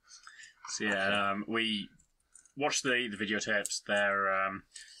 So yeah, we watched the videotapes. They're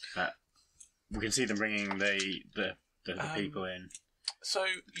we can see them bringing the people in. So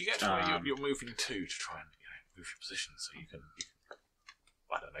you get to where you're moving to try and move your position, so you can.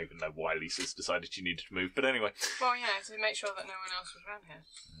 I don't even know why Lisa's decided she needed to move, but anyway. Well, yeah, to make sure that no one else was around here.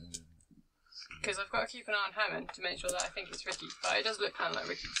 Because I've got to keep an eye on Herman to make sure that I think it's Ricky, but it does look kind of like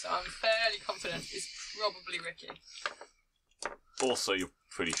Ricky, so I'm fairly confident it's probably Ricky. Also, you're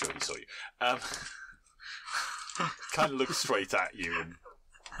pretty sure he saw you. Kind of looks straight at you and.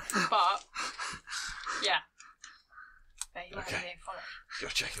 But, yeah. But he might Okay. be being followed. You're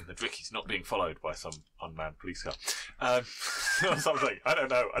checking that Ricky's not being followed by some unmanned police car. Or something. I don't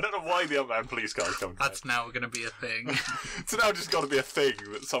know. I don't know why the unmanned police car is coming. That's now going to be a thing. It's now just got to be a thing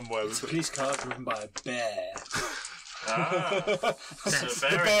that somewhere. It's a police car driven by a bear. So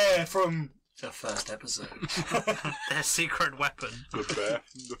The bear from the first episode. Their secret weapon. The bear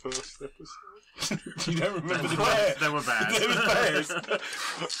from the first episode. You don't remember the bear? There were bears. There was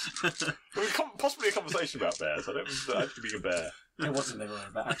bears. Possibly a conversation about bears. I don't remember that actually being a bear. It wasn't ever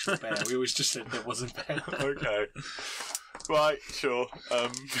about actual bear. We always just said there was a bear. Okay. Right, sure.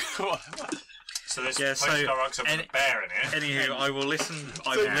 So this Yeah, police so car rocks up with a bear in it. Anywho, I will listen.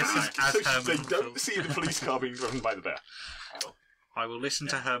 I So will listen as they Herman. don't see the police car being driven by the bear. I will listen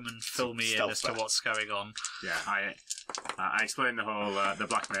to Herman fill me in Stealth as to bear. what's going on. Yeah, I explained the whole the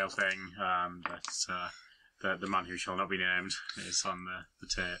blackmail thing. That the man who shall not be named is on the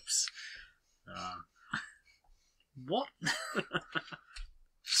tapes. What? You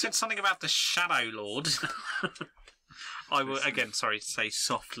said something about the Shadow Lord. I will again. Sorry, say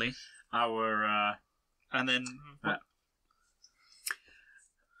softly, Our and then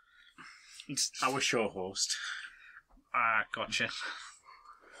our show host. Gotcha.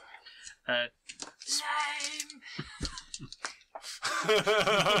 Lame.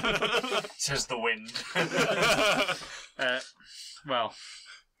 Says the wind. Well,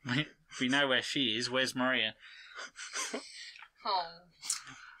 we know where she is. Where's Maria? Oh.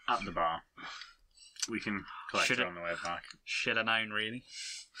 At the bar. We can collect Should her it- on the way back. Should have known, really.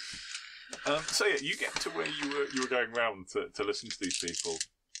 So yeah, you get to where you were going round to listen to these people,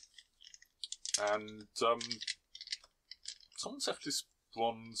 and someone's left this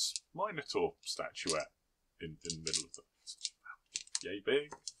bronze Minotaur statuette in the middle of the yay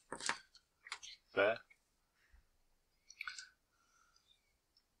big. There.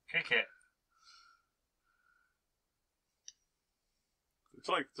 Kick it. It's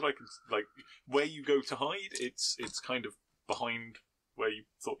like where you go to hide. It's kind of behind where you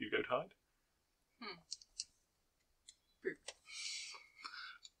thought you'd go to hide.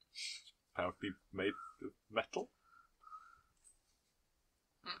 Apparently made of metal.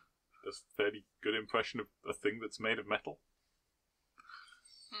 That's a fairly good impression of a thing that's made of metal.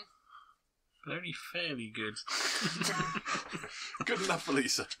 Very fairly good. Good enough for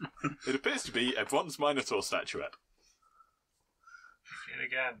Lisa. It appears to be a bronze Minotaur statuette. Kick it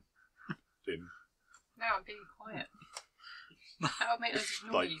again. In, No, I'm being quiet. That would make loads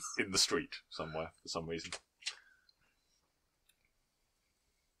of like, noise. in the street somewhere for some reason.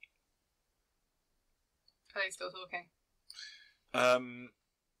 Are they still talking?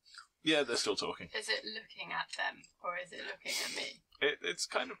 Yeah, they're still talking. Is it looking at them, or is it looking at me? It's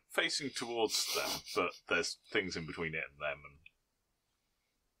kind of facing towards them, but there's things in between it and them. And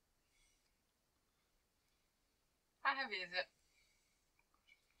How heavy is it?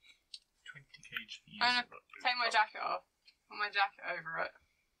 20 kg. I'm gonna take my jacket off, put my jacket over it,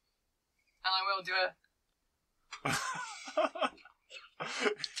 and I will do a.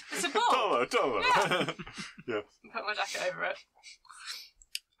 It's a ball. Dollar. Yeah. Put my jacket over it.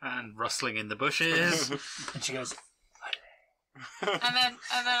 And rustling in the bushes. And she goes, And then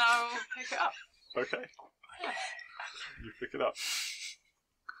I'll pick it up. Okay. Yeah. You pick it up.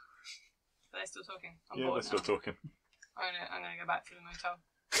 Are they still talking? I'm Yeah, bored they're still now. talking. I'm gonna go back to the motel.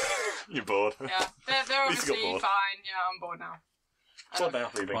 You're bored. Yeah, they're At least you got obviously bored. fine. Yeah, I'm bored now. Bored now,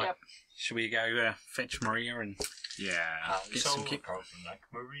 leaving. Right. Yep. Should we go fetch Maria and Yeah. get some kick? problem like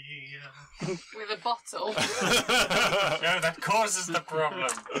Maria. With a bottle. No, that causes the problem.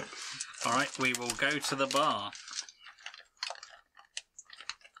 Alright, we will go to the bar.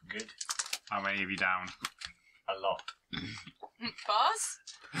 Good. How many of you down? A lot.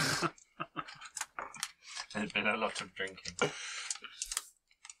 Buzz? There's been a lot of drinking.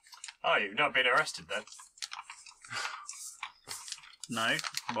 Oh, you've not been arrested then? No,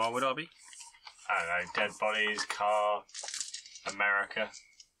 why would I be? I don't know. Dead bodies, car, America.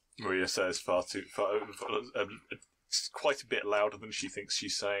 Maria says far it's quite a bit louder than she thinks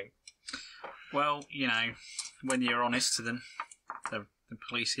she's saying. Well, you know, when you're honest to them, the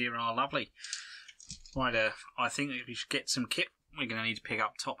police here are lovely. Right, I think we should get some kit. We're going to need to pick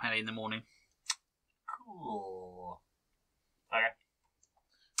up Top Hat in the morning. Cool. Okay.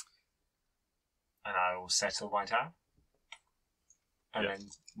 And I will settle my town. And Yeah. then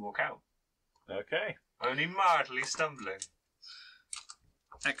walk out. Okay. Only mildly stumbling.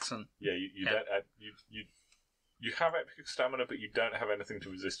 Excellent. Yeah, you Yeah. don't. You have epic stamina, but you don't have anything to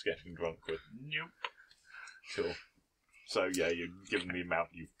resist getting drunk with. Nope. Cool. So yeah, given the amount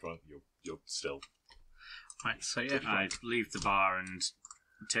you've drunk, you're still. Right, so yeah. I leave the bar and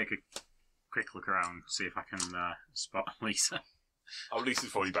take a quick look around, see if I can spot Lisa. Oh,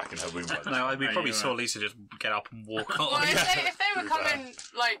 Lisa's probably back in her room. By then. No, we Are probably you, saw Lisa just get up and walk Well, on. if they were To be fair. coming,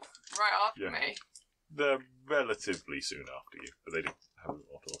 like, right after Yeah. me. They're relatively soon after you, but they didn't have a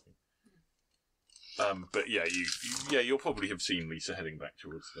lot of talking. But yeah, you'll probably have seen Lisa heading back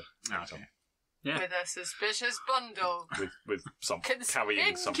towards the Okay. Yeah. With a suspicious bundle. with some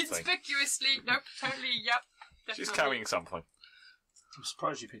carrying something. Inconspicuously. Nope, totally, yep. She's definitely. carrying something. I'm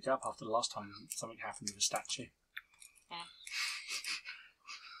surprised you picked it up after the last time something happened with the statue.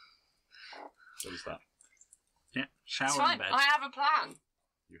 What is that? Yeah, It's shower fine, in bed. I have a plan.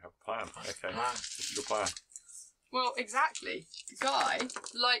 You have a plan. Okay. Plan. What's your plan? Well, exactly. The guy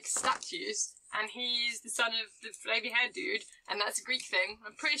likes statues, and he's the son of the flavy-haired dude, and that's a Greek thing.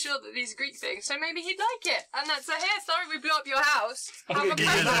 I'm pretty sure that these are Greek things, so maybe he'd like it. And that's a, here, sorry we blew up your house. Have a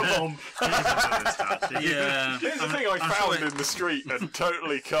present. Yeah. Here's the thing I found in the street and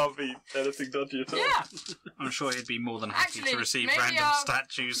totally can't be anything dodgy at all. Yeah, I'm sure he'd be more than happy Actually, to receive maybe random I'll-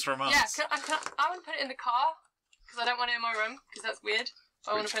 statues from us. yeah. I want to put it in the car, because I don't want it in my room, because that's weird.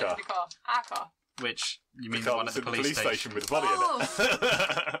 I want Which to put it in the car. Our car. Which, you mean The the car one at that's the in police station? with a body in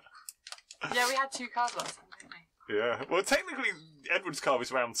it. Yeah, we had 2 cars last time, didn't we? Yeah. Well, technically, Edward's car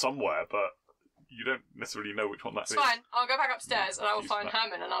is around somewhere, but you don't necessarily know which one that It's is. fine. I'll go back upstairs and I will He's find back.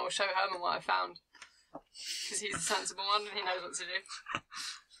 Herman and I will show Herman what I found. Because he's a sensible one and he knows what to do.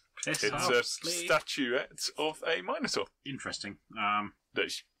 Piss It's off, a sleep. statuette of a Minotaur Interesting.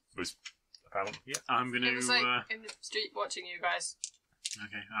 that was apparently. Yeah. I'm going It was to. like in the street watching you guys.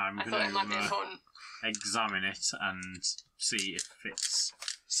 Okay, I'm I thought it might be going to important. examine it and see if it's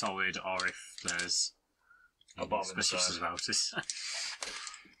solid or if there's A bomb suspicious inside. about it.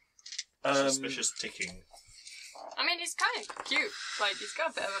 Suspicious ticking. I mean, he's kind of cute. Like, he's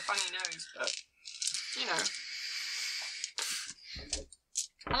got a bit of a funny nose, but, you know.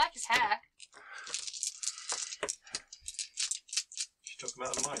 I like his hair. You talking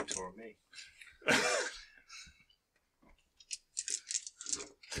about the mic or me?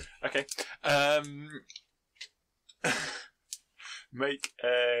 Okay. Make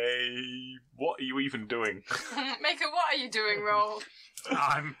a. What are you even doing? Make a what are you doing roll.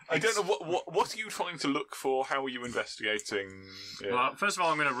 I'm. I don't know what are you trying to look for? How are you investigating? Well, first of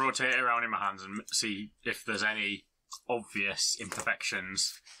all, I'm going to rotate it around in my hands and see if there's any obvious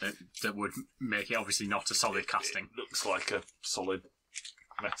imperfections that would make it obviously not a solid casting. It looks like a solid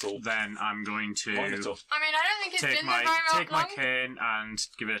metal. Then I'm going to I mean, I don't think it's been there very take my long. cane and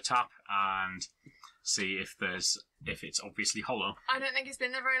give it a tap and see if it's obviously hollow. I don't think it's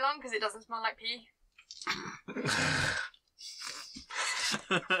been there very long because it doesn't smell like pee.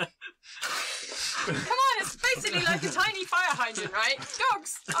 Come on, it's basically like a tiny fire hydrant, right?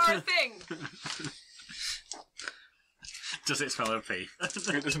 Dogs are a thing. Does it smell of pee?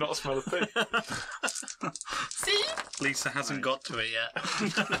 It does not smell of pee. See? Lisa hasn't got to it yet.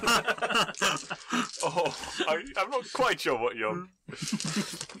 Oh, I'm not quite sure what you're.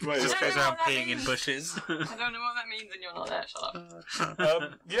 Just I goes don't know around what that peeing in means. bushes. I don't know what that means and you're not there, shut up.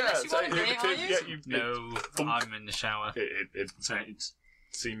 Yeah, Unless you so wanna be, are you? you No, I'm in the shower. It So it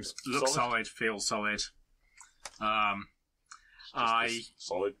seems looks solid. solid, feels solid. Just this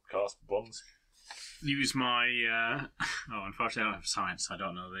solid cast bonds. Use my. Unfortunately, I don't have science. I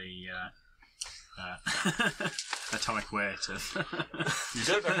don't know the atomic weight of. You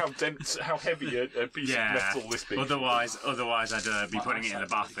don't know how dense, how heavy a piece of metal this big. Otherwise, I'd be putting it in the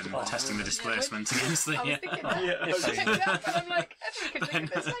bath and testing the displacement against the. I was thinking that. Yeah. I was thinking that, but I'm like, Evan can think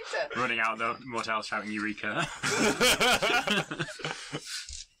of this later. Running out the motel shouting "Eureka!"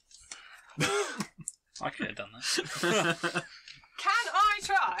 I could have done that. Can I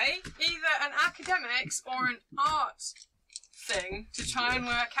try either an academics or an art thing to try and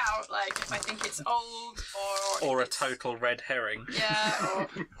work out, like, if I think it's old Or a if it's- total red herring. Yeah, or...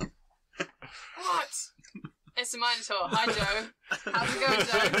 What? It's a Minotaur. Hi, Joe. How's it going,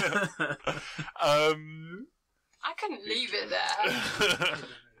 Joe? I couldn't leave it there.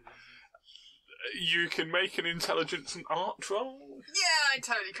 You can make an intelligence and art roll. Yeah, I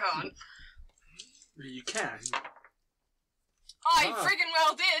totally can't. You can. I friggin'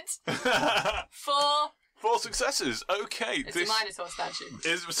 well did. 4. 4 successes. Okay, It's this a Minotaur statue.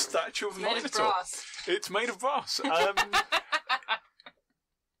 is a statue of Made of Minotaur. brass. It's made of brass.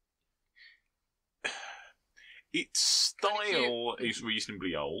 Its style is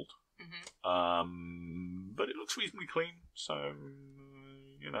reasonably old, but it looks reasonably clean. So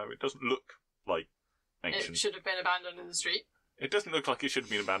it doesn't look like ancient. It should have been abandoned in the street. It doesn't look like it should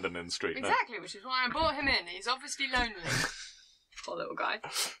have been abandoned in the street. no. Exactly, which is why I brought him in. He's obviously lonely. Poor little guy.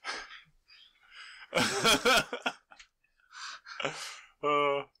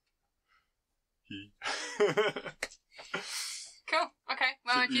 Cool. Okay.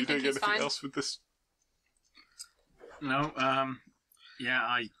 Well, if you you doing think he's anything fine. else with this? No.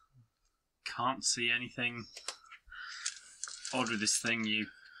 I can't see anything odd with this thing. You're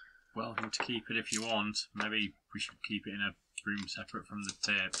welcome to keep it if you want. Maybe we should keep it in a room separate from the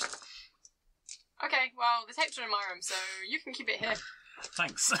tape. Okay. Well, the tapes are in my room, so you can keep it here.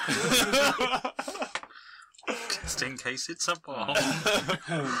 Thanks. Just in case it's a bomb.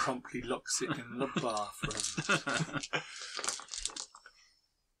 Helen promptly locks it in the bathroom.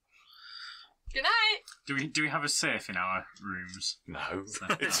 Good night. Do we have a safe in our rooms? No.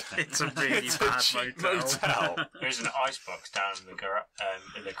 It's a really bad cheap motel. There's an icebox down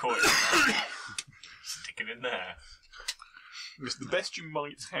in the corner. Stick it in there. Because the best you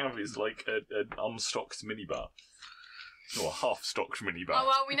might have is like an unstocked minibar. Or a half-stocked minibar. Oh,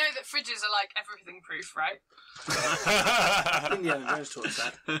 well, we know that fridges are like everything proof, right? I think Indiana Jones taught us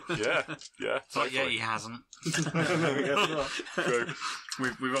that. Yeah. But yeah, he hasn't. True.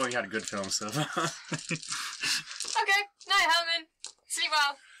 We've only had good films so far. Okay. Night, Herman. Sleep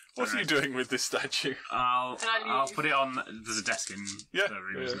well. What are you doing with this statue? I'll I leave? put it on. There's a desk in Yeah, the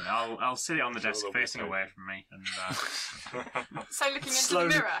room, yeah. isn't there? I'll sit it on the Sure, desk that'll be facing fine. away from me, and So looking into Slowly-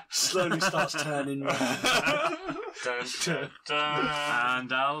 the mirror. Slowly starts turning round. Dun, dun, dun.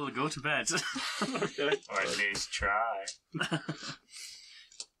 and I'll go to bed. Okay. Or at least try.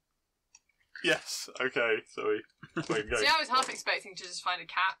 Yes, okay, so we go. See, I was half expecting to just find a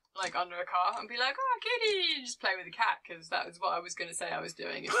cat, like, under a car and be like, oh, kitty, and just play with the cat, because that was what I was going to say I was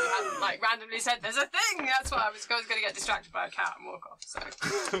doing. If you hadn't, like, randomly said, there's a thing, that's what I was going to get distracted by a cat and walk off. So,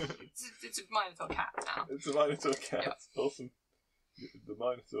 it's a Minotaur cat now. It's a Minotaur cat. Yeah. Awesome. The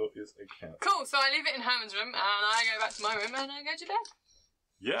Minotaur is a cat. Cool, so I leave it in Herman's room, and I go back to my room, and I go to bed.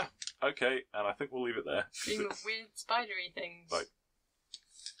 Yeah, okay, and I think we'll leave it there. Dream of weird spidery things. Right.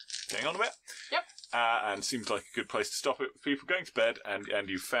 Hang on a bit. Yep. And seems like a good place to stop it with people going to bed, and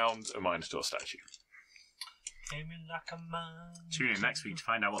you found a Minotaur statue. Came in like a man. Tune in next week to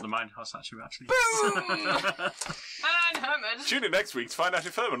find out what the Minotaur statue actually Boom! is. And Herman. Tune in next week to find out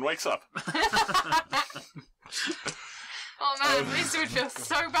if Herman wakes up. Oh man, Lisa would feel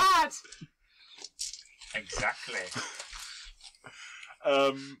so bad. Exactly.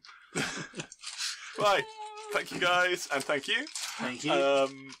 Right. Thank you guys, and thank you. Thank you.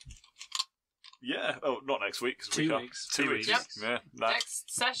 Yeah. Oh, not next week. 'cause 2 we can't- weeks. 2 weeks. Yep. Yeah.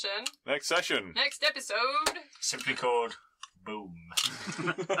 Next session. Next session. Next episode. Simply called Boom.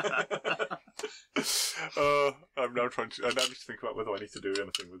 I'm now just thinking about whether I need to do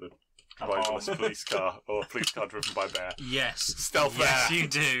anything with a riderless police car or a police car driven by bear. Yes. Stealth Yes, bear. you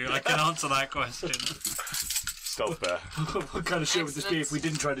do. I can answer that question. Stealth bear. What kind of show would this be if we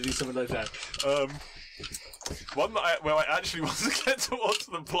didn't try to do something like that? One that I actually want to get towards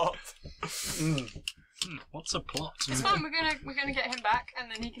the plot. What's a plot? It's fine. We're gonna get him back, and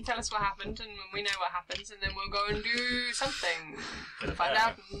then he can tell us what happened, and we know what happens, and then we'll go and do something. We'll find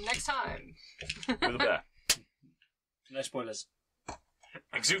out next time. With a bear. No spoilers.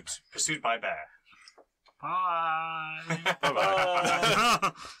 Exude, pursued by bear. Bye. Bye bye.